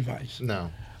anybody advice.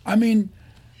 No. I mean,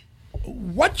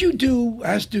 what you do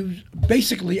has to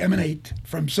basically emanate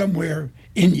from somewhere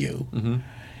in you. Mm-hmm.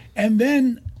 And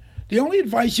then the only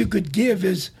advice you could give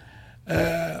is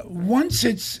once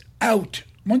it's out,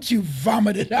 once you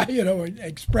vomit it out, or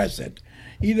express it,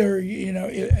 either, in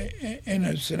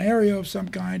a scenario of some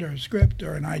kind or a script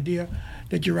or an idea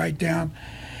that you write down.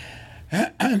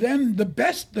 And then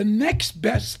the next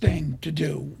best thing to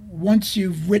do once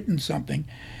you've written something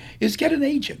is get an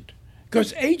agent.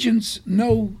 Because agents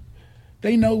know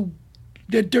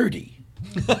they're dirty.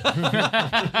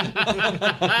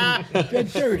 They're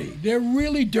dirty. They're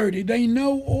really dirty. They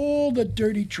know all the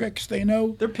dirty tricks. They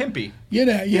know. They're pimpy.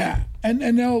 Yeah. And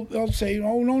they'll say,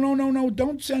 oh, no,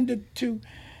 don't send it to.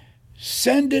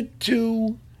 Send it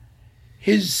to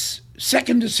his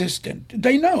second assistant.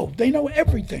 They know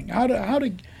everything. How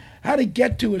to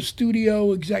get to a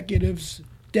studio executive's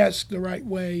desk the right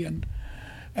way, and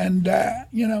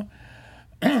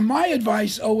my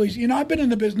advice always, I've been in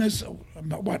the business,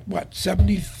 what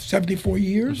 74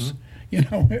 years?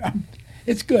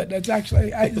 It's good. It's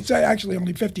actually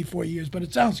only 54 years, but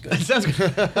it sounds good. It sounds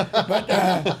good.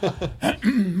 But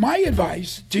my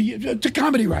advice to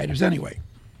comedy writers anyway,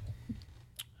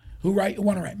 who want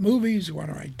to write movies, who want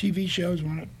to write TV shows,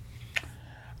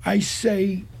 I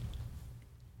say,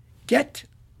 if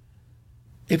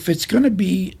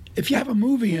you have a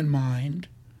movie in mind,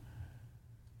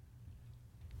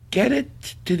 get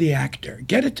it to the actor,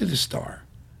 get it to the star.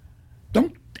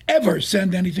 Don't ever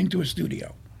send anything to a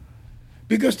studio,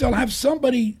 because they'll have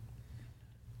somebody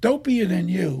dopier than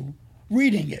you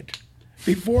reading it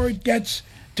before it gets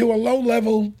to a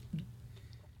low-level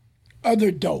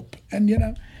other dope, and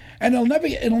it'll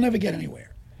never get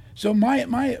anywhere. So my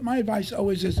advice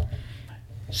always is,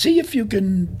 see if you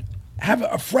can have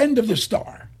a friend of the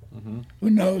star who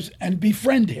knows, and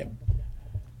befriend him.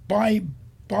 Buy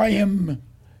him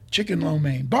chicken lo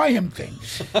mein. Buy him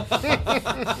things.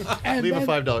 And Leave a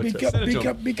then $5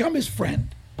 tip. become his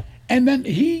friend, and then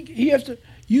he has to.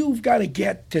 You've got to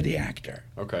get to the actor.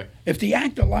 Okay. If the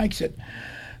actor likes it,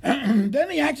 then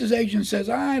the actor's agent says,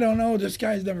 I don't know, this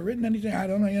guy's never written anything, I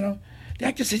don't know, The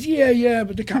actor says, yeah,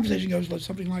 but the conversation goes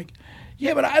something like,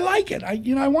 yeah, but I like it. I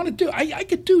want to do, I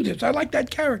could do this. I like that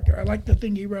character. I like the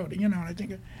thing he wrote, and I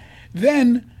think,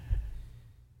 then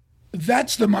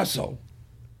that's the muscle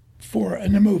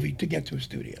in a movie to get to a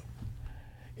studio.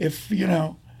 If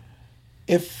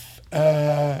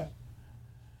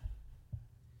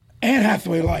Anne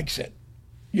Hathaway likes it,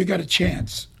 you got a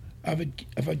chance of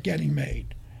it getting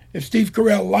made. If Steve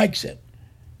Carell likes it,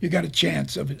 you got a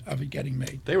chance of it getting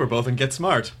made. They were both in Get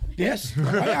Smart. Yes,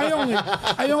 I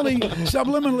only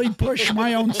subliminally push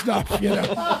my own stuff.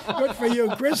 Good for you,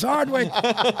 Chris Hardwick.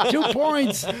 2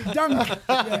 points, dunk.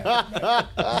 Yeah.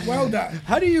 Well done.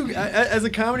 How do you, as a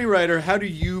comedy writer, how do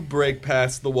you break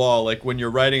past the wall? Like when you're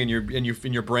writing and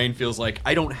your brain feels like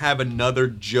I don't have another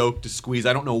joke to squeeze.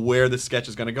 I don't know where this sketch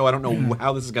is going to go. I don't know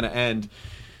how this is going to end.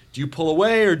 Do you pull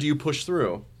away or do you push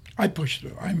through? I push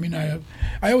through. I mean, I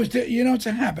always did. It's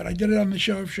a habit. I did it on the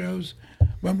Show of Shows.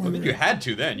 When we were, you had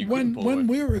to then. When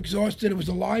we were exhausted, it was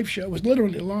a live show. It was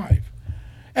literally live.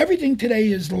 Everything today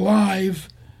is live,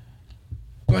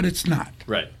 but it's not.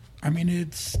 Right. I mean,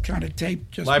 it's kind of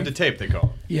taped. Just live to tape, they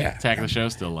call it. Yeah. Attack of the Show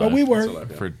still live. But we were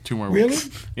for 2 more really?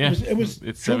 weeks. Yeah.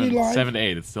 It's truly live? 7 to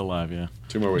 8. It's still live, yeah.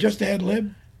 2 more weeks. Just ad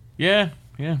lib? Yeah,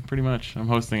 pretty much. I'm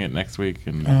hosting it next week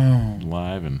and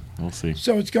live, and we'll see.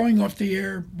 So it's going off the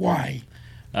air. Why?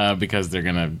 Because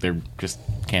they're just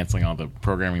canceling all the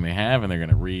programming they have, and they're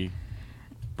gonna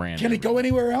rebrand. Can it go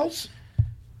anywhere else?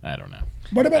 I don't know.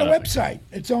 What about a website?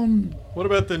 Its own. What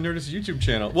about the Nerdist YouTube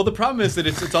channel? Well, the problem is that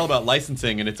it's all about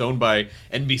licensing, and it's owned by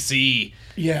NBC.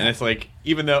 Yeah. And it's like,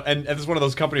 even though, and it's one of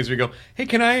those companies where you go, hey,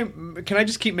 can I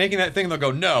just keep making that thing? And they'll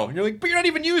go, no. And you're like, but you're not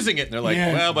even using it. And they're like,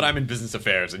 well, but I'm in business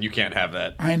affairs, and you can't have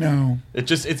that. I know. It's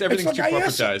everything's too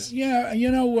corporatized.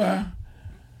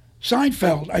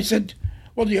 Seinfeld. I said,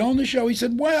 well, do you own the show? He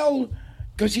said, well,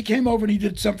 because he came over and he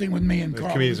did something with me and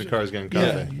Carl. Comedians and Cars getting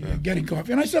coffee. Yeah, getting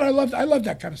coffee. And I said, I love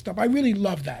that kind of stuff. I really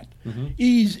love that. Mm-hmm.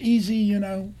 Easy,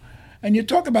 And you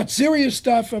talk about serious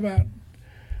stuff, about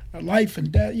life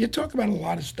and death. You talk about a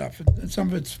lot of stuff, and some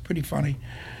of it's pretty funny.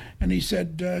 And he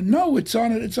said, no, it's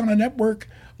on a network,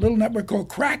 little network called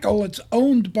Crackle. It's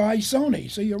owned by Sony.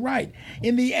 So you're right.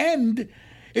 In the end,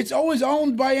 it's always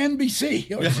owned by NBC.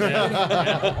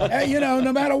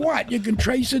 No matter what, you can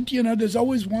trace it. There's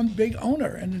always one big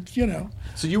owner, and it's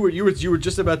So you were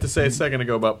just about to say a second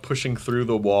ago about pushing through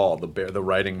the wall, the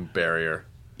writing barrier.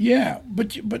 Yeah,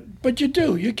 but you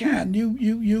do. You can.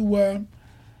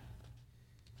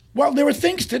 Well, there are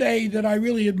things today that I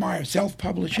really admire.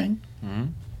 Self-publishing. Mm-hmm.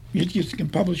 You can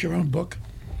publish your own book,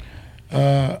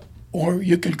 or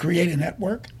you can create a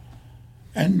network.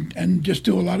 And just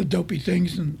do a lot of dopey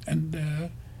things, and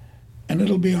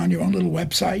it'll be on your own little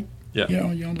website. Yeah.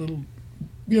 Your own little,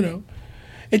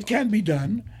 it can be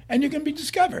done, and you can be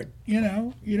discovered. You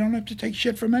don't have to take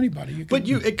shit from anybody.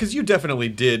 Because you definitely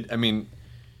did. I mean,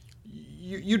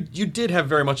 you did have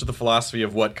very much of the philosophy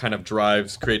of what kind of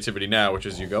drives creativity now, which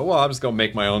is you go, well, I'm just gonna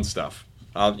make my own stuff.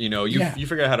 You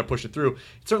figure out how to push it through.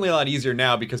 It's certainly a lot easier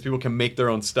now because people can make their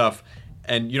own stuff.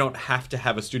 And you don't have to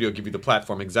have a studio give you the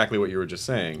platform, exactly what you were just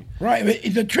saying. Right.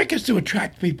 The trick is to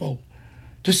attract people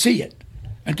to see it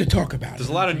and to talk about it. There's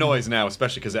a lot of noise now,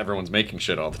 especially because everyone's making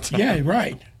shit all the time. Yeah,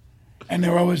 right. And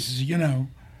they're always,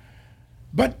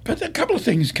 But a couple of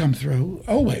things come through,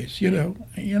 always, there's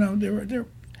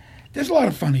a lot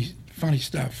of funny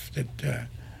stuff that...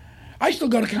 I still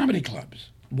go to comedy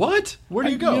clubs. What? Where do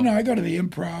you go? I go to the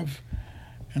Improv,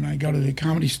 and I go to the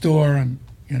Comedy Store, and...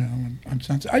 on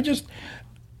Sunset.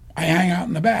 I hang out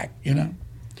in the back,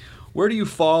 Where do you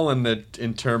fall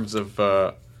in terms of?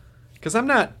 Because I'm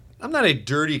not a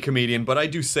dirty comedian, but I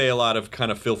do say a lot of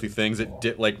kind of filthy things.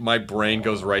 Like my brain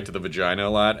goes right to the vagina a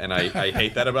lot, and I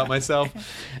hate that about myself.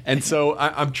 And so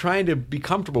I'm trying to be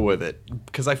comfortable with it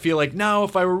because I feel like no,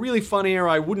 if I were really funnier,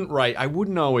 I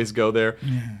wouldn't always go there.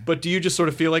 Yeah. But do you just sort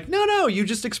of feel like no, you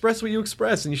just express what you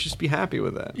express, and you should just be happy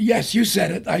with that? Yes, you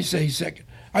said it. I say second.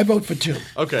 I vote for 2.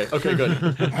 Okay, good.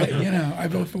 I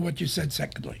vote for what you said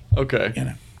secondly. Okay.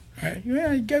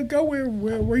 Go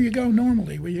where you go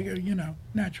normally, where you go,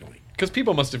 naturally. Because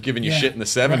people must have given you shit in the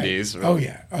 70s. Right. Oh,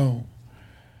 yeah. Oh.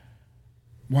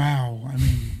 Wow. I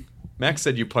mean... Max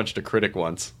said you punched a critic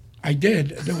once. I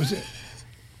did. There was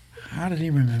How did he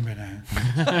remember that?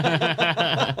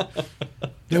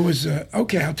 There was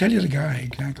okay, I'll tell you the guy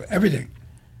exactly. Everything.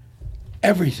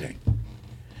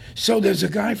 So there's a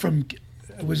guy from...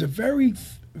 It was a very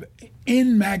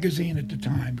in magazine at the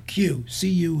time, Q,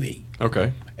 C-U-E.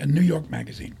 Okay. A New York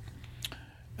magazine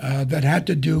that had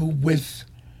to do with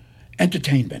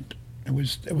entertainment. It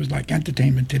was like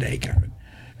Entertainment Today kind of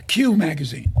Q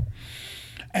magazine,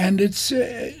 and it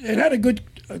had a good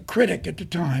critic at the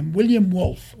time. William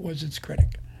Wolfe was its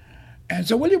critic, and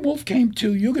so William Wolfe came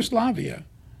to Yugoslavia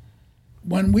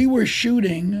when we were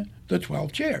shooting The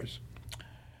 12 Chairs.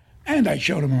 And I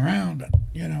showed him around,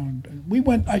 and we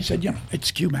went. I said,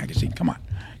 it's Q magazine. Come on,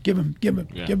 give him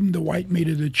the white meat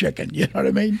of the chicken. You know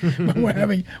what I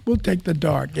mean? We'll take the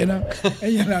dark. And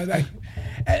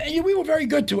we were very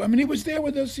good to him. I mean, he was there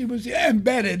with us. He was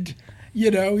embedded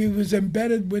You know, he was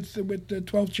embedded with the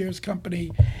 12 Chairs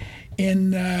Company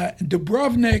in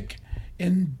Dubrovnik,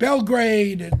 in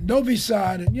Belgrade, and Novi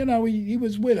Sad, and you know, he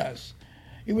was with us.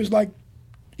 He was like,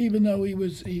 even though he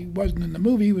wasn't in the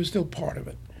movie, he was still part of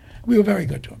it. We were very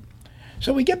good to him.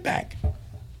 So we get back.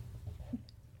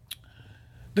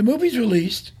 The movie's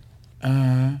released,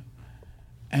 and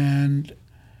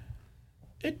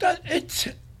it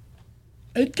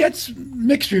gets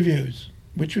mixed reviews,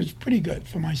 which was pretty good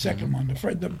for my second one. The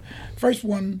first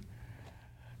one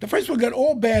got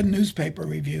all bad newspaper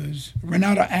reviews.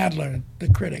 Renata Adler, the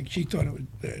critic, she thought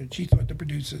the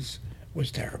producers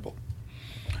was terrible.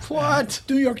 What?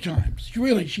 New York Times.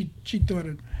 She thought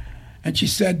it, and she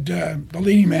said the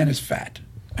leading man is fat.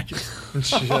 I just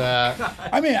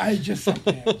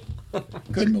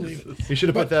couldn't believe it. You should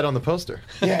have put that on the poster.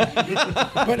 Yeah,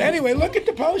 but anyway, look at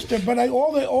the poster. But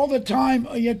all the time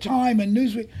and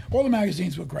Newsweek, all the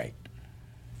magazines were great.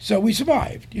 So we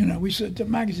survived. You know, the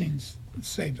magazines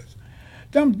saved us.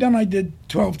 Then I did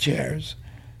 12 Chairs,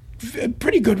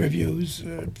 pretty good reviews,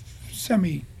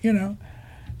 semi, you know,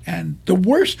 and the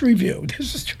worst review.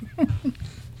 This is true.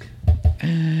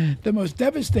 The most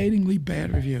devastatingly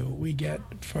bad review we get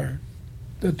for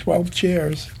the 12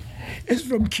 Chairs is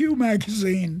from Q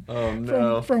Magazine. Oh,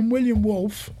 no. From William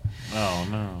Wolfe. Oh,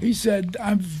 no. He said,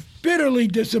 I'm bitterly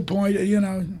disappointed, you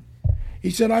know. He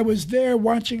said, I was there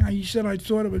watching. He said, I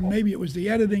thought maybe it was the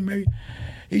editing, maybe.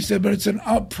 He said, but it's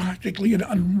practically an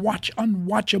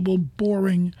unwatchable,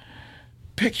 boring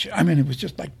picture. I mean, it was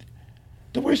just like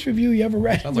the worst review you ever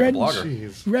read Sounds like a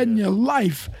blogger. in your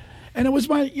life. And it was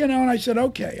and I said,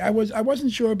 okay. I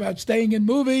wasn't sure about staying in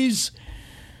movies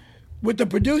with the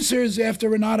producers after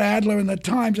Renata Adler and the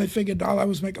Times. I figured, I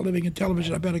was making a living in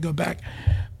television. I better go back.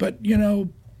 But, you know,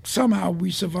 somehow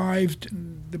we survived.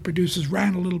 And the producers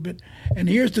ran a little bit. And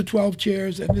here's the 12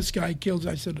 Chairs, and this guy kills.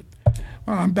 I said,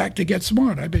 well, I'm back to Get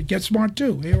Smart. I bet Get Smart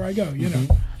too. Here I go, you know.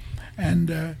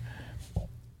 And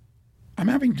I'm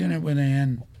having dinner with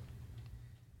Ann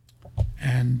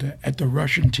and at the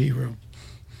Russian Tea Room.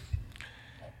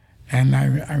 And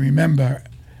I remember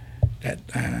that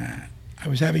I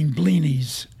was having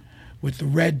blinis with the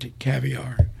red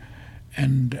caviar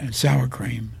and sour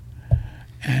cream.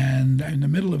 And in the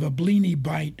middle of a blini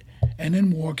bite, and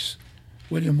in walks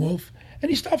William Wolfe, and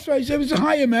he stops by. He says,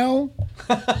 "Hi, Mel."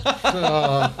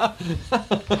 Hi,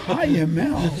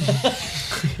 Mel.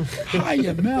 Hi,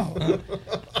 Mel.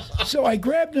 So I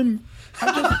grabbed him.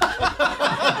 I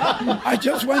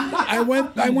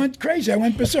went crazy. I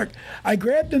went berserk. I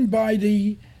grabbed him by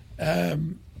the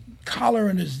collar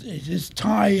and his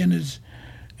tie and his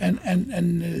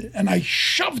and I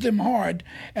shoved him hard.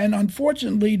 And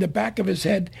unfortunately, the back of his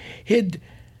head hit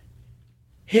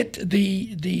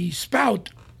the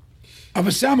spout of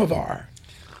a samovar,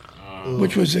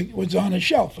 which was on a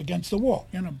shelf against the wall.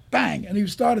 You know, bang, and he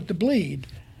started to bleed.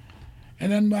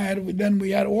 And then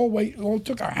we had all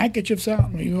took our handkerchiefs out,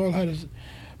 and we all had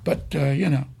but you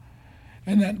know,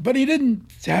 but he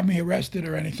didn't have me arrested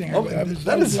or anything.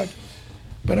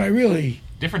 But I really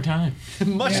different time,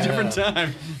 much different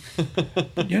time.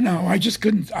 You know, I just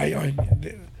couldn't.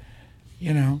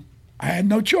 You know, I had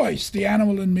no choice. The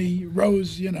animal in me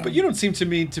rose. You know. But you don't seem to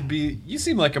me to be. You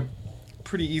seem like a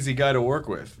pretty easy guy to work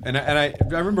with, and I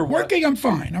remember working. I'm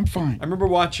fine. I remember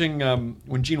watching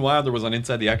when Gene Wilder was on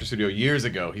Inside the Actor Studio years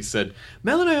ago. He said,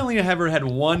 "Mel and I only ever had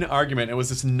one argument. It was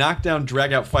this knockdown,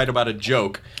 drag-out fight about a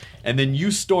joke, and then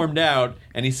you stormed out."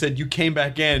 And he said you came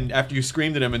back in after you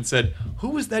screamed at him and said,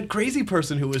 "Who was that crazy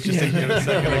person who was just in here a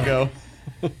second ago?"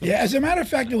 Yeah, as a matter of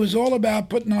fact, it was all about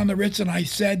putting on the Ritz, and I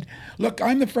said, "Look,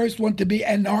 I'm the first one to be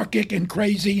anarchic and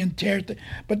crazy and tear,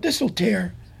 but this will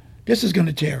tear." This is going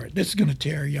to tear it. This is going to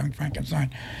tear Young Frankenstein.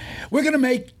 We're going to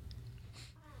make,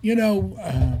 you know,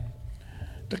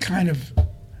 the kind of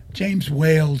James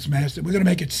Whale's master. We're going to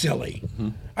make it silly. Mm-hmm.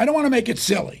 I don't want to make it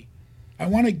silly. I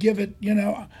want to give it, you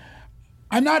know,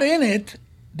 I'm not in it.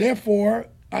 Therefore,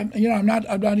 I'm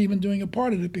not even doing a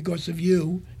part of it because of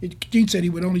you. Gene said he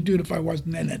would only do it if I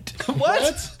wasn't in it.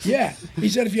 What? Yeah. He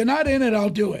said, if you're not in it, I'll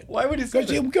do it. Why would he say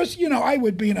that? Because, you know, I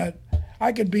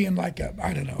could be in like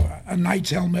a knight's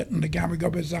helmet and the gamma go,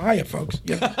 but hiya, folks.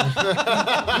 You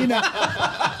know,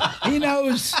 he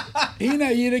knows,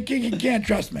 you can't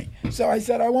trust me. So I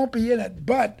said, I won't be in it.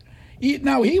 But he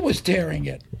was tearing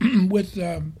it with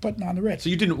putting on the Ritz. So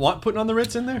you didn't want putting on the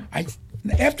Ritz in there?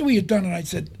 After we had done it, I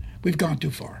said, we've gone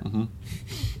too far. Mm-hmm.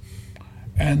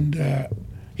 And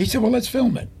he said, well, let's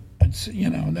film it. And, you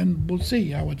know, and then we'll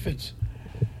see how it fits.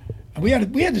 And we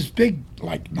had this big,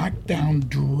 like, knockdown,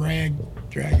 drag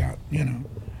out, you know.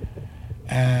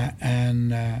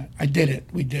 And I did it.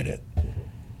 We did it.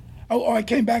 I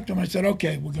came back to him. I said,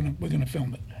 okay, we're gonna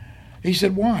film it. He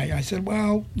said, why? I said,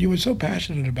 well, you were so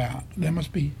passionate about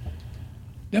it.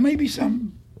 There may be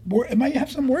some. It might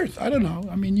have some worth. I don't know.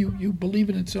 I mean, you believe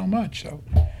in it so much, so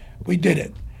we did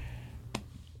it.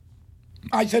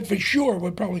 I said for sure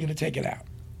we're probably going to take it out,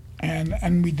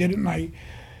 and we did it. And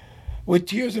with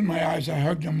tears in my eyes, I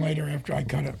hugged him later after I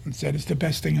cut it and said it's the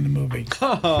best thing in the movie.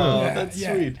 Oh, that's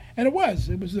sweet. And it was.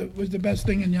 It was the best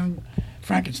thing in Young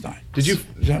Frankenstein. Did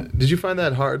you find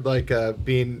that hard, like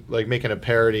making a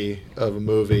parody of a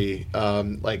movie,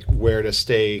 like where to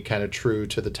stay kind of true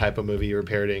to the type of movie you were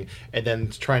parodying, and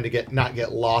then trying to not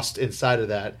get lost inside of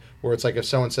that, where it's like if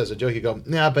someone says a joke, you go,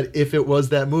 nah, but if it was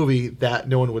that movie, that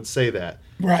no one would say that.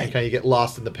 Right. Kind of get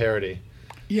lost in the parody.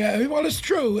 Yeah, well, it's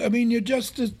true. I mean,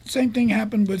 the same thing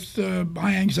happened with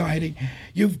High Anxiety.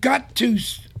 You've got to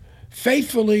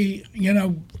faithfully, you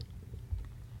got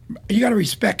to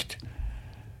respect.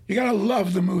 You got to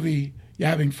love the movie you're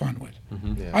having fun with.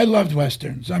 Mm-hmm. Yeah. I loved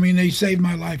Westerns. I mean, they saved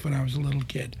my life when I was a little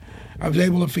kid. I was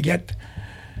able to forget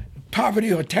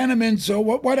poverty or tenements or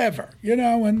whatever,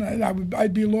 and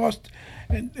I'd be lost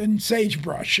in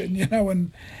sagebrush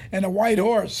and a white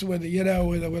horse with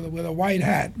a white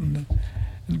hat and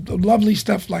lovely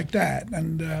stuff like that.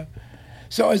 And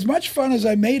so as much fun as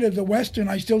I made of the Western,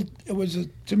 it was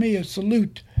to me a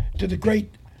salute to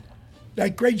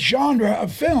that great genre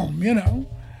of film,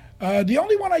 The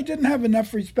only one I didn't have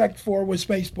enough respect for was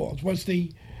Spaceballs, was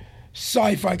the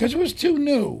sci-fi, because it was too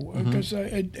new, because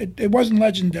it wasn't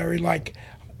legendary like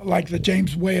the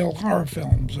James Whale horror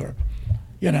films, or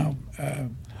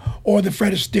the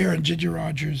Fred Astaire and Ginger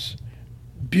Rogers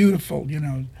beautiful,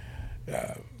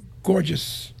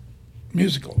 gorgeous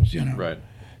musicals, Right.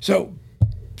 So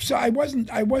I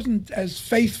wasn't as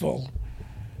faithful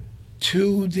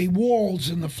to the walls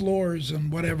and the floors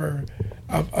and whatever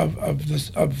of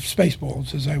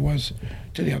Spaceballs as I was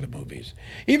to the other movies.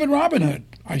 Even Robin Hood,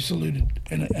 I saluted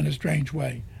in a strange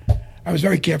way. I was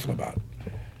very careful about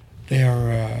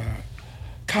their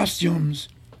costumes.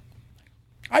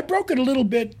 I broke it a little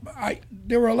bit.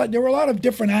 There were a lot of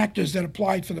different actors that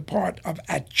applied for the part of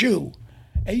Atchu,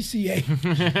 ACA,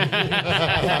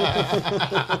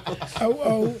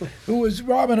 who was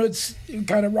Robin Hood's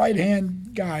kind of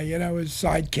right-hand guy, his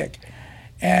sidekick.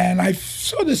 And I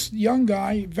saw this young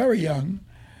guy, very young,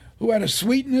 who had a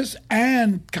sweetness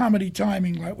and comedy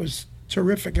timing that was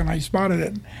terrific, and I spotted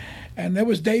it. And there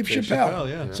was Dave Chappelle.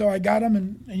 Yeah. So I got him,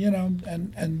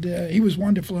 and he was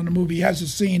wonderful in the movie. He has a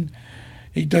scene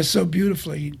he does so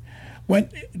beautifully.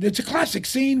 It's a classic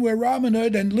scene where Robin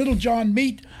Hood and Little John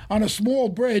meet on a small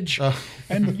bridge, and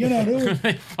and Dave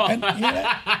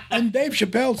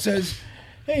Chappelle says,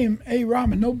 "Hey,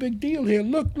 Robin, no big deal here.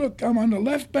 Look, I'm on the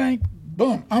left bank.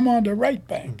 Boom, I'm on the right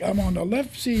bank. I'm on the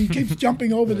left." See, he keeps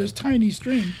jumping over this tiny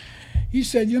stream. He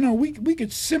said, we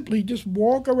could simply just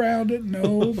walk around it,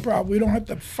 no problem. We don't have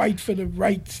to fight for the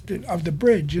rights of the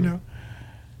bridge,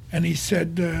 And he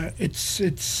said, it's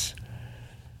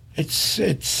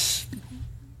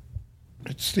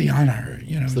the honor,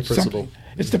 It's the principle.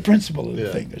 It's the principle of the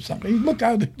thing or something. Look.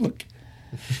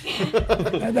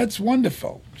 That's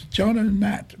wonderful. Jonah and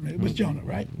Matt. It was Jonah,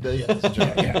 right?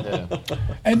 Yeah.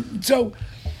 And so,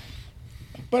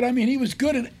 but I mean, he was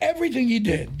good at everything he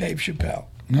did, Dave Chappelle.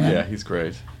 Yeah, he's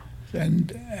great.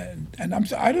 And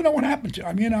I don't know what happened to him.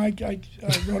 I mean, I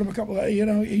wrote him a couple of,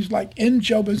 he's like in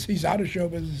showbiz, he's out of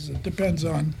showbiz. It depends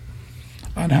on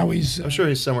how he's. I'm sure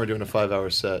he's somewhere doing a 5-hour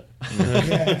set.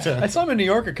 I saw him in New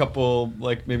York a couple,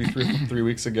 maybe three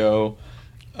weeks ago,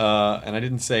 and I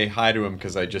didn't say hi to him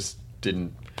because I just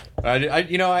didn't.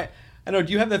 I know.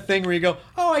 Do you have that thing where you go,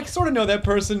 "Oh, I sort of know that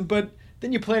person," but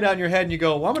then you play it out in your head and you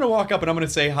go, "Well, I'm going to walk up and I'm going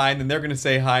to say hi, and then they're going to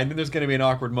say hi, and then there's going to be an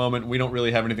awkward moment. And we don't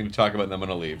really have anything to talk about, and I'm going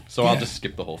to leave. So I'll just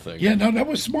skip the whole thing." Yeah, no, that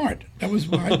was smart. I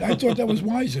thought that was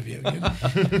wise of you.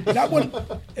 That would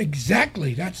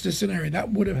exactly. That's the scenario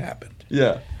that would have happened.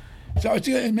 Yeah. So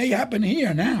it may happen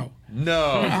here now.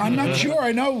 No, I'm not sure.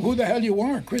 I know who the hell you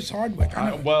are, Chris Hardwick.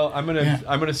 I'm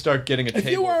gonna start getting a table.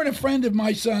 If you weren't a friend of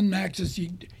my son Max's,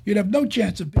 you'd have no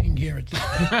chance of being here at this.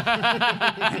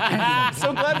 I'm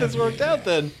so glad this worked out.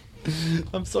 Then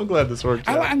I'm so glad this worked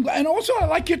out. And also, I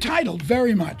like your title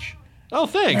very much. Oh,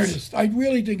 thanks. Nerdist. I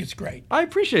really think it's great. I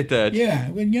appreciate that. Yeah,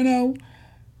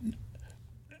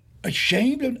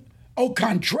 ashamed of. Au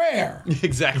contraire.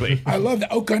 Exactly. I love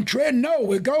that. Au contraire, no,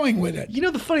 we're going with it.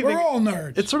 The funny thing... We're all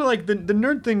nerds. It's sort of like the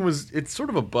nerd thing it's sort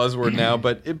of a buzzword now,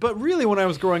 but really when I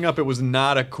was growing up, it was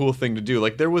not a cool thing to do.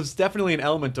 Like, there was definitely an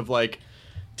element of, trying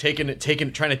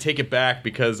to take it back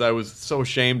because I was so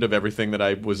ashamed of everything that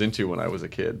I was into when I was a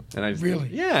kid. And I just, really?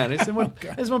 Yeah, and I just want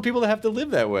people to have to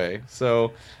live that way.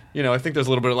 So... I think there's a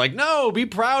little bit of like, no, be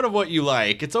proud of what you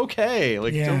like. It's okay.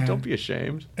 Like, Yeah. don't be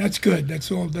ashamed. That's good.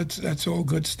 That's all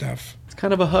good stuff. It's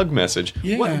kind of a hug message.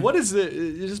 Yeah. What is the,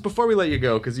 just before we let you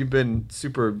go, because you've been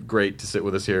super great to sit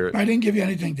with us here. I didn't give you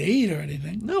anything to eat or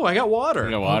anything. No, I got water.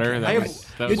 You got water? I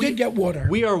have, You did get water.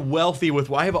 we are wealthy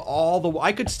with, I have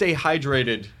I could stay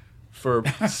hydrated for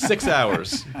 6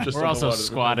 hours. Just We're on also the water.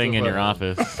 squatting in your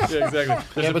office. Yeah, exactly.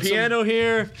 There's a but piano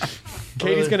here.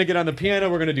 Katie's going to get on the piano.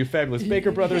 We're going to do Fabulous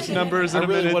Baker Brothers numbers in I a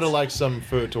really minute. would have liked some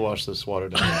food to wash this water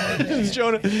down. This is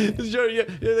Jonah.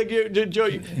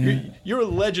 You're a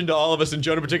legend to all of us, and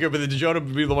Jonah in particular. But Jonah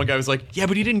would be the one guy who was like, "Yeah,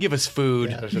 but he didn't give us food."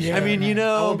 Yeah, I mean, It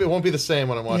won't be the same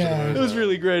when I'm watching Yeah. the movie. it was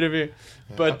really great of you.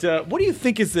 But what do you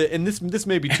think is the? And this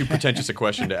may be too pretentious a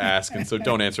question to ask, and so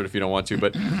don't answer it if you don't want to.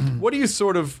 But what do you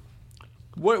sort of?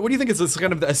 What do you think is this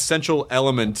kind of the essential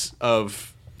element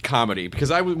of comedy?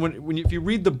 Because if you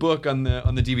read the book on the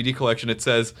DVD collection, it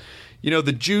says,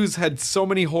 the Jews had so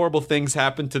many horrible things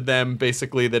happen to them,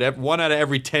 basically, that 1 out of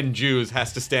every 10 Jews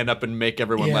has to stand up and make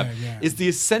everyone laugh. Yeah. Is the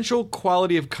essential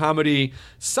quality of comedy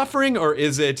suffering, or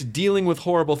is it dealing with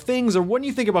horrible things? Or when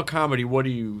you think about comedy, what do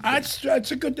you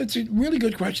think? That's a really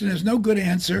good question. There's no good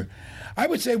answer. I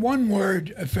would say one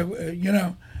word.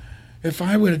 If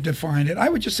I were to define it, I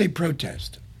would just say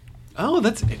protest. Oh,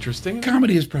 that's interesting.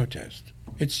 Comedy is protest.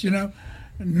 It's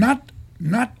not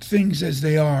things as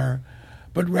they are,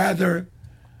 but rather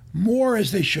more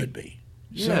as they should be.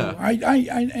 So Yeah.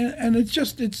 and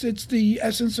it's the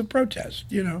essence of protest.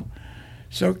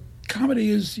 So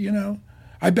comedy is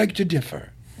I beg to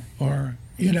differ, or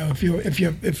if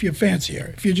you're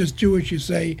fancier, if you're just Jewish, you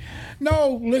say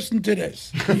no. Listen to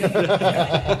this.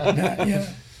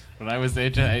 When I was a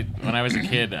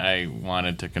kid, I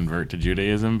wanted to convert to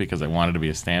Judaism because I wanted to be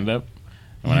a stand-up.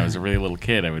 And when I was a really little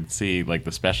kid, I would see like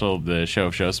the Show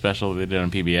of Shows special they did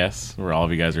on PBS, where all of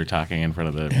you guys were talking in front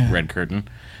of the red curtain.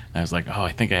 And I was like, oh,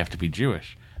 I think I have to be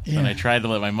Jewish. Yeah. And I tried to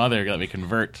let my mother let me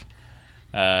convert,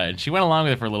 and she went along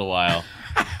with it for a little while.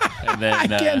 And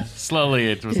then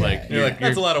slowly it was like, You're like,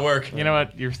 that's a lot of work. you know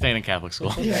what? You're staying in Catholic school.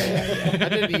 I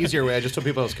did it the easier way. I just told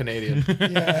people I was Canadian.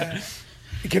 Yeah.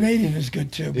 Canadian is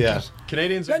good too. Yeah. because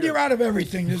Canadians are Then you're good. out of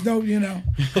everything. There's no,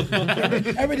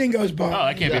 everything goes by. Oh,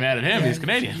 I can't be mad at him. He's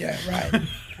Canadian. Yeah, right.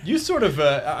 You sort of,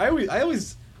 I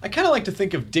kind of like to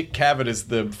think of Dick Cavett as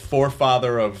the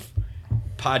forefather of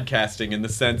podcasting, in the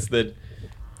sense that,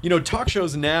 talk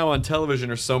shows now on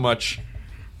television are so much,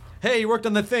 hey, you worked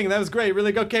on the thing, that was great,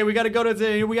 really, okay, we got to go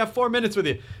to we got 4 minutes with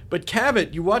you. But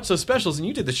Cavett, you watch those specials and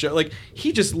you did the show, like,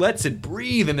 he just lets it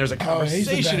breathe, and there's a he's the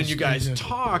conversation, and best. you guys He's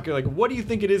talk. Like, what do you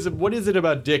think it is? What is it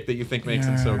about Dick that you think makes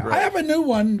him so great? I have a new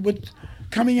one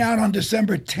coming out on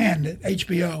December 10 at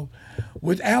HBO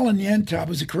with Alan Yentop,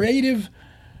 who's a creative.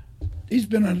 He's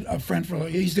been a friend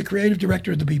he's the creative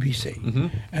director of the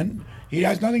BBC. And he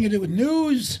has nothing to do with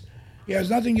news. He has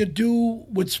nothing to do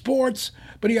with sports,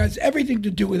 but he has everything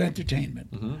to do with entertainment.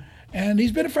 And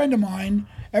he's been a friend of mine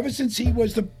ever since he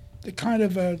was the kind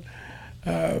of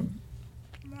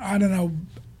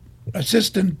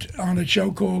assistant on a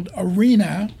show called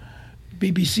Arena,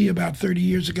 BBC, about 30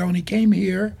 years ago. And he came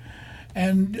here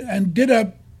and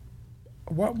did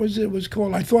what was it was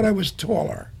called? I Thought I Was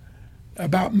Taller,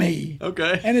 about me.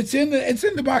 Okay. And it's in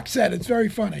the box set. It's very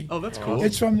funny. Oh, that's cool.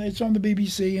 It's from the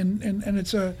BBC, and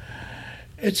it's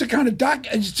a kind of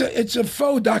it's a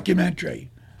faux documentary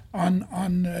on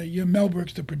Mel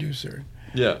Brooks, the producer.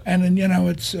 Yeah. And then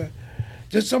it's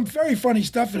there's some very funny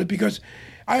stuff in it, because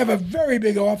I have a very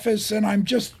big office and I'm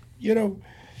just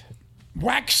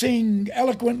waxing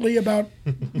eloquently about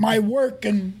my work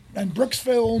and Brooks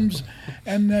Films,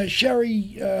 and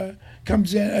Sherry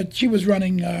comes in. She was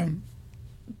running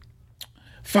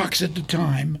Fox at the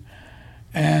time,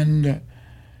 and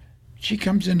she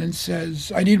comes in and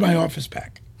says, "I need my office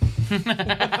back."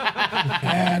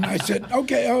 And I said,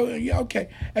 "Okay, okay."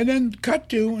 And then cut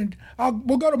to, and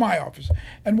we'll go to my office,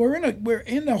 and we're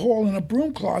in the hall in a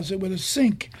broom closet with a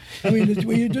sink.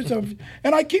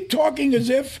 And I keep talking as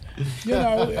if,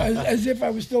 as if I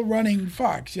was still running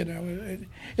Fox.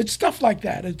 It's stuff like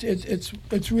that.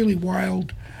 It's really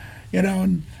wild,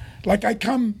 And like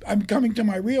I'm coming to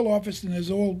my real office, and there's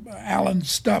all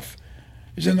Alan's stuff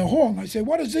is in the hall, and I say,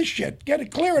 "What is this shit?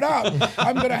 Clear it out.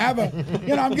 I'm going to have I'm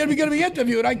going to be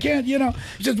interviewed. I can't, He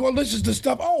says, "Well, this is the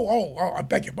stuff." Oh, I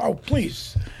beg you. Oh,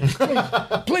 please,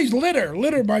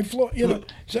 litter my floor.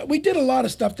 So we did a lot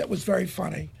of stuff that was very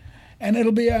funny, and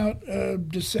it'll be out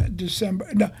December.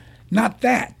 No, not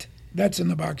that. That's in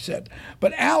the box set.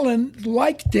 But Alan,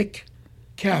 like Dick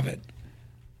Cavett,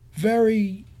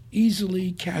 very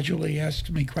easily, casually asks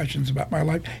me questions about my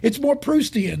life. It's more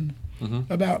Proustian.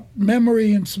 about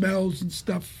memory and smells and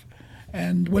stuff,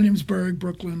 and Williamsburg,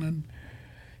 Brooklyn, and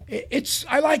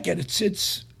I like it.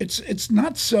 It's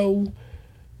not so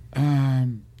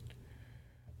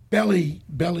belly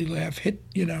laugh hit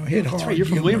That's hard. right. You're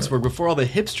from humor. Williamsburg before all the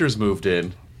hipsters moved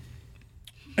in.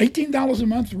 $18 a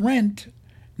month rent.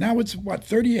 Now it's what,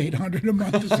 $3,800 a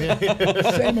month.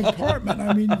 The same apartment.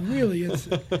 I mean, really, it's.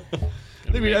 I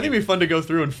think it'd be fun to go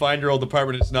through and find your old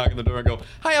apartment and just knock on the door and go,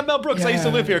 "Hi, I'm Mel Brooks. I used to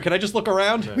live here. Can I just look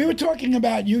around?" We were talking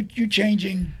about you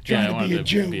changing, Yeah, I trying to wanted be a to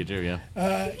Jew. be a Jew,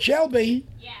 yeah. Shelby.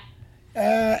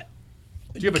 Do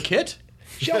you have a kit?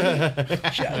 Shelby.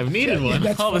 I've needed one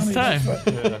That's all this funny, time. that's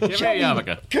funny. Give me a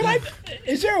yarmulke.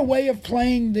 Is there a way of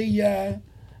playing the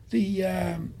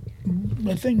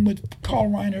thing with Carl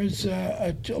Reiner's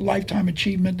Lifetime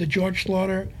Achievement, the George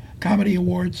Slaughter Comedy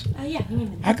Awards? Yeah.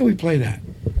 How can we play that?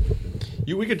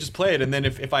 We could just play it, and then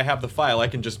if I have the file, I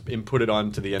can just input it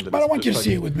on to the end of this. But I want you to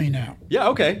see it with me now. Yeah,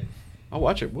 okay. I'll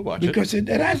watch it. We'll watch Because it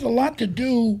has a lot to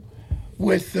do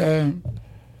with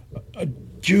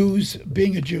Jews,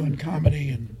 being a Jew in comedy,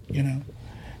 and,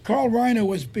 Carl Reiner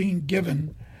was being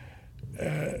given,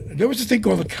 there was a thing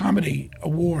called the Comedy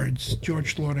Awards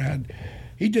George Slaughter had.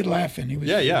 He did Laugh-In. He was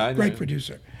a great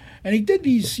producer. And he did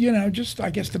these, just, I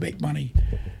guess, to make money,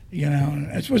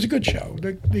 It was a good show.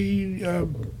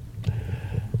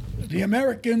 The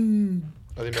American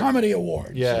Comedy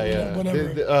Awards. Yeah.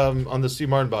 Whatever. On the Steve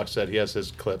Martin box set, he has his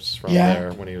clips from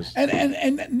there when he was.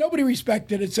 And nobody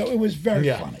respected it, so it was very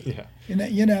funny.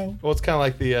 Yeah. Well, it's kind of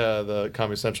like the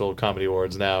Comedy Central Comedy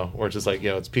Awards now, where it's just like,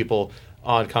 it's people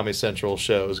on Comedy Central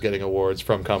shows getting awards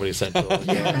from Comedy Central.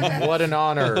 What an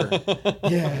honor.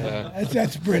 Yeah.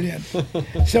 That's brilliant.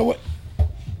 So,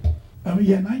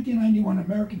 1991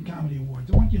 American Comedy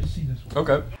Awards. I want you to see this one.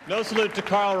 Okay. No salute to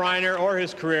Carl Reiner or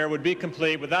his career would be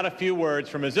complete without a few words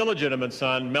from his illegitimate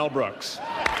son, Mel Brooks.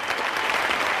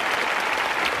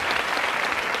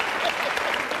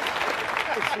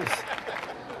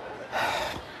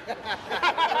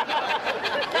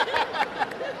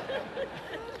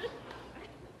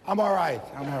 I'm all right.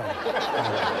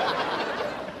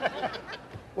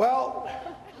 Well,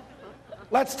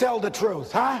 let's tell the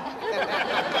truth, huh?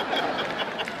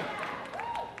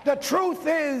 The truth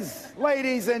is,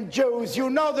 ladies and Jews, you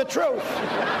know the truth.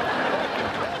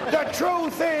 The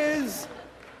truth is,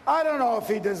 I don't know if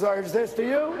he deserves this, do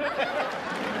you?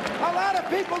 A lot of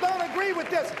people don't agree with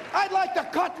this. I'd like to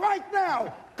cut right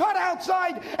now. Cut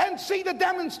outside and see the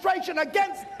demonstration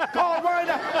against Carl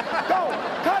Reiner. Go,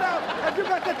 cut out. Have you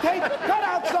got the tape? Cut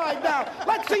outside now.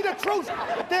 Let's see the truth.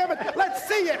 Damn it, let's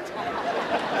see it.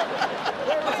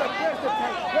 Where is it? Where's the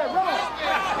tape? Where, run it.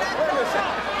 Where is it?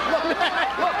 Look, look.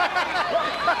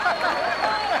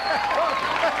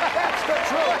 That's the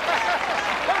truth.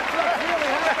 That's what's really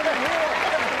happening here.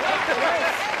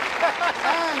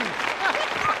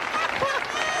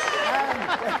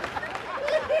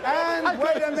 And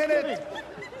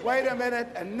wait a minute,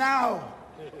 and now,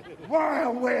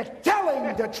 while we're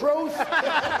telling the truth,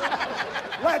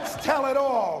 let's tell it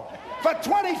all. For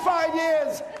 25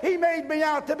 years, he made me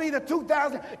out to be to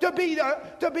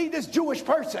be this Jewish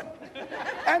person.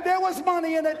 And there was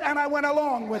money in it, and I went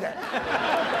along with it.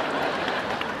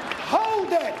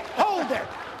 Hold it.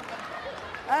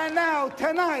 And now,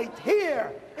 tonight,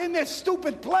 here, in this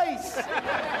stupid place,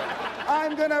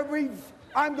 I'm gonna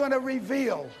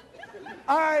reveal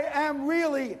I am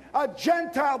really a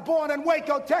Gentile born in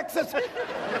Waco, Texas.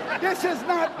 This is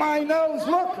not my nose.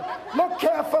 Look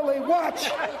carefully. Watch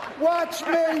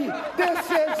me.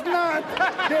 This is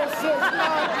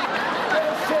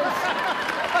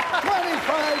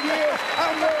 25 years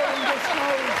I'm wearing this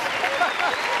nose.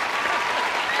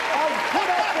 I've put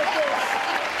up with this.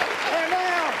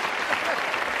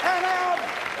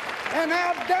 And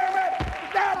now,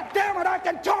 damn it, I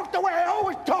can talk the way I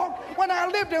always talk when I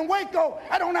lived in Waco.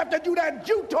 I don't have to do that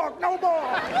Jew talk no more.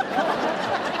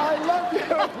 I love you.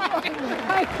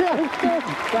 I can't say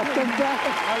that's the best.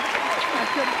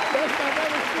 That's the best I've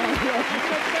ever seen. It's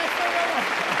the best I've ever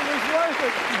seen. It was worth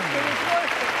it.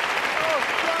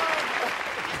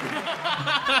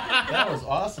 That was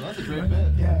awesome. That's a great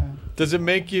bit. Yeah. Does it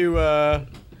make you?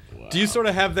 Do you sort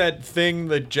of have that thing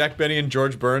that Jack Benny and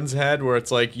George Burns had, where it's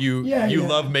like you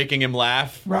love making him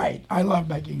laugh? Right. I love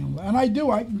making him laugh, and I do.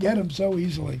 I can get him so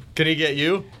easily. Can he get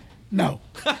you? No.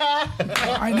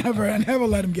 I never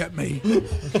let him get me.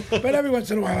 But every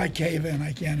once in a while I cave in.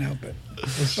 I can't help it.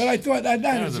 But I thought that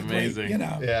was amazing.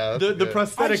 Great, Yeah. The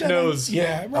prosthetic nose.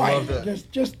 Yeah. Right.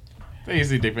 Just. I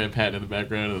usually Dick Van Patten in the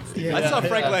background. I saw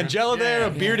Frank Langella there, a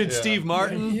bearded Steve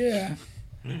Martin. Yeah.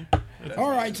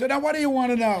 All right, so now what do you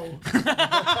want to know?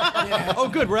 Oh,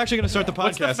 good. We're actually going to start the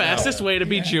podcast. What's the fastest way to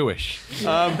be Jewish?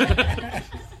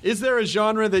 Is there a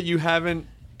genre that you haven't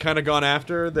kind of gone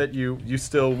after that you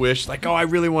still wish, like, oh, I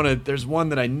really want to, there's one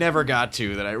that I never got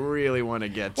to that I really want to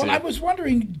get to? Well, I was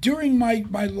wondering, during my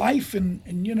life in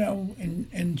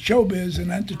showbiz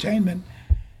and entertainment,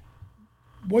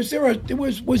 was there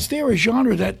a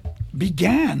genre that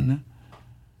began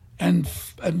and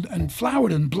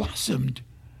flowered and blossomed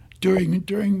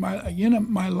during my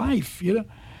my life,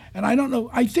 and I don't know.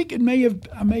 I think it may have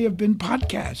been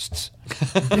podcasts,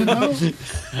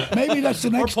 Maybe that's the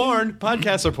next. Or porn.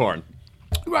 Podcasts are porn.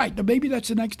 Right. Maybe that's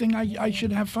the next thing I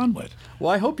should have fun with.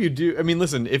 Well, I hope you do. I mean,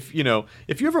 listen, if you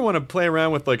ever want to play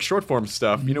around with like short form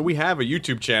stuff, we have a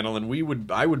YouTube channel,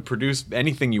 and I would produce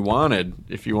anything you wanted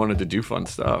if you wanted to do fun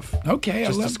stuff. Okay.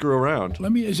 Just to screw around.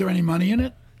 Is there any money in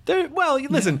it?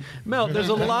 Listen, Mel. There's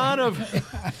a lot of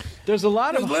There's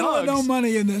little or no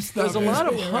money in this stuff. There's a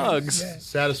lot of hugs. Yeah.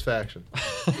 Satisfaction.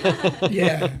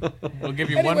 Yeah. We'll give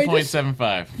you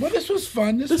 1.75. Well, this was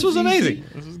fun. This was amazing.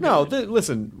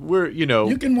 Listen, we're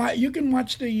You can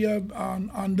watch the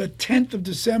on the 10th of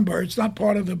December. It's not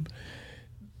part of the.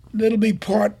 It'll be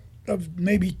part of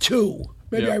maybe 2.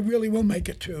 Maybe I really will make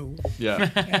it 2.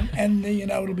 Yeah. and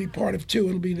it'll be part of 2.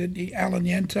 It'll be the Alan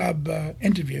Yentab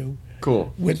interview.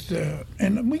 Cool. With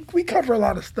and we cover a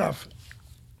lot of stuff.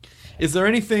 Is there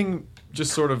anything,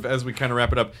 just sort of as we kind of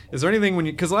wrap it up, is there anything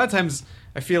because a lot of times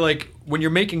I feel like when you're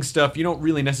making stuff, you don't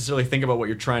really necessarily think about what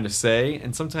you're trying to say,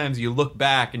 and sometimes you look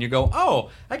back and you go,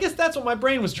 oh, I guess that's what my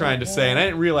brain was trying to say, and I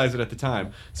didn't realize it at the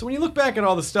time. So when you look back at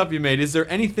all the stuff you made, is there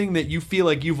anything that you feel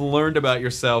like you've learned about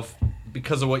yourself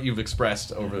because of what you've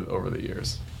expressed over the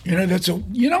years?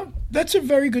 That's a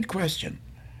very good question.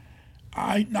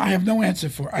 I have no answer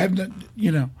for it. I have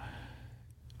no,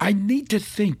 I need to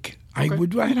think.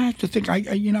 Okay. I'd have to think.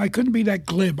 I couldn't be that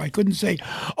glib. I couldn't say,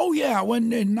 oh yeah,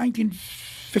 when in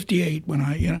 1958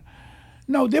 when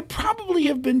No, there probably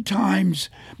have been times,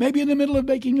 maybe in the middle of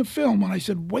making a film, when I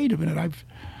said, wait a minute,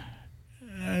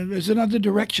 there's another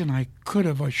direction I could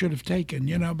have or should have taken,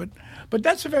 But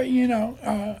that's a very,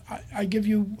 I give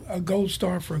you a gold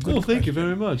star for a good question. Thank you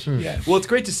very much. Yes. Well, it's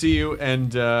great to see you,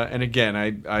 and again,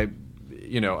 I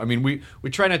we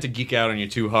try not to geek out on you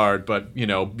too hard, but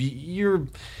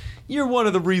you're one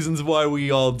of the reasons why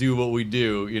we all do what we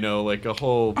do. Like a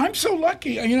whole. I'm so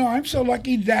lucky. I'm so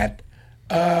lucky that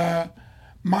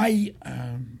my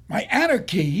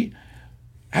anarchy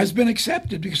has been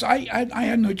accepted because I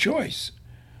had no choice.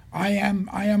 I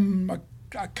am a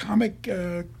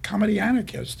comedy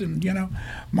anarchist, and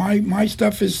my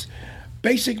stuff is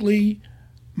basically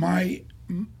my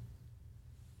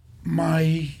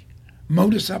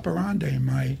modus operandi,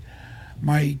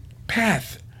 my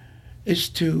path is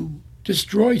to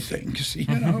destroy things,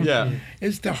 Yeah.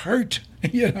 is to hurt,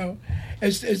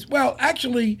 as well.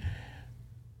 Actually,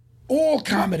 all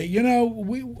comedy,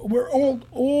 we're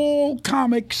all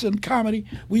comics and comedy.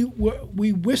 We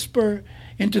whisper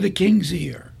into the king's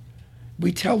ear.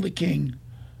 We tell the king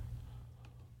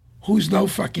who's no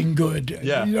fucking good.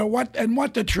 Yeah. What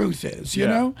the truth is,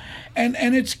 and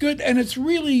it's good, and it's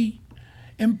really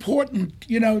important,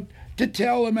 to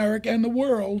tell America and the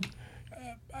world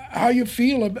how you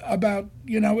feel about,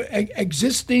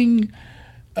 existing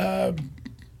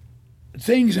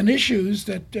things and issues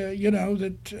that,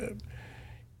 that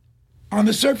on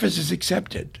the surface is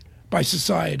accepted by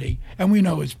society, and we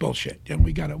know it's bullshit, and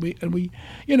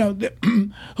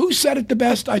who said it the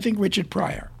best? I think Richard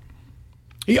Pryor.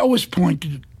 He always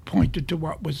pointed to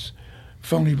what was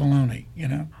phony baloney,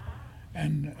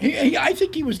 and I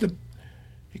think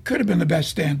he could have been the best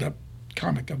stand-up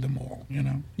comic of them all,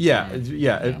 Yeah.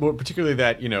 Well, particularly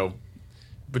that,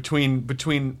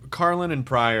 between Carlin and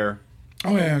Pryor.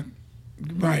 Oh yeah,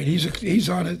 right. He's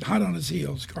hot on his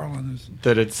heels. Carlin is.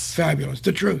 That it's fabulous.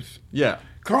 The truth. Yeah.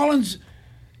 Carlin's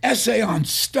essay on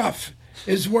stuff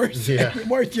is worth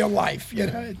your life. You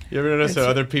ever notice how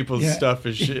other people's stuff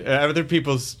is shit? Other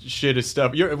people's shit is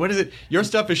stuff. What is it? Your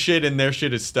stuff is shit, and their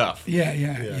shit is stuff.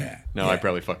 Yeah. No, I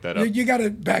probably fucked that up. You got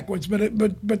it backwards, but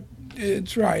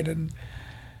it's right. And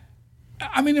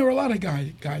I mean, there were a lot of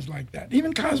guys like that.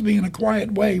 Even Cosby, in a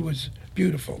quiet way, was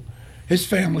beautiful. His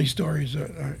family stories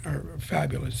are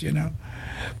fabulous,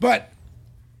 But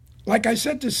like I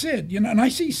said to Sid, and I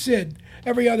see Sid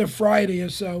every other Friday or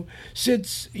so.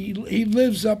 He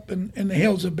lives up in the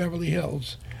hills of Beverly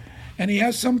Hills, and he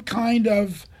has some kind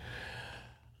of,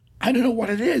 I don't know what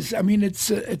it is. I mean,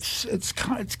 it's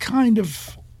kind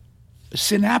of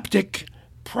synaptic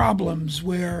problems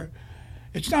where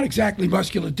it's not exactly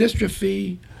muscular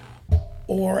dystrophy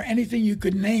or anything you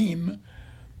could name,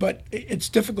 but it's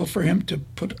difficult for him to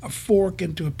put a fork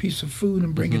into a piece of food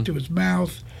and bring it to his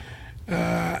mouth.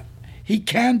 He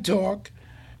can talk,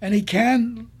 and he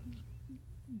can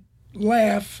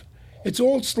laugh. It's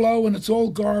all slow and it's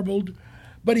all garbled,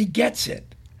 but he gets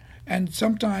it. And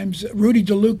sometimes Rudy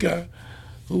DeLuca,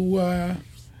 Rudy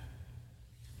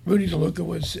DeLuca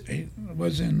was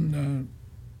in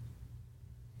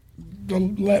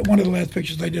one of the last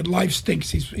pictures I did, Life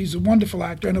Stinks. He's a wonderful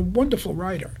actor and a wonderful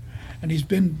writer, and he's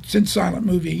been since Silent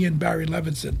Movie. He and Barry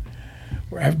Levinson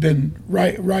have been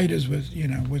writers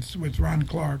with Ron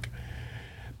Clark.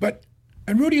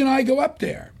 And Rudy and I go up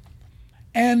there,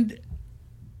 and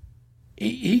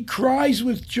he cries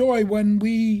with joy when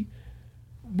we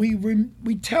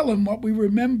tell him what we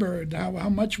remembered, how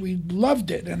much we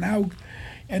loved it, and how.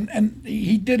 And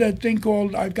he did a thing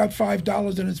called "I've got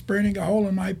 $5 and it's burning a hole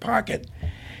in my pocket,"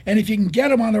 and if you can get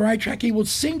him on the right track, he will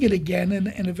sing it again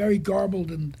in a very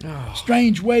garbled and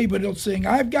strange way. But he'll sing,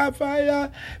 "I've got fire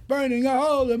burning a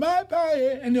hole in my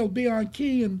pocket," and he'll be on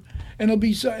key and he'll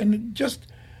be and just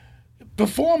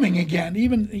performing again.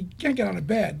 Even he can't get out of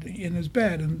bed in his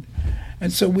bed,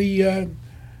 and so we.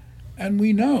 And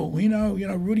we know,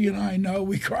 Rudy and I know,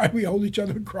 we cry, we hold each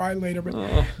other and cry later,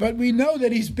 but we know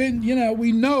that he's been,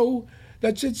 we know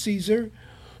that Sid Caesar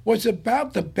was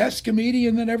about the best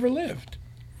comedian that ever lived.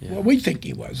 Yeah. Well, we think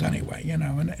he was anyway, in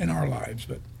our lives.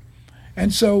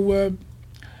 And so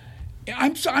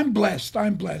I'm blessed.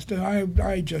 I'm blessed, and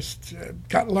I just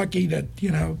got lucky that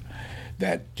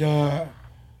that.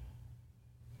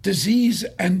 Disease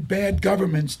and bad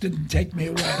governments didn't take me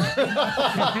away.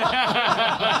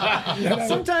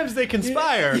 Sometimes they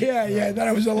conspire. Yeah, that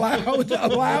I was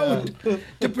allowed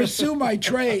to pursue my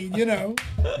trade,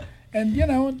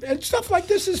 and stuff like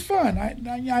this is fun.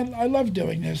 I love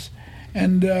doing this,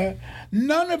 and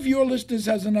none of your listeners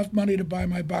has enough money to buy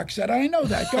my box set. I know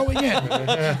that going in.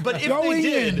 But if they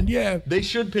did, they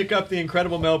should pick up the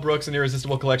incredible Mel Brooks and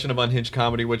Irresistible collection of unhinged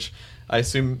comedy, which I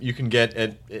assume you can get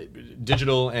at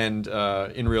digital and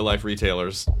in real life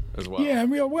retailers as well. Yeah,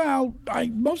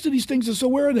 most of these things are. So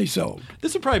where are they sold?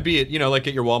 This would probably be at like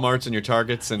at your WalMarts and your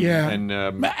Targets and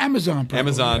Amazon. Probably,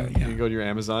 Amazon. Yeah. You can go to your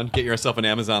Amazon, get yourself an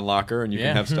Amazon locker, and you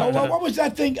can have stuff. Oh, what was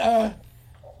that thing?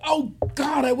 Oh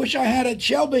God, I wish I had it,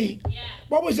 Shelby. Yeah.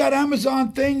 What was that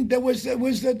Amazon thing? That was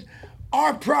that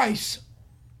our price.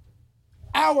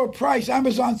 Our price.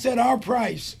 Amazon said our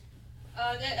price.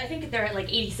 I think they're at like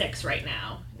 86 right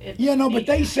now. But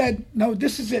they said no.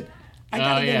 This is it. I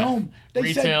gotta get home. They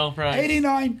Retail said price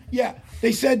 89. Yeah,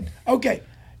 they said okay,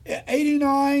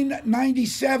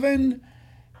 89.97,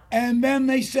 and then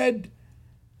they said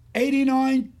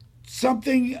 89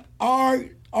 something. Our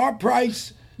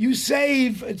price. You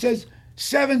save. It says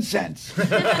 7 cents,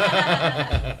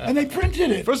 and they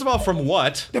printed it. First of all, from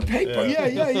what? The paper. Yeah.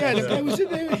 It was in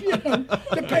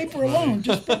the paper alone.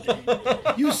 Just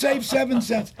you save 7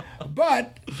 cents.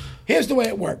 But here's the way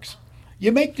it works: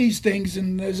 you make these things,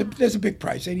 and there's a big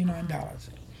price, $89.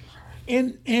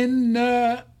 In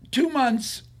 2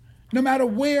 months, no matter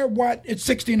what, it's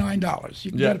 $69. You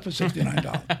can get it for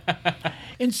 $69.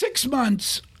 In 6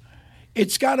 months,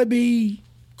 it's got to be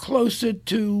closer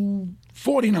to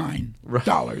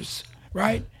 $49,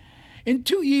 right? In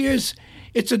 2 years,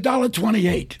 it's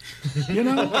 $1.28. You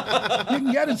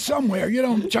can get it somewhere.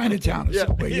 Chinatown or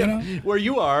somewhere. Where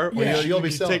you are, where you'll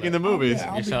be taking the movies.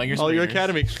 You're selling your all your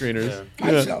Academy screeners.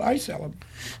 Yeah. I sell them.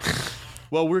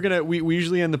 Well, we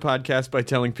usually end the podcast by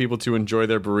telling people to enjoy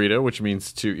their burrito, which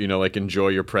means to enjoy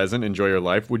your present, enjoy your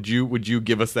life. Would you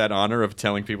give us that honor of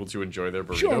telling people to enjoy their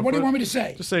burrito? Sure. What do you want me to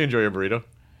say? Just say enjoy your burrito.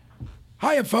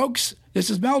 Hiya, folks.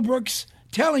 This is Mel Brooks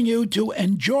telling you to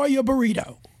enjoy your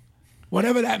burrito,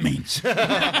 whatever that means. Well,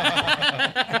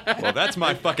 that's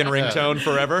my fucking ringtone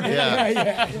forever.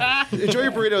 Yeah. Enjoy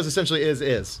your burritos essentially is.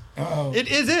 Oh.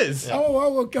 It is.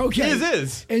 Oh, okay.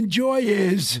 Is. Enjoy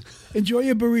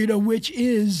your burrito, which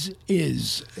is.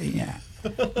 Yeah.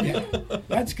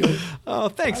 That's good. Oh,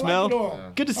 thanks, Mel.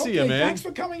 Good to see you, man. Thanks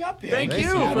for coming up here. Thank you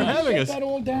for having us. That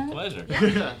all down? Pleasure.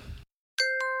 Yeah.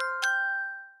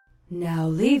 Now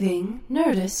leaving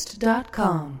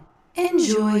Nerdist.com.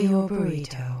 Enjoy your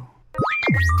burrito.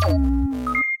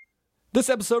 This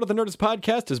episode of the Nerdist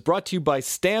Podcast is brought to you by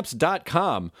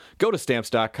Stamps.com. Go to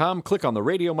Stamps.com, click on the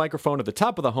radio microphone at the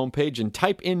top of the homepage, and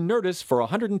type in Nerdist for a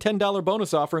 $110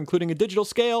 bonus offer, including a digital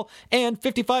scale and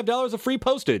 $55 of free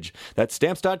postage. That's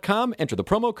Stamps.com. Enter the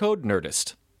promo code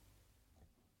Nerdist.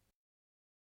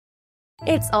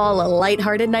 It's all a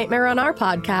lighthearted nightmare on our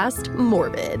podcast,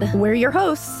 Morbid. We're your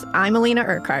hosts. I'm Alina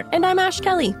Urquhart. And I'm Ash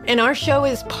Kelly. And our show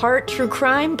is part true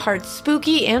crime, part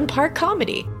spooky, and part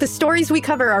comedy. The stories we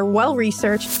cover are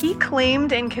well-researched. He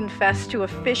claimed and confessed to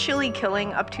officially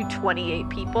killing up to 28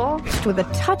 people. With a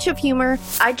touch of humor.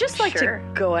 I'd just like to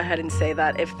go ahead and say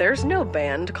that if there's no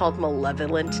band called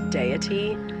Malevolent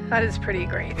Deity, that is pretty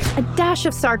great. A dash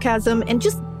of sarcasm and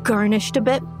just garnished a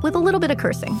bit with a little bit of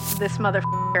cursing. This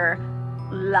motherfucker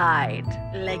lied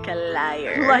like a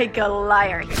liar. Like a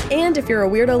liar. And if you're a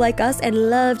weirdo like us and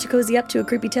love to cozy up to a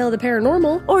creepy tale of the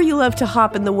paranormal, or you love to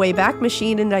hop in the Wayback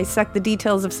Machine and dissect the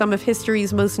details of some of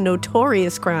history's most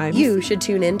notorious crimes, you should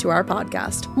tune in to our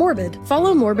podcast, Morbid.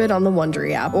 Follow Morbid on the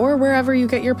Wondery app or wherever you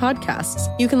get your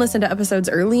podcasts. You can listen to episodes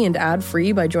early and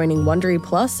ad-free by joining Wondery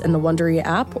Plus in the Wondery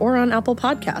app or on Apple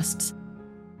Podcasts.